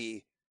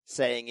Cody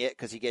saying it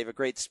because he gave a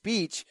great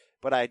speech,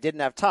 but I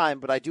didn't have time.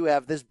 But I do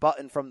have this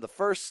button from the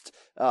first,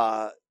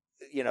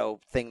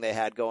 thing they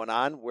had going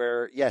on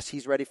where, yes,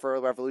 he's ready for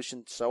a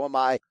revolution. So am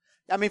I.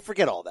 I mean,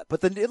 forget all that.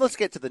 But let's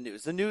get to the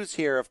news. The news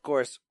here, of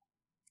course,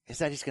 is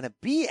that he's going to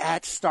be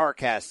at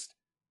Starrcast.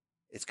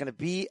 It's going to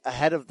be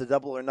ahead of the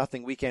Double or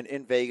Nothing weekend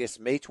in Vegas,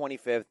 May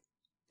 25th.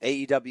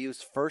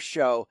 AEW's first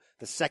show,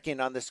 the second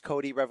on this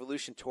Cody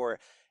Revolution tour.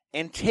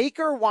 And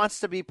Taker wants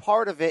to be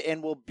part of it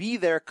and will be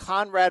there.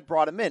 Conrad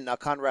brought him in. Now,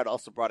 Conrad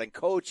also brought in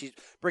Coach. He's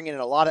bringing in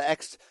a lot of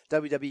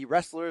ex-WWE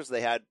wrestlers.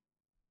 They had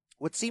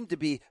what seemed to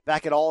be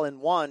back at All In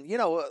One,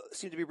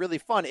 seemed to be really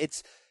fun.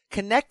 It's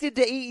connected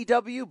to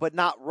AEW, but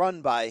not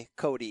run by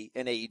Cody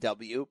and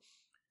AEW.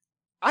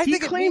 I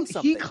think it means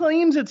something. He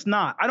claims it's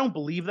not. I don't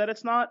believe that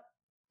it's not,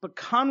 but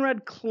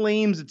Conrad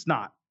claims it's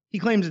not. He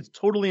claims it's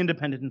totally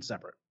independent and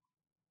separate.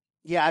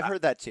 Yeah, I've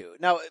heard that too.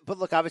 Now, but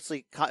look,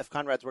 obviously, if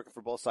Conrad's working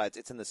for both sides,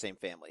 it's in the same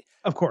family.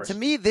 Of course. To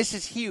me, this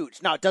is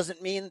huge. Now, it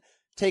doesn't mean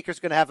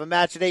Taker's going to have a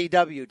match at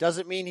AEW.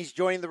 Doesn't mean he's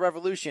joining the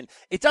Revolution.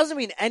 It doesn't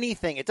mean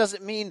anything. It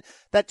doesn't mean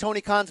that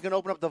Tony Khan's going to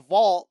open up the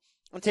vault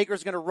and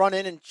Taker's going to run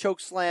in and choke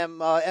slam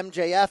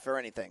MJF or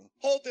anything.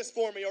 Hold this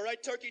for me, all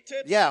right, turkey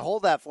tits? Yeah,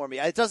 hold that for me.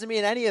 It doesn't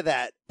mean any of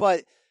that,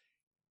 but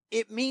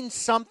it means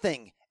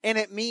something. And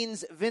it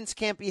means Vince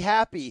can't be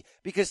happy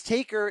because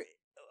Taker,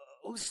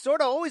 who's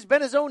sort of always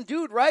been his own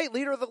dude, right?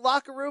 Leader of the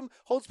locker room,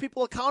 holds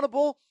people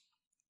accountable,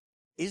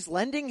 is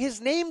lending his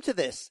name to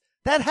this.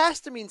 That has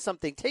to mean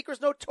something.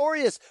 Taker's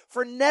notorious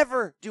for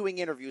never doing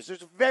interviews.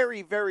 There's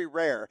very, very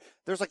rare.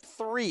 There's like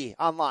 3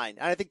 online.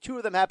 And I think 2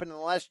 of them happened in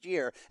the last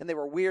year, and they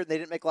were weird. They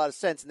didn't make a lot of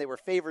sense, and they were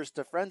favors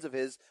to friends of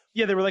his.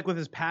 Yeah, they were like with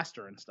his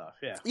pastor and stuff.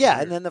 Yeah.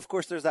 Yeah, and then, of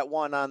course, there's that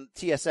one on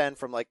TSN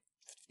from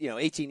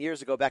 18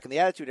 years ago back in the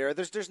Attitude Era.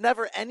 There's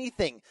never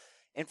anything.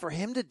 And for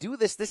him to do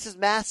this is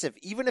massive.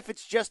 Even if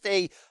it's just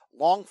a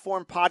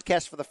long-form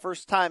podcast for the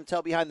first time,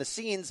 tell behind the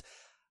scenes,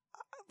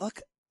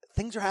 look,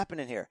 things are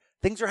happening here.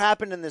 Things are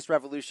happening in this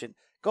revolution.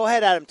 Go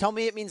ahead, Adam. Tell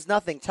me it means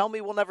nothing. Tell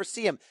me we'll never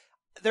see him.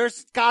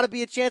 There's got to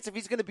be a chance if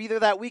he's going to be there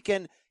that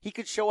weekend, he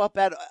could show up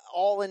at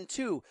All In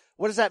 2.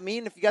 What does that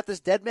mean if you got this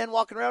dead man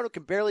walking around who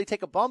can barely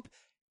take a bump?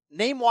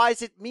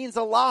 Name-wise, it means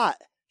a lot.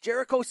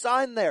 Jericho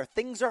signed there.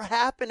 Things are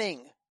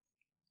happening.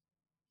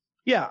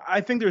 Yeah,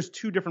 I think there's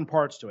 2 different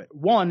parts to it.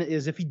 One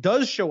is if he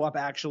does show up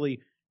actually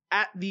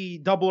at the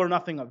Double or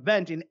Nothing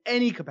event in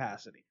any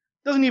capacity,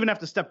 doesn't even have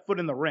to step foot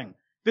in the ring.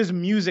 this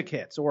music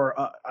hits or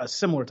a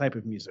similar type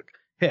of music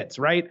hits,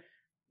 right?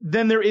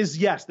 Then there is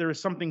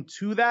something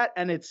to that,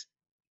 and it's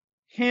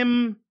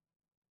him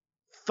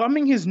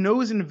thumbing his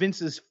nose in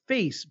Vince's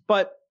face.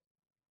 But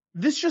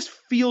this just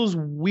feels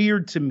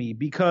weird to me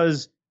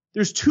because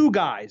there's two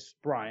guys,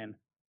 Brian,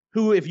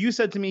 who if you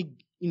said to me,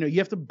 you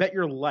have to bet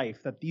your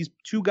life that these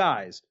two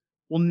guys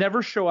will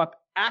never show up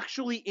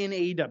actually in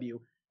AEW,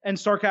 and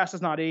Starrcast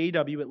is not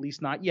AEW, at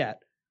least not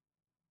yet,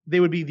 they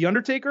would be The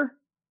Undertaker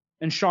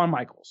and Shawn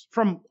Michaels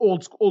from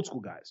old school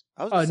guys.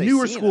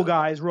 Newer Cena. School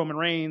guys, Roman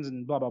Reigns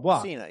and blah, blah,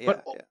 blah. Cena,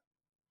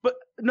 But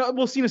no,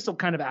 well, Cena's still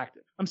kind of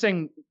active. I'm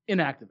saying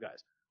inactive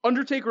guys.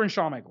 Undertaker and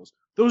Shawn Michaels.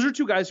 Those are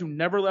two guys who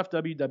never left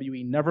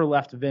WWE, never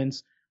left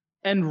Vince,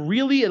 and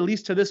really, at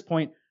least to this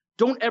point,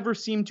 don't ever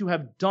seem to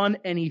have done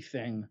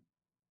anything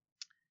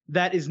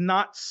that is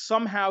not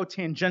somehow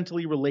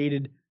tangentially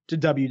related to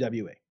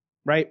WWE,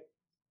 right?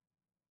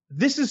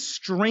 This is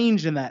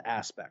strange in that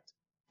aspect.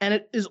 And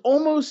it is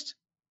almost,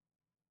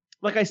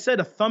 like I said,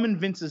 a thumb in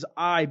Vince's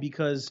eye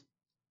because,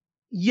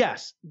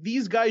 yes,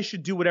 these guys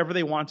should do whatever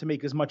they want to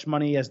make as much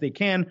money as they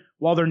can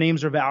while their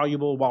names are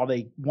valuable, while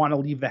they want to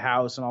leave the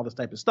house and all this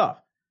type of stuff.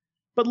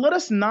 But let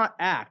us not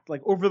act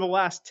like over the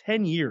last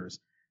 10 years,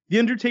 The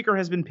Undertaker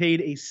has been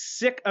paid a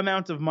sick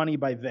amount of money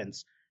by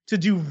Vince to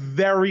do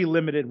very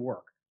limited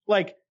work.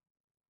 Like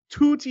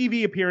 2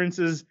 TV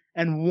appearances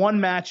and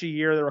 1 match a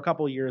year. There were a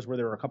couple of years where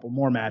there were a couple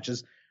more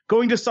matches.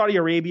 Going to Saudi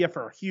Arabia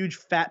for a huge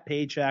fat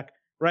paycheck,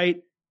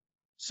 right?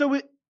 So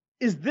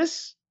is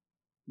this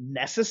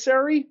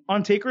necessary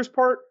on Taker's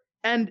part?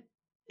 And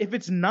if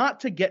it's not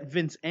to get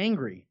Vince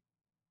angry,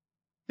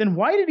 then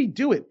why did he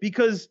do it?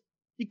 Because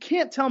you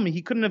can't tell me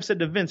he couldn't have said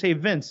to Vince, hey,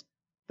 Vince,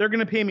 they're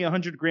going to pay me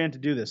 $100,000 to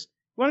do this.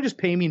 You want to just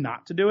pay me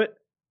not to do it?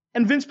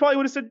 And Vince probably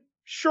would have said,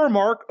 sure,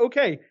 Mark.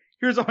 Okay,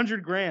 here's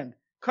 $100,000.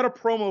 Cut a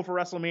promo for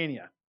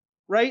WrestleMania,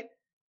 right?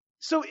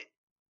 So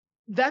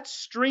that's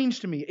strange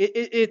to me.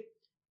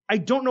 I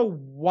don't know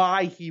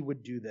why he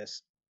would do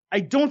this. I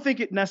don't think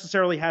it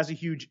necessarily has a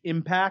huge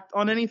impact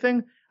on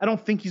anything. I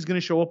don't think he's going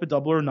to show up at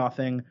Double or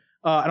Nothing.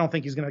 I don't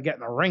think he's going to get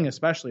in the ring,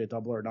 especially at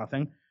Double or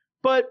Nothing.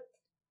 But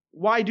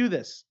why do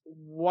this?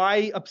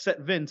 Why upset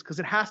Vince? Because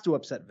it has to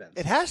upset Vince.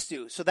 It has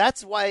to. So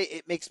that's why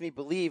it makes me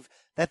believe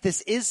that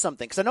this is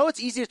something. Because I know it's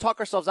easy to talk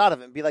ourselves out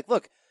of it and be like,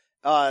 look,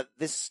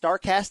 this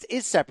Starrcast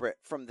is separate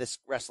from this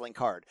wrestling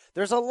card.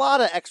 There's a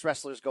lot of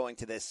ex-wrestlers going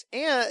to this.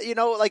 And,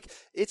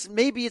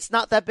 maybe it's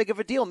not that big of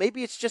a deal.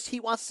 Maybe it's just he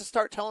wants to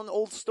start telling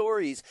old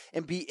stories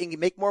and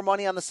make more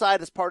money on the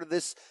side as part of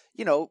this.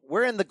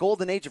 We're in the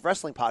golden age of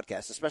wrestling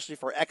podcasts, especially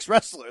for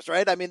ex-wrestlers,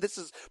 right? I mean, this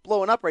is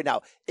blowing up right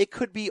now. It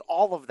could be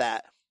all of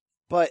that.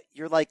 But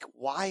you're like,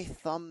 why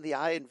thumb the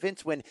eye in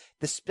Vince when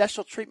the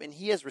special treatment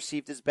he has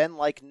received has been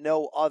like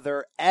no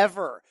other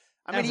ever?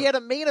 I mean, he had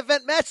a main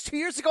event match 2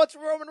 years ago. It's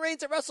Roman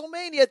Reigns at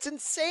WrestleMania. It's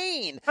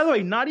insane. By the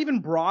way, not even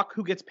Brock,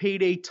 who gets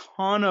paid a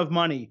ton of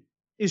money,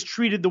 is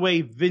treated the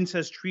way Vince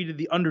has treated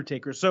The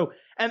Undertaker. So,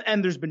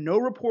 and there's been no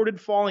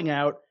reported falling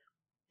out.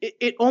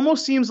 It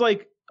almost seems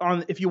like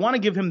if you want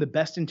to give him the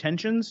best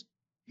intentions,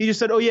 he just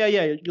said, oh, yeah,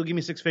 you'll give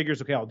me 6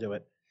 figures. Okay, I'll do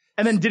it.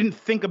 And then didn't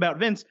think about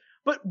Vince.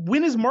 But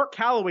when is Mark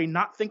Calloway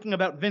not thinking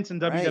about Vince in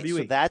WWE? Right,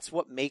 so that's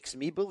what makes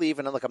me believe.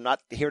 And look, I'm not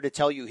here to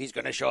tell you he's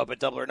going to show up at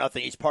Double or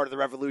Nothing. He's part of the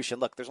Revolution.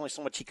 Look, there's only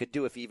so much he could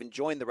do if he even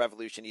joined the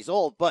Revolution. He's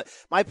old. But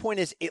my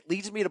point is, it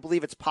leads me to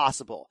believe it's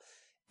possible.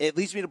 It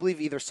leads me to believe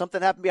either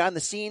something happened behind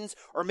the scenes,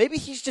 or maybe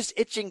he's just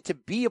itching to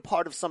be a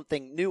part of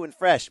something new and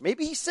fresh.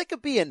 Maybe he's sick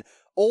of being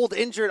old,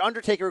 injured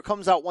Undertaker who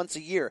comes out once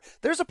a year.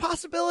 There's a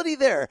possibility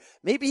there.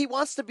 Maybe he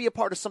wants to be a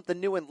part of something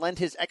new and lend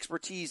his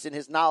expertise and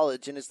his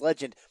knowledge and his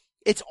legend.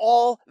 It's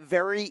all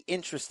very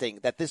interesting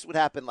that this would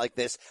happen like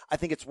this. I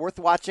think it's worth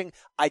watching.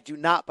 I do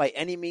not by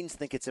any means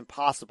think it's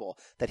impossible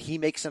that he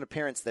makes an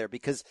appearance there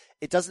because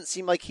it doesn't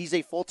seem like he's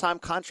a full-time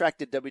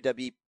contracted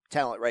WWE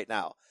talent right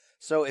now.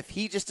 So if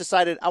he just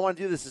decided, I want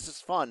to do this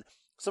is fun.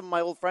 Some of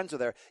my old friends are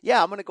there.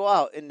 Yeah, I'm going to go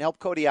out and help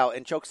Cody out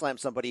and chokeslam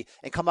somebody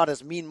and come out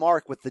as Mean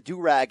Mark with the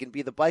do-rag and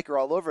be the biker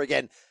all over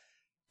again.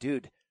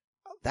 Dude,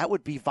 that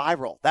would be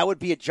viral. That would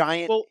be a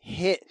giant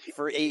hit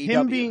for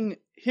AEW.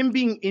 Him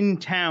being in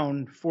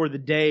town for the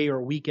day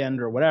or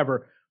weekend or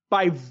whatever,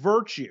 by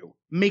virtue,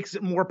 makes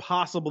it more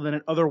possible than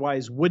it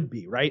otherwise would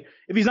be, right?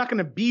 If he's not going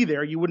to be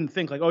there, you wouldn't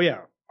think like, oh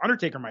yeah,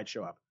 Undertaker might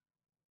show up.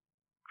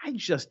 I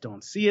just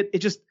don't see it.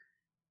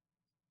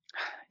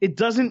 It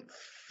doesn't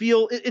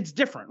feel, it's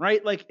different,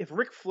 right? Like if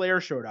Ric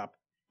Flair showed up,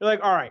 you're like,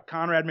 all right,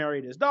 Conrad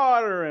married his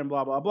daughter and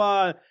blah, blah,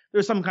 blah.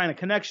 There's some kind of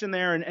connection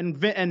there.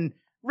 And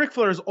Ric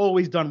Flair has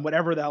always done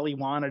whatever the hell he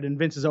wanted, and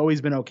Vince has always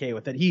been okay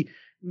with it.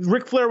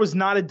 Ric Flair was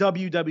not a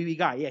WWE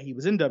guy. Yeah, he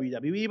was in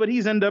WWE, but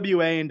he's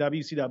NWA and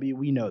WCW.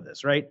 We know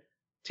this, right?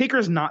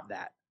 Taker's not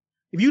that.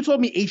 If you told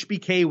me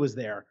HBK was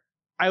there,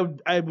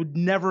 I would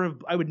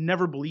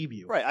never believe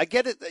you. Right. I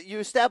get it. You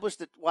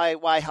established it.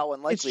 Why, how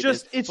unlikely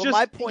it's it is. just,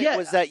 my point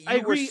was that you I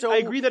agree, were so... I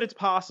agree that it's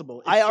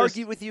possible. I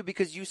argued with you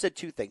because you said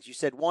two things. You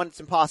said, one, it's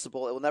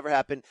impossible. It will never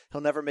happen.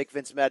 He'll never make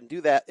Vince mad and do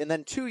that. And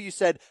then two, you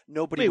said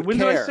nobody would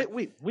care.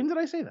 When did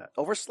I say that?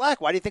 Over Slack.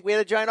 Why do you think we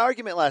had a giant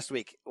argument last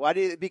week?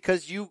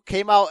 Because you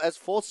came out as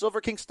full Silver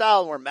King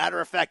style and were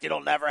matter of fact,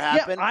 it'll never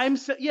happen.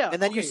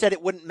 And then you said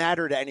it wouldn't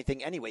matter to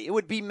anything anyway. It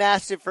would be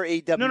massive for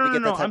AEW to get that type of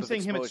exposure. I'm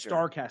saying him at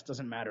Starrcast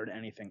doesn't matter to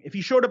anything. If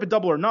he showed up at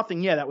Double or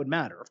Nothing, that would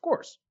matter. Of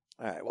course.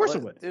 All right. Of course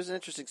it would. There's an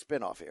interesting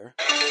spinoff here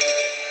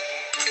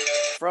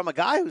from a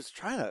guy who's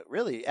trying to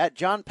really, at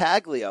John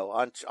Paglio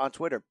on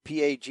Twitter,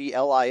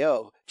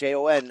 Paglio,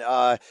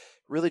 Jon,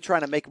 really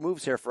trying to make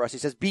moves here for us. He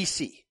says,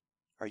 BC,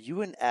 are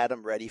you and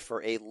Adam ready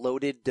for a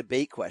loaded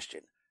debate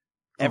question?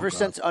 Ever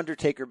since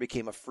Undertaker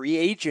became a free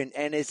agent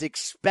and is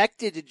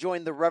expected to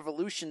join the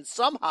Revolution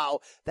somehow,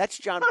 that's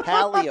John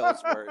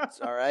Paglio's words,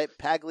 all right?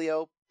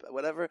 Paglio,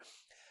 whatever.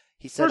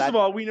 He said, first of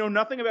all, we know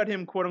nothing about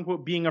him, quote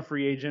unquote, being a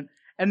free agent,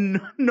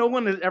 and no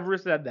one has ever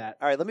said that.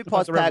 All right, let me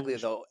pause Paglio,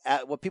 though.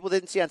 What people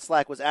didn't see on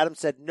Slack was Adam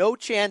said,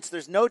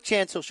 there's no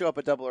chance he'll show up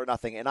at Double or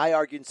Nothing. And I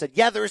argued and said,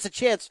 yeah, there is a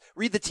chance.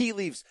 Read the tea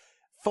leaves.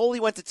 Foley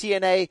went to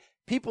TNA.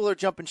 People are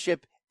jumping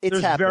ship.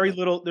 It's happening.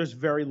 There's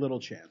very little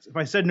chance. If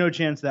I said no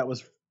chance, that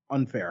was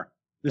unfair.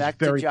 Back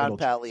to John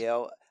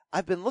Paglio.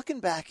 I've been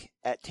looking back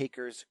at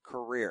Taker's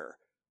career.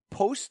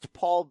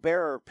 Post-Paul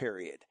Bearer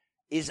period.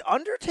 Is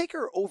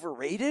Undertaker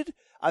overrated?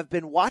 I've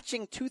been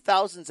watching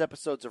 2000s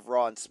episodes of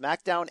Raw and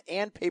SmackDown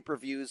and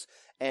pay-per-views,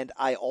 and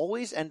I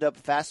always end up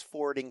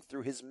fast-forwarding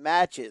through his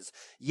matches.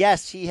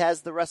 Yes, he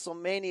has the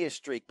WrestleMania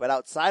streak, but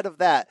outside of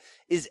that,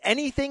 is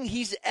anything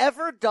he's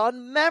ever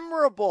done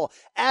memorable?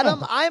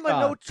 Adam, I'm a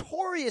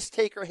notorious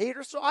Taker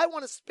hater, so I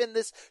want to spin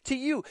this to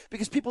you,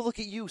 because people look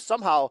at you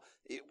somehow,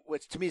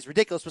 which to me is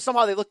ridiculous, but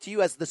somehow they look to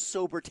you as the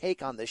sober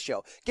take on this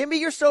show. Give me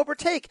your sober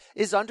take.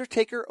 Is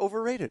Undertaker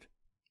overrated?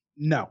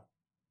 No.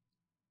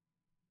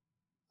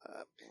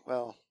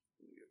 Well,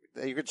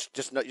 you're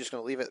just going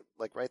to leave it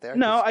like right there?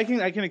 No, I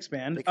can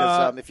expand.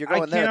 Because if you're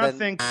going there, then...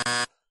 think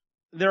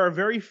there are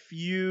very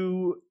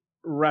few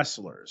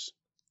wrestlers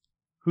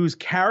whose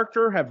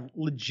character have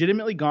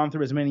legitimately gone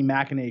through as many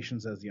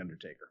machinations as The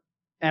Undertaker.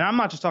 And I'm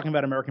not just talking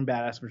about American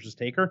Badass versus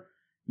Taker,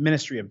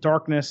 Ministry of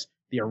Darkness,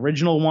 the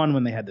original one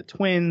when they had the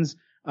twins,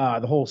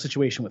 the whole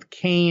situation with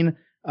Kane,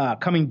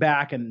 coming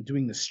back and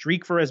doing the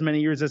streak for as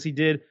many years as he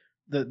did,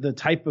 the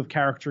type of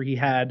character he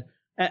had.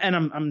 And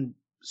I'm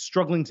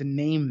struggling to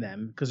name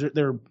them because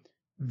they're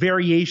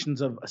variations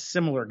of a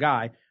similar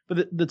guy,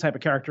 but the type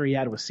of character he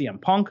had with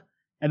CM Punk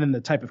and then the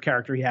type of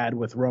character he had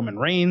with Roman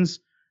Reigns,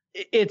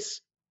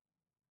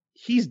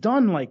 he's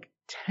done like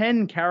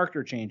 10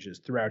 character changes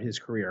throughout his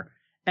career,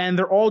 and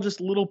they're all just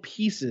little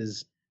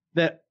pieces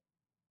that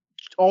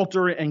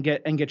alter and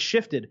get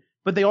shifted,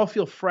 but they all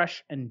feel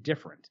fresh and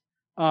different.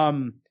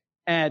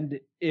 And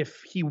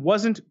if he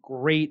wasn't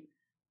great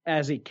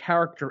as a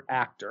character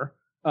actor,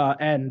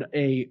 and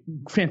a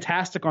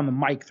fantastic on the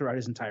mic throughout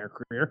his entire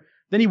career,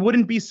 then he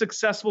wouldn't be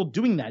successful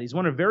doing that. He's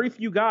one of very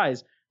few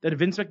guys that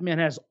Vince McMahon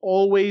has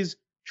always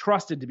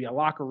trusted to be a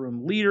locker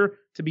room leader,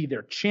 to be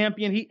their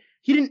champion. He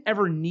didn't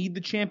ever need the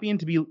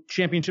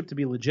championship to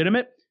be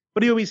legitimate,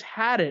 but he always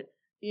had it,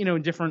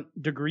 in different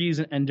degrees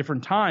and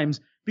different times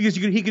because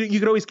you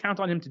could always count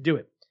on him to do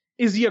it.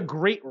 Is he a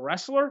great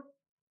wrestler?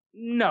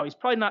 No, he's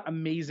probably not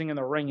amazing in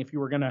the ring if you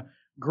were going to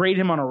grade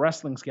him on a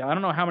wrestling scale. I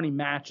don't know how many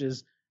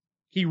matches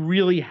he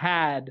really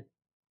had.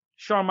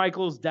 Shawn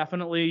Michaels,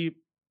 definitely,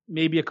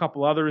 maybe a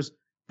couple others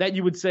that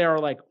you would say are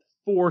like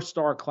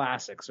 4-star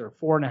classics or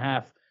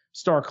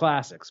 4.5-star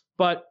classics.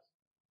 But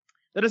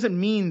that doesn't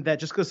mean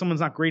that just because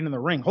someone's not great in the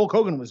ring, Hulk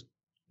Hogan was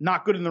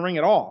not good in the ring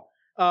at all,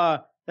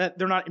 that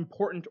they're not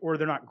important or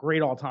they're not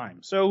great all time.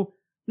 So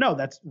no,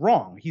 that's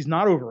wrong. He's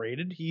not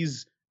overrated.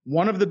 He's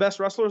one of the best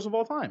wrestlers of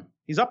all time.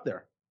 He's up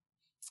there.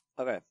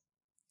 Okay.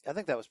 I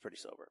think that was pretty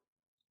sober.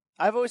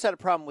 I've always had a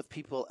problem with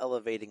people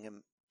elevating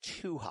him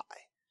too high.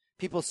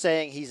 People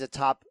saying he's a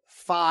top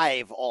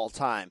 5 all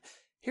time.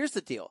 Here's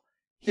the deal.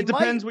 It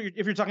depends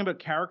if you're talking about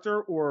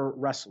character or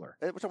wrestler.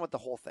 We're talking about the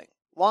whole thing.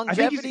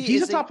 Longevity. I think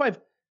he's a top 5,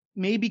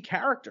 maybe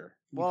character.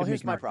 Well,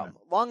 here's my problem.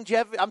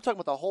 Longevity. I'm talking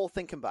about the whole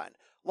thing combined.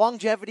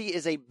 Longevity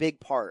is a big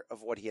part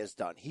of what he has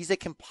done. He's a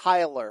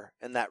compiler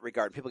in that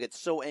regard. People get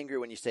so angry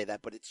when you say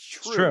that, but it's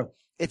true.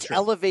 It's true.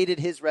 Elevated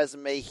his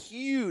resume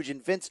huge,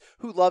 and Vince,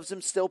 who loves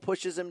him, still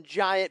pushes him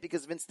giant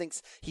because Vince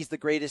thinks he's the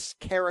greatest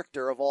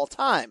character of all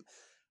time.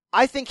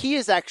 I think he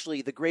is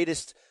actually the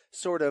greatest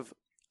sort of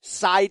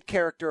side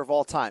character of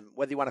all time,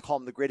 whether you want to call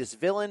him the greatest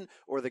villain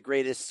or the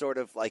greatest sort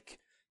of like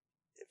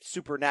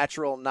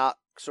supernatural, not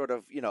sort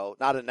of,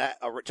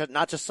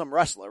 not just some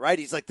wrestler, right?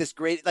 He's like this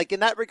great, like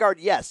in that regard,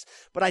 yes,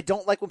 but I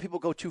don't like when people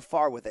go too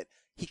far with it.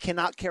 He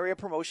cannot carry a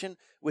promotion,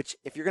 which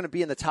if you're going to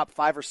be in the top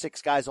 5 or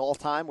 6 guys all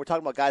time, we're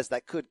talking about guys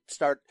that could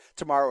start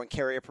tomorrow and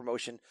carry a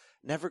promotion.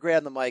 Never great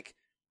on the mic.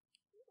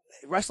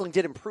 Wrestling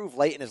did improve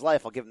late in his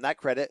life. I'll give him that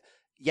credit.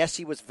 Yes,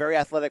 he was very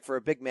athletic for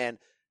a big man,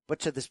 But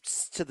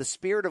to the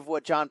spirit of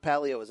what John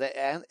Palio was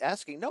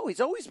asking, no,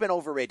 he's always been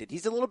overrated.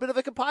 He's a little bit of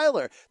a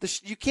compiler.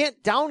 You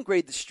can't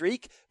downgrade the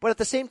streak, but at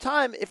the same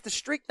time, if the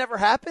streak never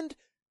happened,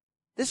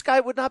 this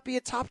guy would not be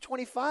a top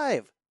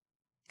 25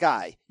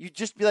 guy. You'd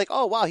just be like,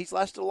 oh, wow, he's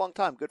lasted a long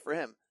time. Good for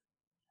him.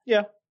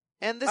 Yeah.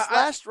 And this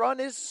last run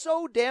is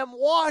so damn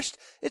washed.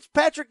 It's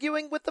Patrick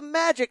Ewing with the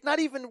Magic. Not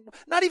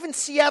even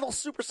Seattle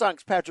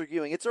Supersonics Patrick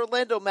Ewing. It's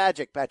Orlando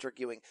Magic Patrick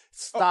Ewing.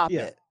 Stop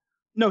it.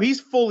 No, he's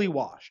fully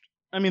washed.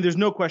 I mean, there's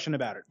no question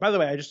about it. By the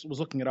way, I just was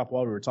looking it up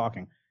while we were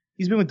talking.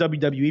 He's been with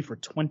WWE for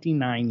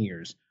 29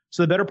 years.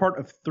 So the better part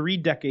of 3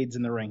 decades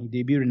in the ring.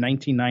 He debuted in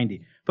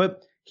 1990.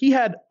 But he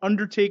had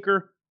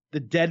Undertaker, the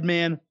Dead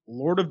Man,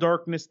 Lord of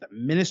Darkness, the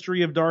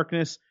Ministry of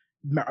Darkness,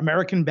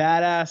 American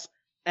Badass,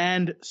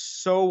 and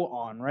so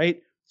on,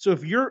 right? So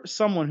if you're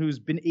someone who's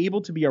been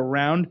able to be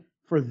around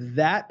for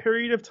that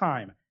period of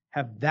time,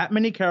 have that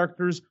many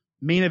characters,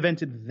 main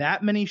evented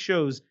that many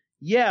shows,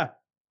 yeah,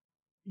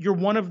 you're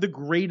one of the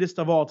greatest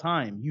of all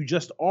time. You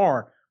just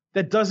are.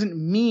 That doesn't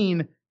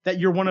mean that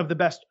you're one of the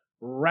best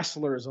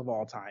wrestlers of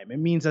all time. It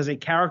means as a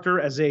character,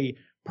 as a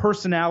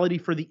personality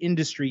for the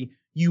industry,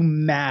 you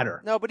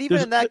matter. No, but even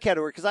in that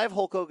category, because I have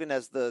Hulk Hogan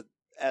as the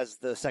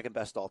second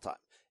best all time.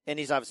 And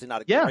he's obviously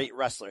not a great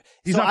wrestler.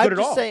 He's not good at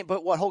all. I'm just saying,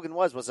 but what Hogan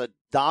was a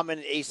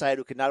dominant A-side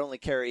who could not only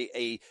carry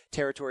a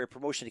territory of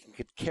promotion, he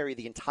could carry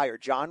the entire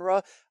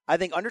genre. I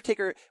think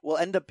Undertaker will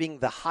end up being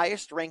the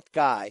highest ranked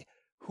guy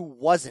who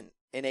wasn't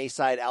an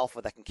A-side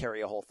alpha that can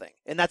carry a whole thing.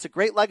 And that's a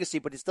great legacy,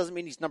 but it doesn't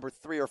mean he's number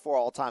 3 or 4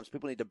 all time. So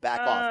people need to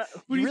back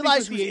off. You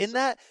realize who's in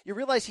that? You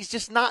realize he's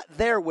just not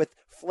there with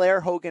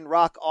Flair, Hogan,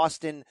 Rock,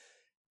 Austin,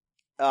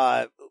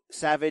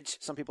 Savage.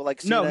 Some people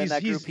like Cena in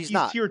that group. He's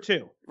not. Tier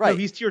 2. Right. No,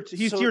 he's tier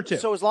 2.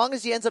 So as long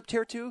as he ends up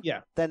tier 2,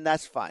 then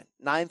that's fine.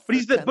 9th.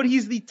 But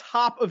he's the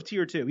top of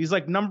tier 2. He's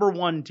like number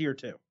 1 tier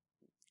 2.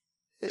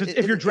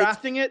 If you're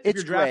drafting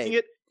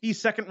it,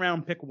 he's second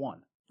round pick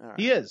 1. Right.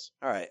 He is.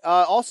 All right.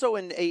 Also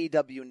in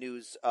AEW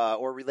news,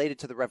 or related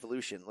to the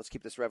Revolution, let's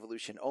keep this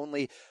Revolution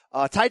only.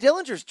 Ty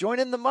Dillinger's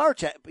joining the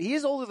march. He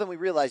is older than we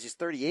realize. He's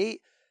 38,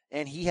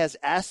 and he has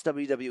asked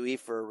WWE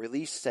for a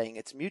release, saying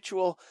it's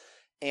mutual.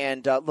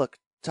 And look,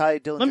 Ty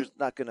Dillinger's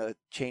not going to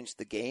change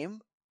the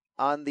game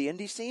on the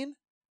indie scene,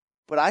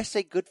 but I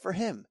say good for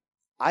him.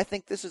 I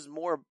think this is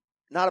more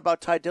not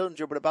about Ty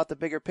Dillinger, but about the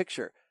bigger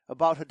picture,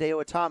 about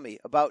Hideo Itami,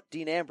 about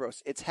Dean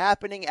Ambrose. It's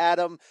happening,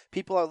 Adam.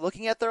 People are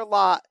looking at their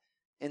lot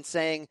and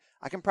saying,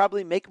 I can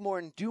probably make more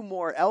and do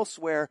more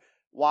elsewhere.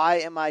 Why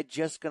am I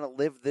just going to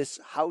live this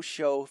house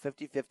show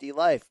 50-50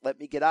 life? Let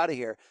me get out of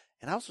here.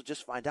 And I also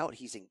just find out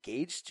he's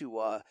engaged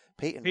to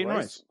Peyton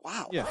Royce.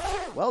 Wow. Yeah.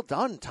 Well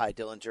done, Ty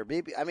Dillinger.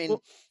 Maybe,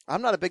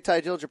 I'm not a big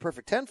Ty Dillinger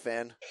Perfect 10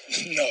 fan.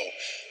 No.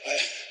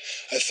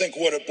 I think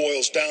what it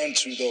boils down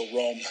to, though,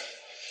 Rome,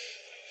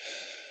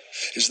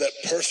 is that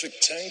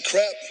Perfect 10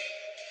 crap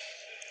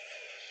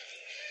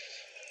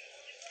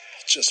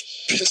just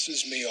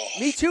pisses me off.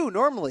 Me too,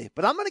 normally.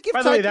 But I'm going to give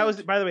By the way,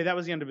 that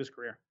was the end of his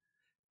career.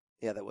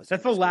 Yeah, that was.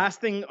 That's the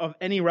last thing of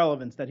any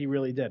relevance that he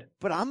really did.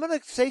 But I'm going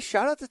to say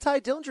shout out to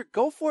Ty Dillinger.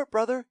 Go for it,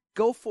 brother.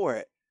 Go for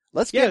it.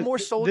 Let's get more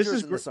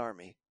soldiers in this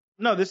army.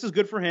 No, this is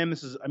good for him.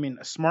 This is,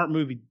 a smart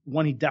move.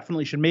 One he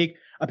definitely should make.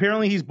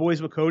 Apparently he's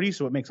boys with Cody,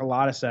 so it makes a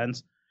lot of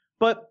sense.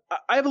 But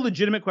I have a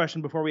legitimate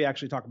question before we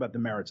actually talk about the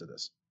merits of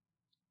this.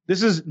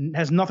 This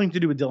has nothing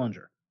to do with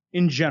Dillinger.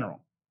 In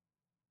general,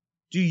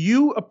 do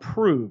you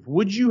approve?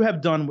 Would you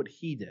have done what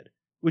he did,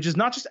 which is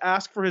not just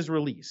ask for his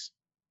release,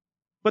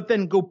 but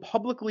then go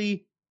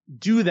publicly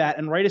do that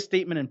and write a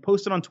statement and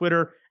post it on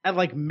Twitter at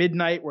like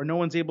midnight where no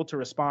one's able to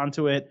respond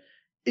to it?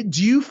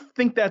 Do you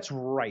think that's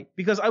right?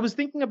 Because I was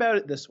thinking about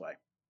it this way.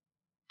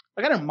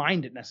 Like, I don't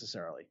mind it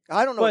necessarily.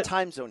 I don't know what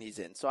time zone he's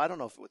in, so I don't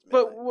know if it was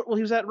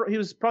midnight. But he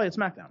was probably at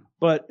SmackDown,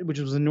 which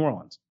was in New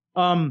Orleans.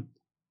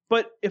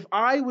 But if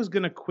I was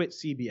going to quit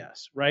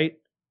CBS, right,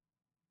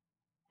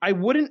 I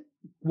wouldn't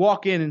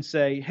walk in and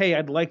say, hey,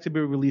 I'd like to be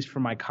released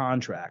from my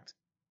contract,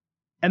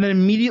 and then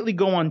immediately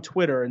go on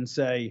Twitter and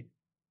say,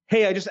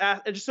 hey, I just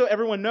asked, just so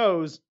everyone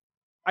knows,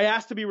 I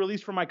asked to be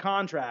released from my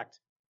contract.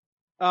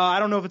 I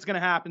don't know if it's going to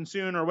happen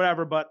soon or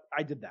whatever, but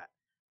I did that.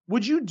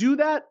 Would you do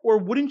that, or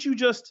wouldn't you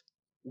just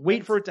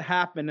wait for it to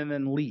happen and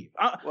then leave?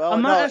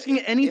 I'm not asking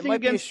anything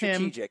against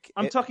him.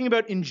 I'm talking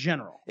about in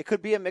general. It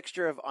could be a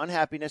mixture of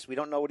unhappiness. We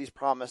don't know what he's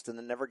promised and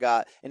then never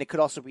got. And it could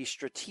also be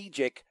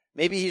strategic.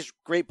 Maybe he's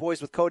great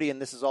boys with Cody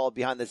and this is all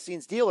behind the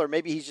scenes deal, or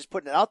maybe he's just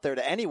putting it out there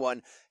to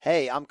anyone.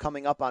 Hey, I'm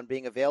coming up on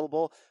being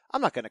available.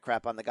 I'm not going to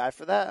crap on the guy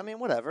for that. I mean,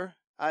 whatever.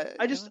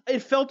 It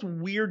felt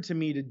weird to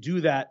me to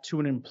do that to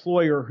an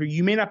employer who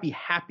you may not be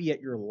happy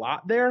at your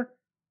lot there,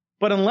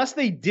 but unless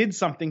they did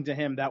something to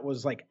him that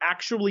was like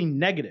actually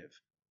negative,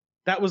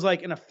 that was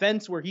like an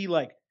offense where he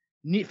like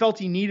felt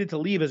he needed to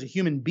leave as a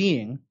human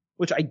being,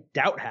 which I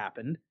doubt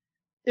happened.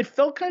 It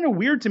felt kind of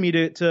weird to me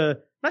to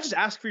not just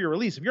ask for your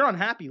release. If you're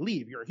unhappy,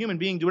 leave. You're a human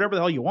being. Do whatever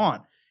the hell you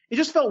want. It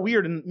just felt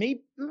weird, and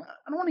maybe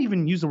I don't want to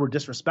even use the word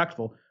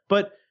disrespectful,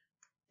 but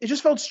it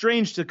just felt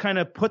strange to kind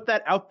of put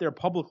that out there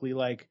publicly,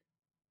 like,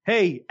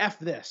 hey, F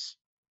this.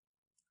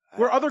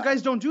 Where other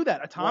guys don't do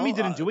that. Atami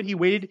didn't do it. He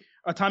waited.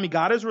 Atami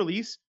got his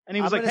release, and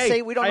he was like,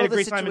 "Hey, we don't I know had a the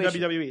great time in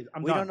situation. WWE.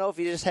 I'm we done." don't know if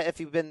if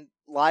you've been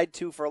lied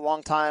to for a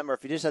long time, or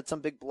if you just had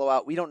some big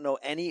blowout. We don't know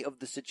any of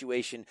the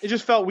situation. It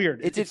just felt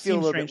weird. It did feel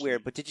a little bit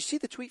weird. But did you see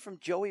the tweet from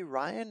Joey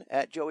Ryan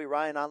at Joey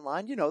Ryan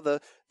Online? You know,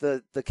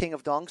 the King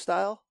of Dong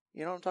style.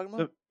 You know what I'm talking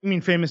about? You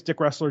mean famous dick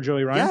wrestler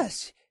Joey Ryan?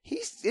 Yes.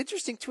 He's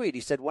interesting tweet.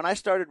 He said, "When I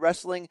started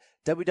wrestling,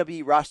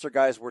 WWE roster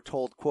guys were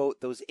told,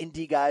 quote, those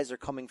indie guys are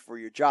coming for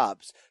your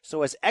jobs.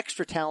 So as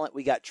extra talent,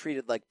 we got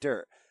treated like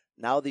dirt.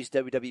 Now these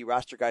WWE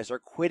roster guys are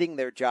quitting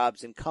their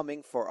jobs and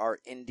coming for our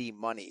indie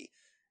money."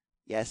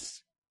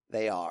 Yes,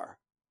 they are.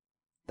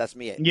 That's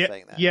me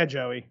saying that. Yeah,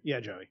 Joey.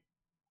 Yeah, Joey.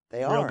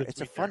 They are.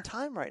 It's a fun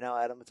time right now,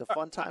 Adam. It's a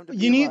fun time to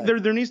be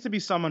alive. There needs to be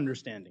some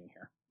understanding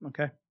here,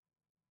 okay?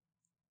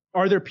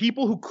 Are there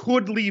people who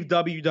could leave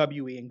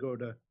WWE and go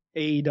to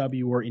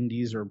AEW or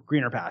Indies or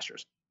greener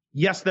pastures?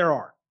 Yes, there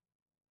are.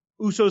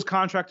 Usos'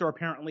 contracts are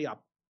apparently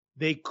up.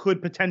 They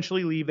could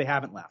potentially leave. They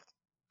haven't left.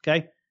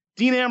 Okay?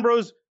 Dean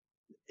Ambrose,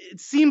 it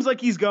seems like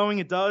he's going.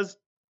 It does.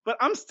 But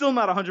I'm still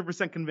not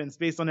 100% convinced,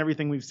 based on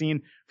everything we've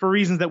seen, for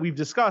reasons that we've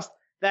discussed,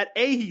 that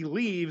A, he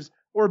leaves,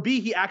 or B,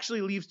 he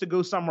actually leaves to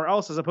go somewhere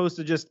else as opposed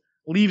to just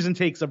leaves and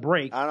takes a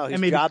break. I don't know.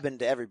 He's jobbing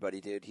to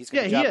everybody, dude. He's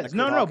going to job he is.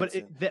 No, but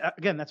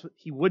again, that's what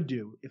he would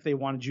do if they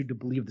wanted you to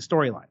believe the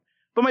storyline.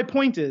 But my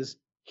point is,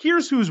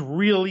 here's who's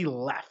really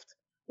left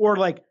or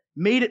like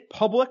made it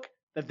public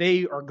that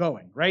they are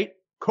going, right?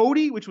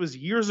 Cody, which was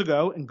years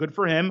ago and good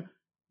for him.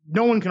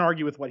 No one can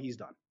argue with what he's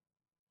done.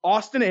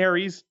 Austin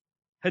Aries,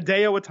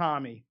 Hideo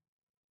Itami,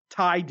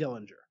 Ty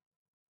Dillinger.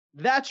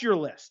 That's your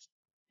list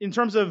in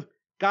terms of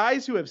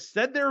guys who have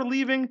said they're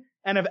leaving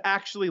and have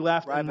actually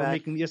left, and we're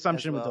making the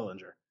assumption with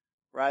Dillinger.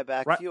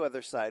 Ryback, a few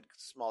other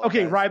smaller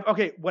guys.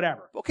 Okay,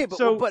 whatever. Okay,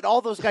 but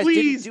all those guys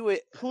didn't do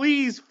it.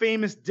 Please,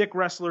 famous dick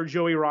wrestler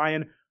Joey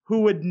Ryan,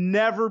 who would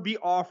never be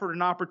offered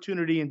an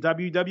opportunity in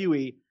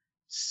WWE,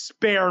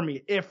 spare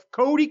me. If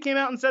Cody came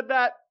out and said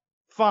that,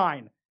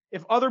 fine.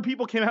 If other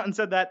people came out and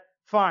said that,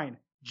 fine.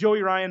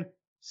 Joey Ryan,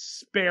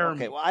 spare me.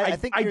 Okay, well, I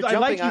think you're jumping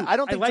like on. I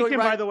don't think I like Joey him,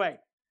 Ryan, by the way.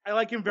 I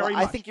like him very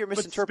much. I think you're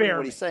misinterpreting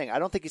what he's saying. I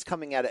don't think he's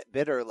coming at it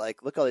bitter,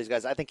 like, look at all these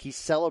guys. I think he's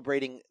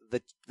celebrating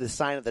the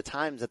sign of the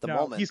times at the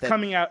moment. He's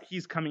coming at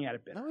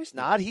it bitter. No, he's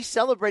not. He's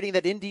celebrating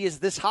that Indy is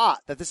this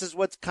hot, that this is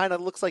what kind of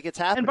looks like it's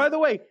happening.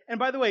 And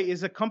by the way,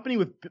 is a company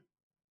with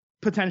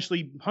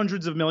potentially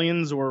hundreds of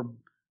millions or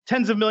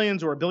tens of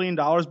millions or $1 billion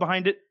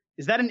behind it,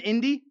 is that an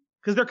indie?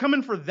 Because they're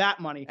coming for that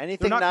money.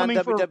 Anything they're not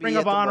coming for WWE Ring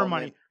of Honor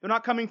money. They're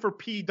not coming for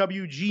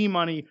PWG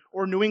money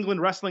or New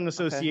England Wrestling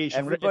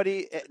Association. Okay.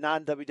 Everybody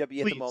non-WWE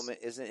at the moment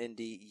is an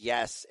indie,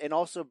 yes. And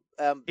also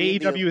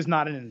AEW is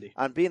not an indie.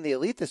 On being the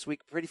Elite this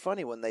week, pretty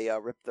funny when they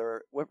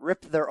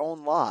ripped their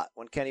own lot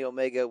when Kenny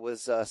Omega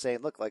was saying,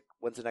 "Look, like,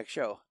 when's the next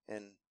show?"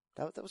 And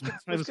that was good.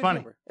 It was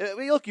funny. Humor. I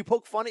mean, look, you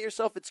poke fun at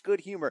yourself, it's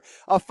good humor.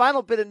 A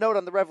final bit of note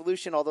on the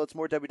Revolution, although it's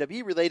more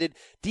WWE related,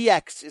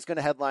 DX is going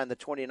to headline the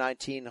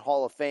 2019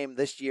 Hall of Fame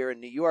this year in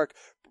New York.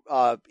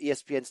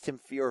 ESPN's Tim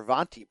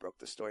Fioravanti broke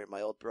the story,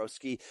 my old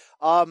broski.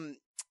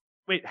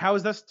 Wait, how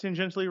is that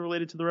tangentially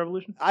related to the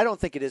Revolution? I don't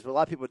think it is, but a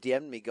lot of people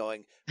DM'd me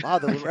going, "Wow,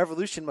 the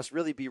Revolution must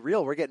really be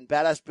real. We're getting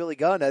badass Billy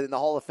Gunn in the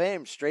Hall of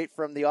Fame straight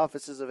from the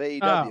offices of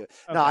AEW."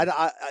 Oh, okay.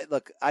 No,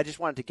 look, I just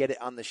wanted to get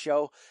it on the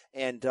show,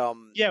 and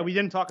yeah, we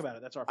didn't talk about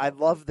it. That's our fault. I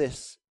love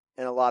this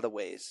in a lot of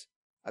ways.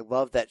 I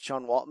love that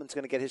Sean Waltman's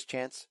going to get his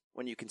chance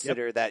when you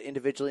consider that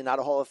individually not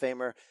a Hall of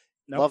Famer.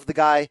 Nope. Love the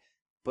guy,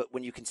 but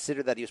when you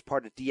consider that he was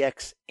part of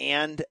DX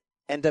and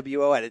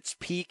NWO at its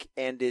peak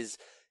and is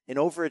an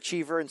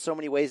overachiever in so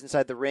many ways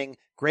inside the ring.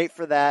 Great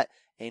for that,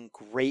 and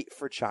great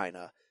for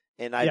Chyna.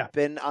 And I've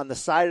been on the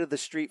side of the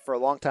street for a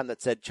long time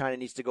that said Chyna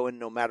needs to go in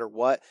no matter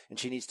what, and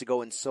she needs to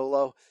go in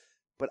solo.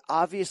 But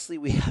obviously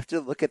we have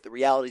to look at the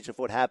realities of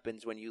what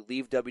happens when you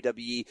leave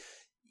WWE,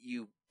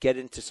 you get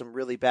into some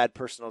really bad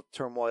personal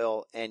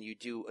turmoil, and you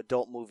do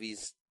adult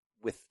movies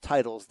with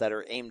titles that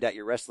are aimed at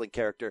your wrestling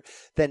character,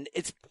 then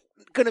it's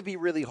going to be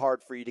really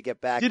hard for you to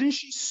get back. Didn't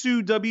she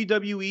sue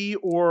WWE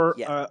or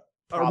a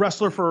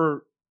wrestler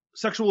for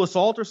sexual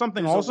assault or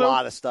something? There's also a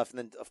lot of stuff, and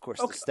then of course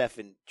the Steph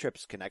and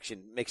Trips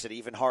connection makes it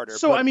even harder.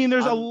 So I mean,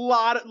 there's a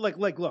lot of like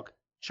look,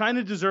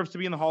 Chyna deserves to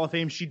be in the Hall of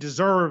Fame. She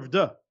deserved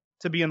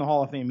to be in the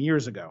Hall of Fame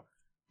years ago.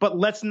 But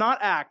let's not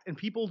act, and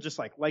people just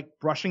like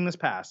brushing this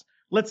past.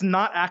 Let's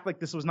not act like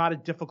this was not a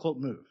difficult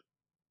move.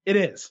 It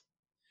is,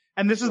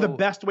 and this is the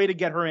best way to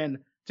get her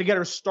in, to get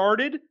her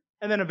started,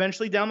 and then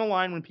eventually down the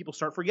line, when people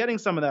start forgetting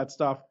some of that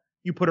stuff,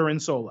 you put her in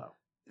solo.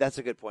 That's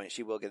a good point.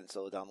 She will get in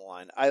solo down the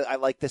line. I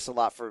like this a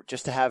lot for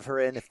just to have her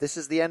in. If this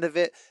is the end of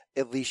it,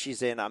 at least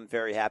she's in. I'm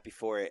very happy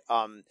for it.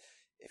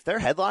 If they're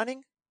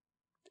headlining,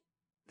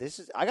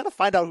 I got to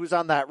find out who's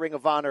on that Ring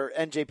of Honor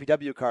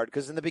NJPW card,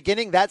 because in the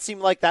beginning that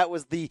seemed like that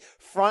was the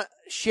front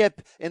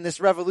ship in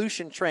this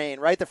Revolution train,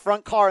 right? The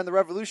front car in the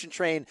Revolution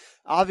train.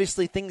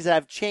 Obviously things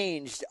have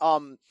changed.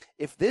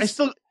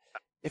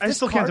 I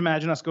still can't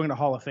imagine us going to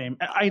Hall of Fame.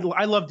 I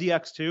love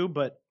DX too,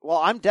 but... Well,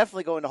 I'm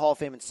definitely going to Hall of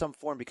Fame in some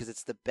form because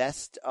it's the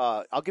best.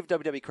 I'll give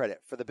WWE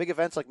credit. For the big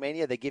events like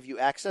Mania, they give you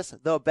access.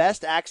 The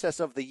best access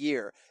of the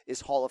year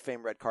is Hall of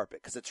Fame red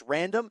carpet because it's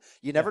random.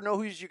 You never know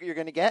who you're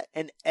going to get,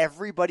 and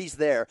everybody's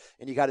there,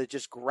 and you got to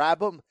just grab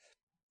them,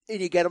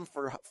 and you get them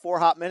for 4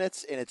 hot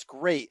minutes, and it's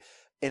great.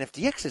 And if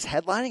DX is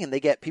headlining and they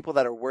get people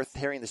that are worth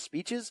hearing the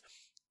speeches,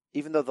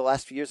 even though the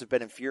last few years have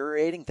been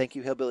infuriating, thank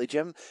you, Hillbilly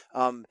Jim,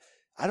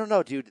 I don't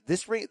know, dude.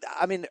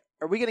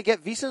 Are we going to get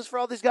visas for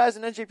all these guys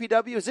in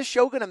NJPW? Is this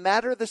show going to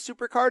matter, the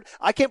Supercard?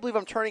 I can't believe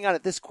I'm turning on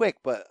it this quick,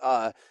 but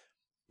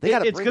they got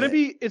to bring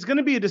it. It's going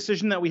to be a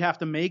decision that we have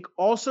to make.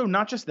 Also,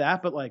 not just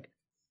that, but like,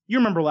 you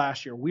remember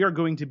last year, we are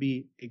going to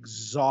be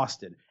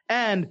exhausted.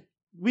 And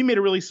we made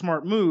a really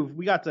smart move.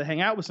 We got to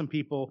hang out with some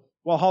people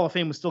while Hall of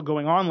Fame was still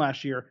going on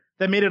last year.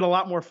 That made it a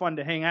lot more fun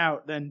to hang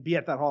out than be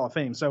at that Hall of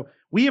Fame. So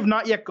we have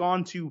not yet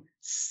gone to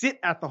sit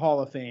at the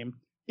Hall of Fame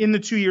in the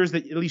 2 years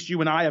that at least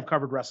you and I have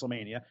covered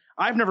WrestleMania.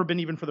 I've never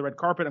been even for the red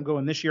carpet. I'm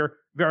going this year.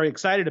 Very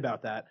excited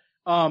about that.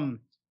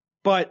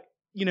 But,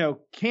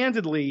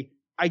 candidly,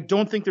 I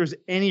don't think there's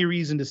any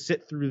reason to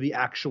sit through the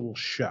actual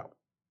show.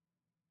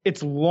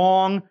 It's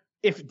long.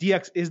 If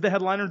DX is the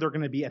headliner, they're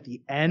going to be at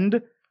the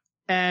end.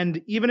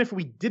 And even if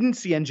we didn't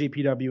see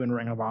NJPW in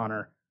Ring of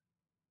Honor,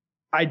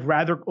 I'd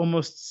rather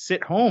almost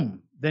sit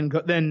home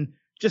than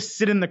just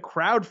sit in the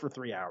crowd for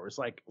 3 hours.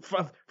 Like,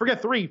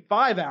 forget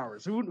 5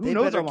 hours. Who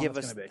knows how long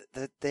it's going to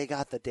be? They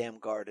got the damn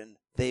garden.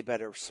 They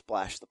better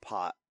splash the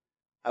pot.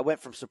 I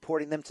went from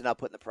supporting them to now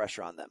putting the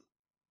pressure on them.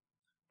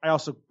 I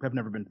also have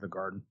never been to the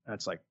garden.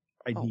 That's like,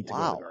 I need to go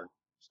to the garden.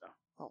 So.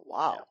 Oh,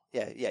 wow.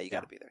 Yeah, you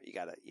got to be there. You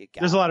got.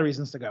 There's a lot of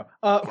reasons to go.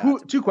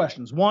 2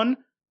 questions. 1,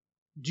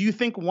 do you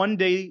think one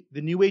day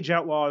the New Age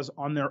Outlaws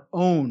on their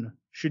own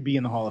should be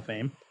in the Hall of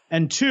Fame?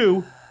 And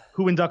 2,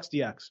 who inducts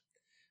DX?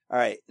 All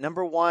right.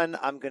 Number 1,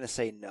 I'm going to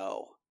say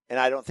no. And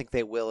I don't think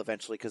they will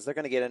eventually because they're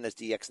going to get in as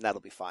DX and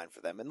that'll be fine for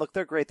them. And look,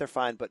 they're great. They're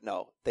fine. But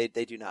no, they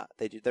do not.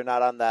 They're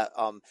not on that.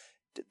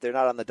 They're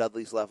not on the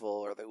Dudleys level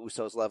or the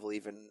Usos level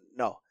even.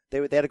 No, they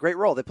had a great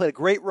role. They played a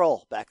great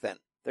role back then.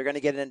 They're going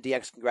to get in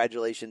DX.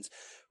 Congratulations.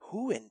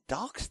 Who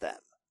inducts them?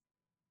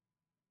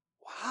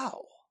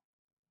 Wow.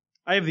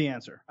 I have the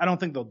answer. I don't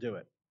think they'll do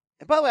it.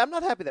 And by the way, I'm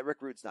not happy that Rick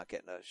Rude's not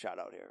getting a shout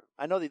out here.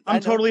 I'm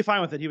totally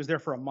fine with it. He was there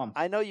for a month.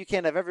 I know you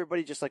can't have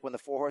everybody just like when the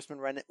Four Horsemen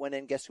went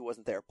in. Guess who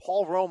wasn't there?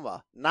 Paul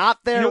Roma, not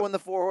there when the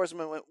Four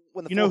Horsemen went.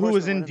 Who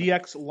was in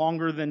DX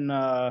longer than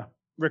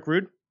Rick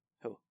Rude?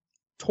 Who?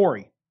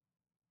 Tori.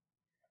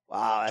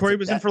 Wow, Tori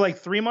was in for like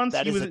 3 months.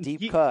 That is a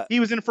deep cut. He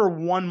was in for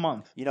 1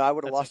 month. I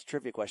would have lost a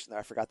trivia question there.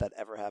 I forgot that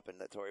ever happened.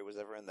 That Tori was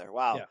ever in there.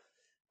 Wow. Yeah.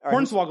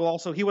 Hornswoggle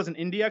also, he wasn't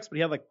in DX, but he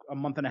had like a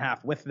month and a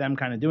half with them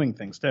kind of doing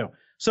things too.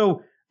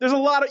 So there's a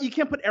lot of, you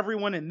can't put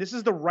everyone in. This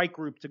is the right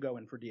group to go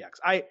in for DX.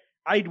 I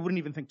wouldn't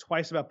even think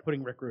twice about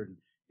putting Rick Rude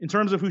in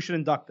terms of who should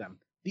induct them.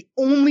 The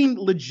only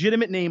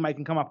legitimate name I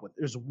can come up with,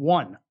 there's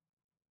one,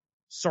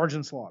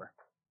 Sergeant Slaughter.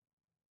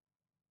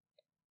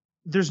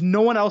 There's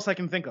no one else I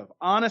can think of,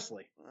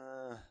 honestly.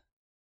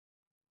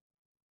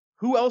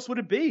 Who else would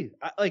it be?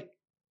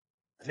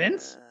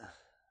 Vince?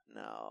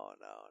 No.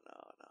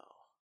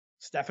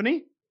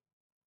 Stephanie?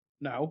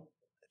 No.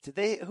 Did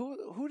they?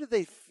 Who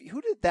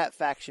did that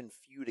faction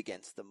feud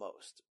against the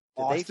most?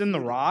 Austin, The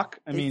Rock.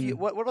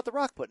 What about The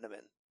Rock putting him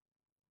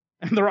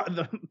in? And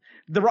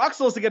the Rock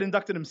still has to get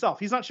inducted himself.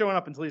 He's not showing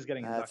up until he's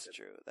getting inducted.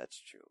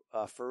 That's true.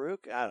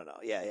 Farouk? I don't know.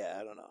 Yeah.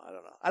 I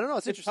don't know.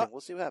 It's interesting.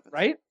 We'll see what happens.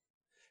 Right?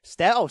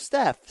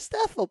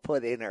 Steph will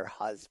put in her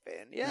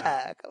husband.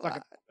 Yeah, come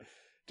on.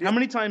 Dude, how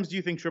many times do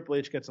you think Triple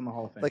H gets in the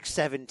Hall of Fame? Like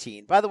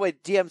 17. By the way,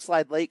 DM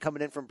slide late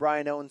coming in from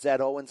Brian Owens at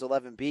Owens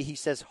 11B. He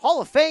says,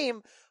 Hall of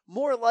Fame,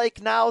 more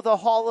like now the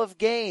Hall of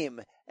Game.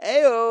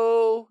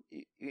 Ayo.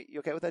 You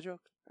okay with that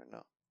joke? Or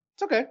no?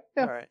 It's okay.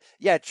 Yeah. All right.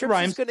 Yeah,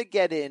 Trips is going to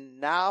get in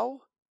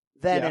now,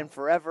 then and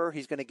forever.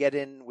 He's going to get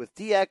in with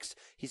DX.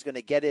 He's going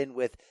to get in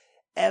with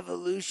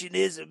Evolution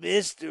is a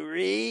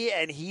Mystery.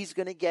 And he's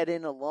going to get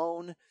in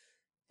alone.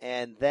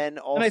 And then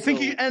also.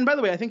 And by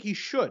the way, I think he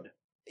should.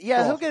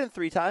 Yeah, he'll get in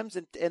 3 times,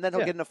 and then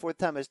he'll get in a 4th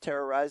time as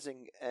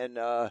terrorizing, and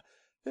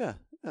that's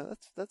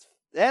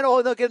and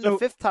they'll get in a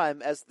 5th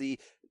time as the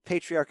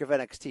patriarch of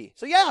NXT.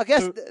 So yeah, I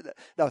guess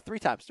 3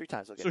 times. 3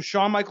 times. So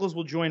Shawn Michaels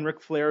will join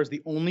Ric Flair as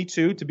the only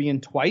 2 to be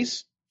in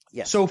twice.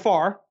 Yes. So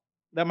far,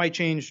 that might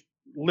change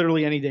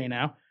literally any day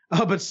now.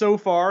 But so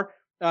far,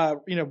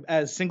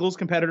 as singles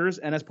competitors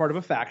and as part of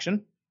a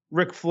faction,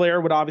 Ric Flair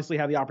would obviously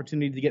have the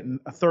opportunity to get in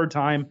a 3rd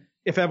time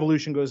if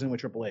Evolution goes in with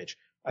Triple H.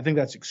 I think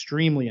that's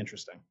extremely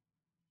interesting.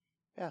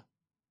 Yeah.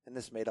 In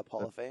this made-up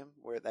Hall of Fame,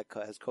 where that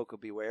has Coco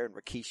Beware and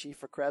Rikishi,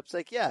 for crap's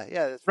sake. Yeah,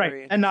 that's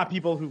right. And not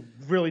people who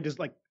really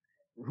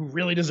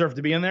deserve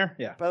to be in there.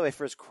 Yeah. By the way,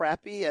 for as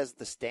crappy as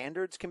the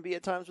standards can be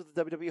at times with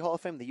the WWE Hall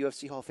of Fame, the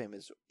UFC Hall of Fame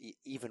is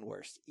even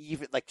worse.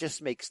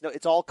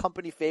 It's all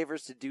company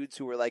favors to dudes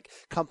who were like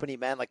company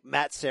men, like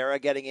Matt Serra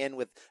getting in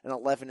with an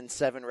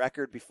 11-7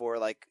 record before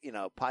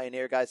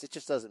Pioneer guys. It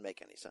just doesn't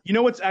make any sense. You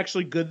know what's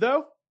actually good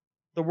though?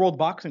 The World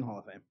Boxing Hall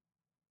of Fame.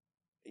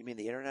 You mean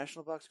the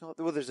International Boxing Hall?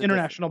 Well, there's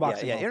International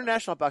Boxing Hall. Yeah,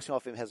 International Boxing Hall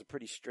of Fame has a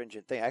pretty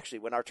stringent thing. Actually,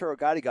 when Arturo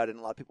Gatti got in,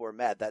 a lot of people were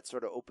mad. That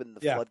sort of opened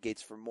the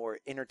floodgates for more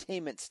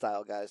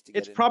entertainment-style guys to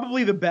get in. It's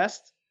probably the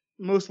best,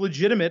 most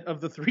legitimate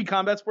of the 3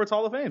 Combat Sports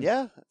Hall of Fame.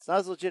 Yeah, it's not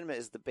as legitimate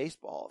as the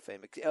Baseball Hall of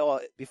Fame.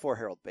 Well, before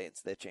Harold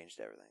Baines, they changed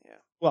everything, yeah.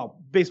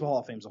 Well, Baseball Hall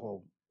of Fame's a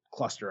whole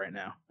cluster right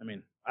now. I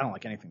mean, I don't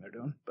like anything they're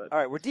doing. But all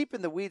right, we're deep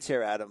in the weeds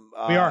here, Adam.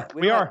 We are.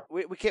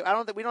 We can't. I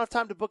don't think we don't have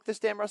time to book this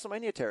damn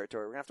WrestleMania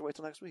territory. We're gonna have to wait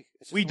till next week.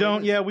 We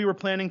don't. Yeah, we were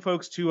planning,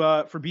 folks,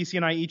 to for BC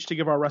and I each to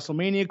give our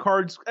WrestleMania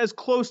cards as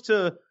close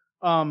to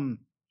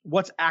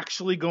what's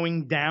actually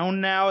going down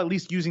now. At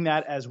least using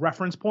that as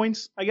reference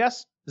points, I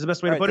guess, is the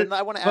best way to put it.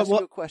 I want to ask you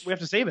a question. We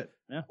have to save it.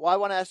 Yeah. Well, I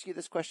want to ask you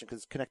this question because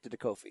it's connected to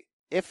Kofi.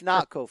 If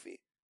not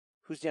Kofi,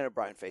 who's Daniel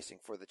Bryan facing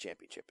for the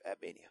championship at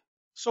Mania?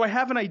 So I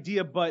have an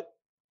idea, but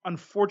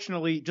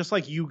unfortunately, just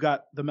like you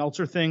got the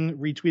Meltzer thing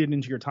retweeted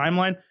into your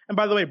timeline, and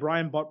by the way,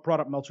 Brian brought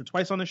up Meltzer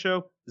twice on the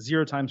show,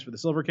 0 times for the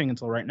Silver King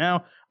until right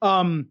now.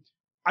 I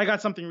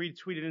got something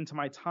retweeted into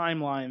my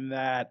timeline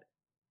that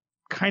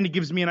kind of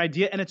gives me an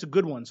idea, and it's a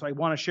good one. So I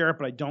want to share it,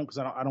 but I don't because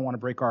I don't want to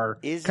break our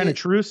kind of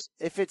truce.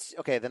 If it's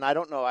okay, then I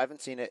don't know. I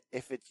haven't seen it.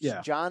 If it's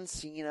John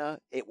Cena,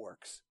 it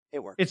works.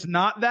 It works. It's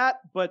not that,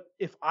 but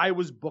if I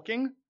was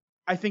booking,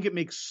 I think it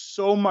makes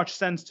so much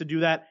sense to do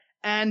that,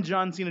 and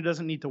John Cena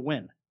doesn't need to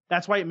win.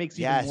 That's why it makes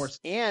even more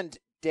sense. And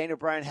Daniel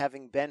Bryan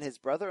having been his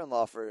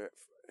brother-in-law for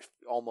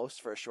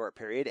almost for a short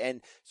period,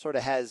 and sort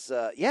of has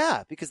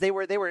because they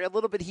were a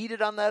little bit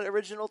heated on that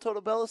original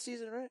Total Bella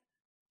season, right?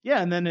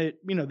 Yeah, and then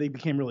they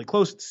became really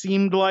close. It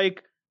seemed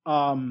like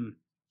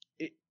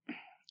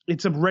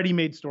it's a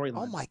ready-made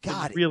storyline. Oh my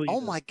god! Really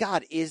my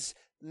god! Is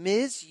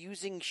Miz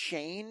using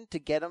Shane to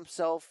get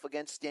himself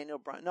against Daniel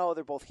Bryan? No,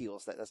 they're both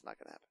heels. That's not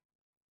going to happen.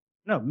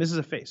 No, Miz is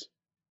a face.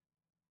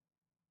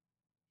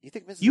 You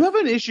think Miz? You have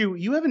an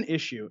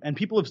issue, and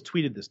people have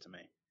tweeted this to me.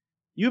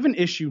 You have an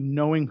issue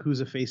knowing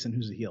who's a face and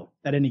who's a heel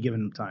at any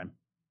given time.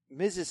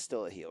 Miz is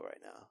still a heel right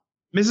now.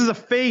 Miz is a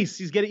face.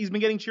 He's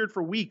been getting cheered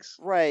for weeks.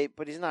 Right,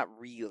 but he's not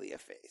really a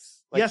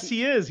face. Yes,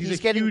 he is. He's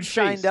a getting huge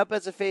shined face. up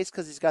as a face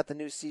because he's got the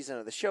new season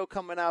of the show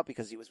coming out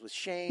because he was with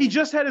Shane. He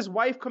just had his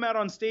wife come out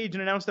on stage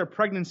and announce their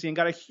pregnancy and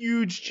got a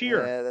huge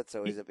cheer. Yeah, that's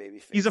always a baby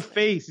face. He's a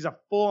face. He's a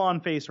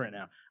full-on face right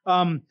now.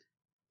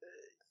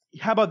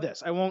 How about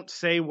this? I won't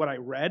say what I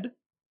read,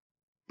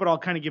 but I'll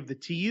kind of give the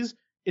tease.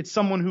 It's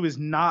someone who is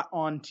not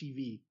on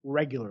TV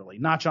regularly,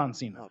 not John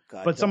Cena,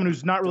 but someone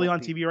who's not really on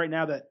TV right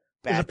now that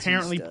is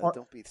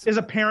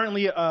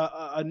apparently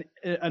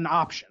an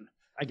option,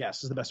 I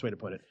guess is the best way to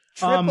put it.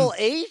 Triple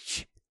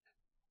H?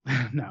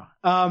 No.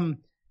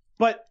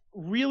 But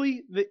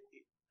really,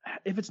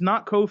 if it's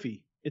not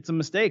Kofi, it's a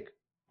mistake.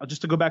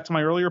 Just to go back to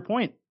my earlier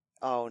point.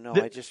 Oh, no,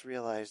 I just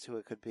realized who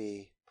it could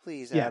be.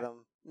 Please,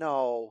 Adam.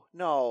 No.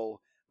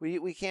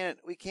 We can't.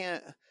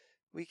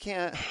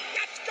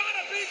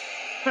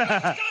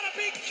 That's gotta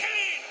be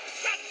Kane!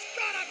 That's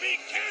gotta be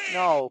Kane!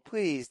 No,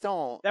 please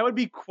don't. That would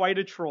be quite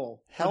a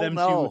troll Hell for them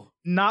no. to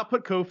not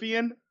put Kofi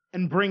in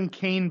and bring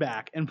Kane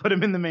back and put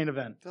him in the main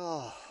event.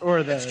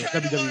 Or the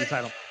WWE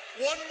title.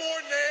 One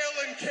more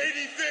nail in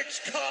Katie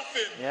Vick's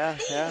coffin. Yeah.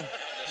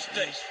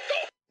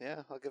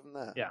 Yeah, I'll give him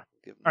that. Yeah.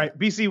 All right,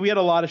 BC, we had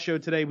a lot of show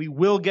today. We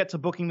will get to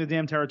booking the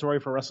damn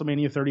territory for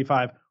WrestleMania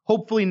 35,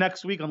 hopefully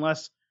next week,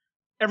 unless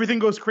everything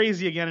goes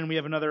crazy again and we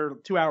have another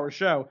 2-hour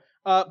show.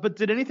 But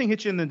did anything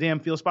hit you in the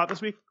damn feel spot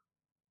this week?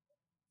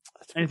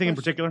 Anything in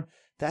particular?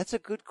 That's a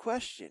good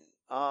question.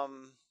 No.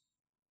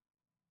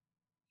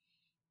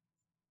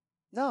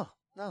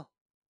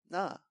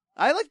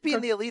 I like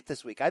being the elite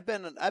this week. I've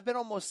been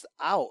almost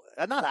out.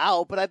 Not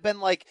out, but I've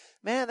been like,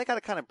 man, they got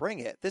to kind of bring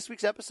it. This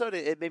week's episode,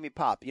 it made me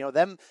pop. You know,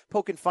 them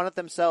poking fun at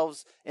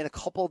themselves in a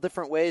couple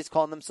different ways,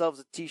 calling themselves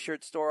a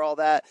t-shirt store, all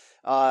that.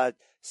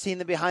 Seeing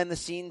the behind the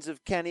scenes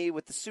of Kenny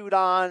with the suit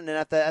on and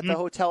at the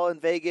hotel in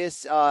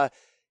Vegas.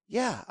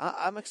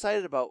 I'm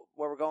excited about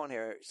where we're going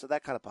here. So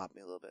that kind of popped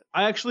me a little bit.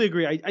 I actually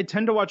agree. I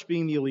tend to watch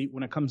Being the Elite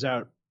when it comes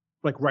out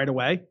like right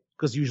away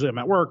because usually I'm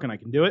at work and I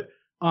can do it.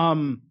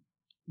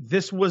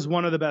 This was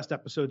one of the best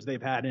episodes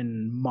they've had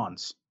in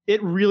months.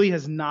 It really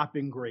has not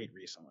been great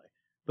recently.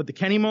 But the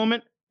Kenny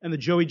moment and the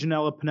Joey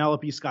Janela,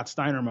 Penelope, Scott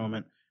Steiner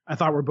moment, I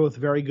thought were both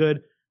very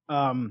good.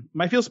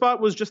 My feel spot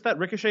was just that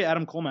Ricochet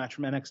Adam Cole match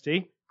from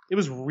NXT. It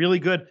was really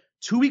good.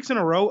 2 weeks in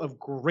a row of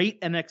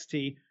great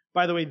NXT.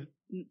 By the way,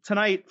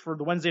 tonight for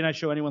the Wednesday night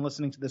show, anyone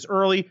listening to this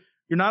early,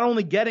 you're not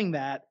only getting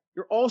that,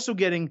 you're also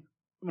getting,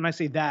 when I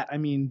say that, I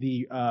mean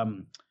the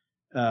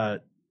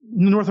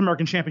North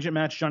American Championship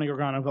match, Johnny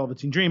Gargano,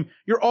 Velveteen Dream.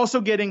 You're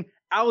also getting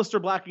Aleister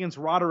Black against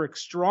Roderick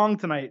Strong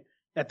tonight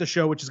at the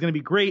show, which is going to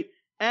be great.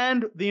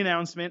 And the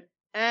announcement.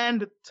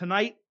 And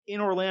tonight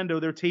in Orlando,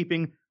 they're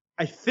taping,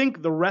 I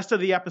think, the rest of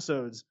the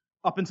episodes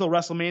up until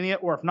WrestleMania,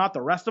 or if not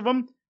the rest of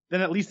them,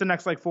 then at least the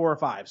next 4 or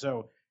 5.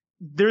 So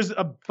there's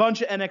a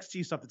bunch of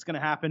NXT stuff that's going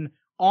to happen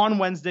on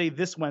Wednesday,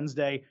 this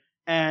Wednesday,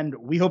 and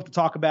we hope to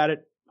talk about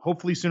it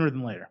hopefully sooner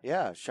than later.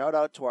 Yeah, shout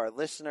out to our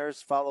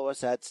listeners. Follow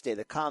us at State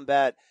of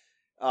Combat.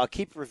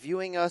 Keep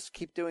reviewing us.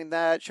 Keep doing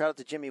that. Shout out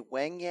to Jimmy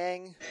Wang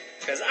Yang.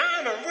 Because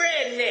I'm a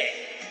redneck.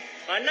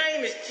 My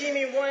name is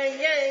Jimmy Wang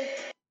Yang.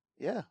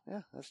 Yeah,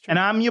 that's true. And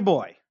I'm your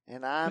boy.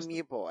 And I'm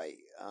your boy,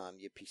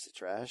 you piece of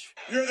trash.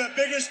 You're the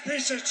biggest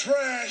piece of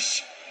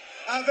trash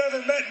I've ever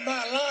met in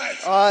my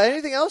life.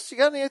 Anything else? You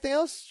got anything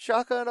else?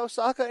 Shaka and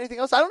Osaka? Anything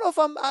else? I don't know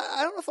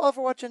if I'll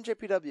ever watch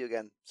NJPW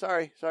again.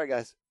 Sorry,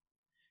 guys.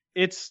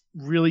 It's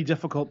really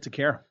difficult to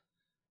care.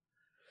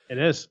 It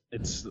is.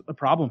 It's a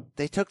problem.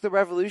 They took the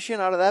Revolution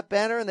out of that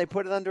banner and they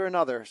put it under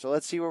another. So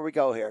let's see where we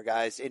go here,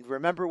 guys. And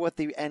remember what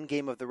the end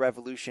game of the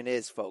Revolution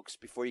is, folks,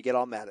 before you get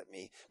all mad at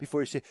me. Before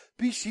you say,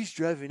 BC's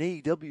driving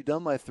AEW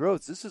down my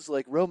throats. This is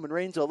like Roman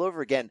Reigns all over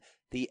again.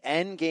 The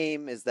end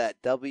game is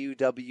that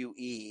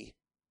WWE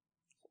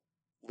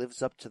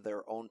lives up to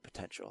their own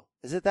potential.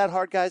 Is it that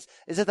hard, guys?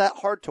 Is it that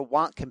hard to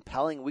want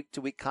compelling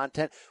week-to-week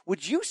content?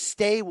 Would you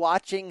stay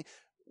watching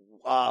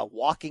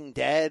Walking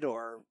Dead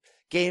or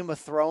Game of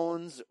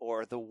Thrones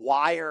or The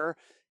Wire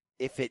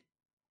if it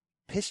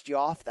pissed you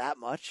off that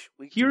much?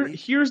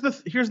 Here's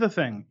the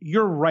thing.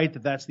 You're right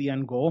that that's the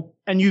end goal,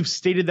 and you've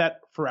stated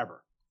that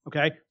forever.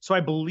 Okay, so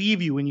I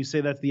believe you when you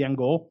say that's the end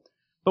goal.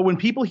 But when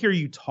people hear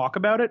you talk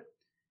about it,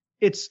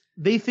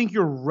 they think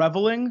you're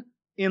reveling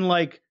in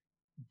like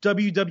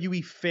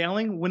WWE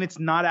failing when it's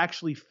not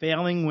actually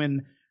failing.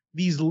 When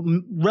these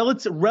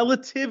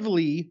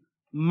relatively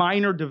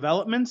minor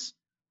developments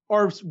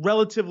are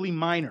relatively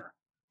minor.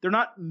 They're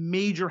not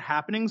major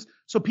happenings.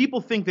 So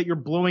people think that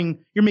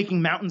you're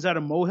making mountains out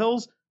of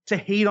molehills to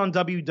hate on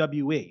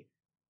WWE.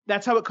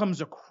 That's how it comes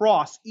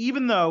across,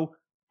 even though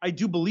I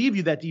do believe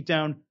you that deep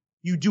down,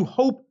 you do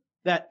hope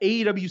that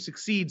AEW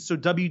succeeds so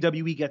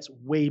WWE gets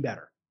way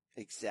better.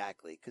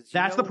 Exactly.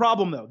 That's the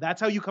problem, though. That's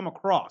how you come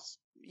across.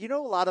 You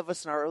know, a lot of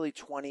us in our early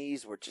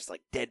 20s were just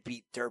like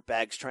deadbeat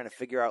dirtbags trying to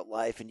figure out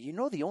life. And you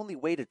know the only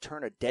way to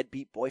turn a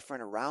deadbeat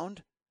boyfriend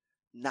around?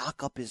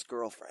 Knock up his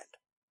girlfriend.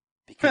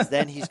 Because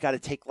then he's got to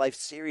take life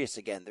serious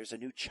again. There's a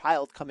new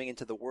child coming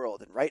into the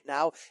world. And right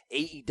now,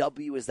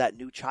 AEW is that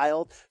new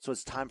child. So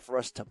it's time for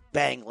us to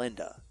bang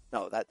Linda.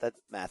 No, that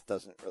math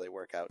doesn't really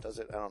work out, does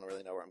it? I don't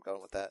really know where I'm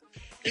going with that.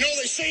 You know,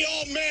 they say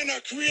all men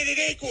are created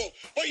equal.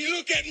 But you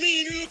look at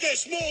me and you look at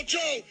Small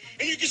Joe,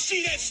 and you can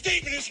see that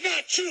statement is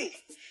not true.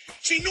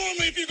 See,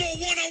 normally if you go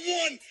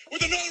one-on-one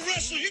with another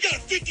wrestler, you got a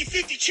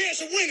 50-50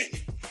 chance of winning.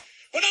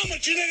 But I'm a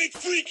genetic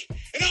freak,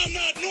 and I'm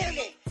not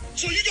normal.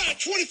 So you got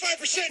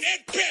 25%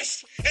 at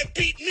best at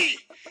beating me.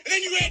 And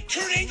then you add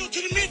Kurt Angle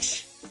to the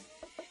mix.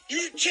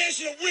 Your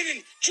chances of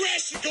winning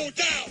drastically go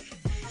down.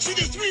 See,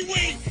 the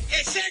three-way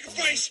at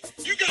sacrifice,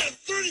 you got a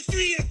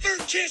 33 and a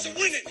third chance of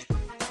winning.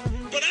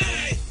 But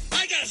I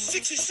got a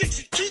 66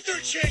 and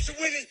two-thirds chance of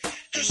winning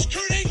because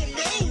Kurt Angle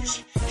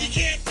knows he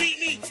can't beat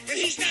me, and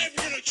he's not even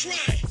going to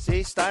try.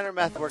 See, Steiner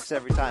math works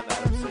every time,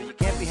 Adam. So you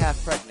can't be half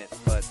pregnant,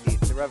 but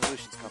the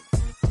revolution's coming.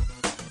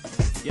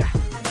 Yeah,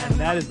 and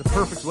that is the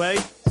perfect way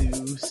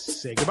to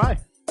say goodbye.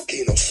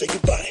 Keno, say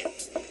goodbye.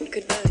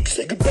 Goodbye.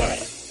 Say goodbye.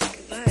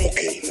 Goodbye.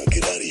 Okay, now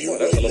get out of here. Well,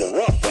 that's a little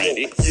rough,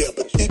 Randy. Yeah,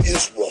 but it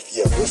is rough.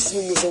 Yeah,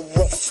 wrestling is a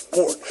rough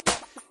sport.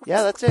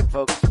 Yeah, that's it,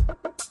 folks.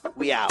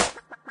 We out.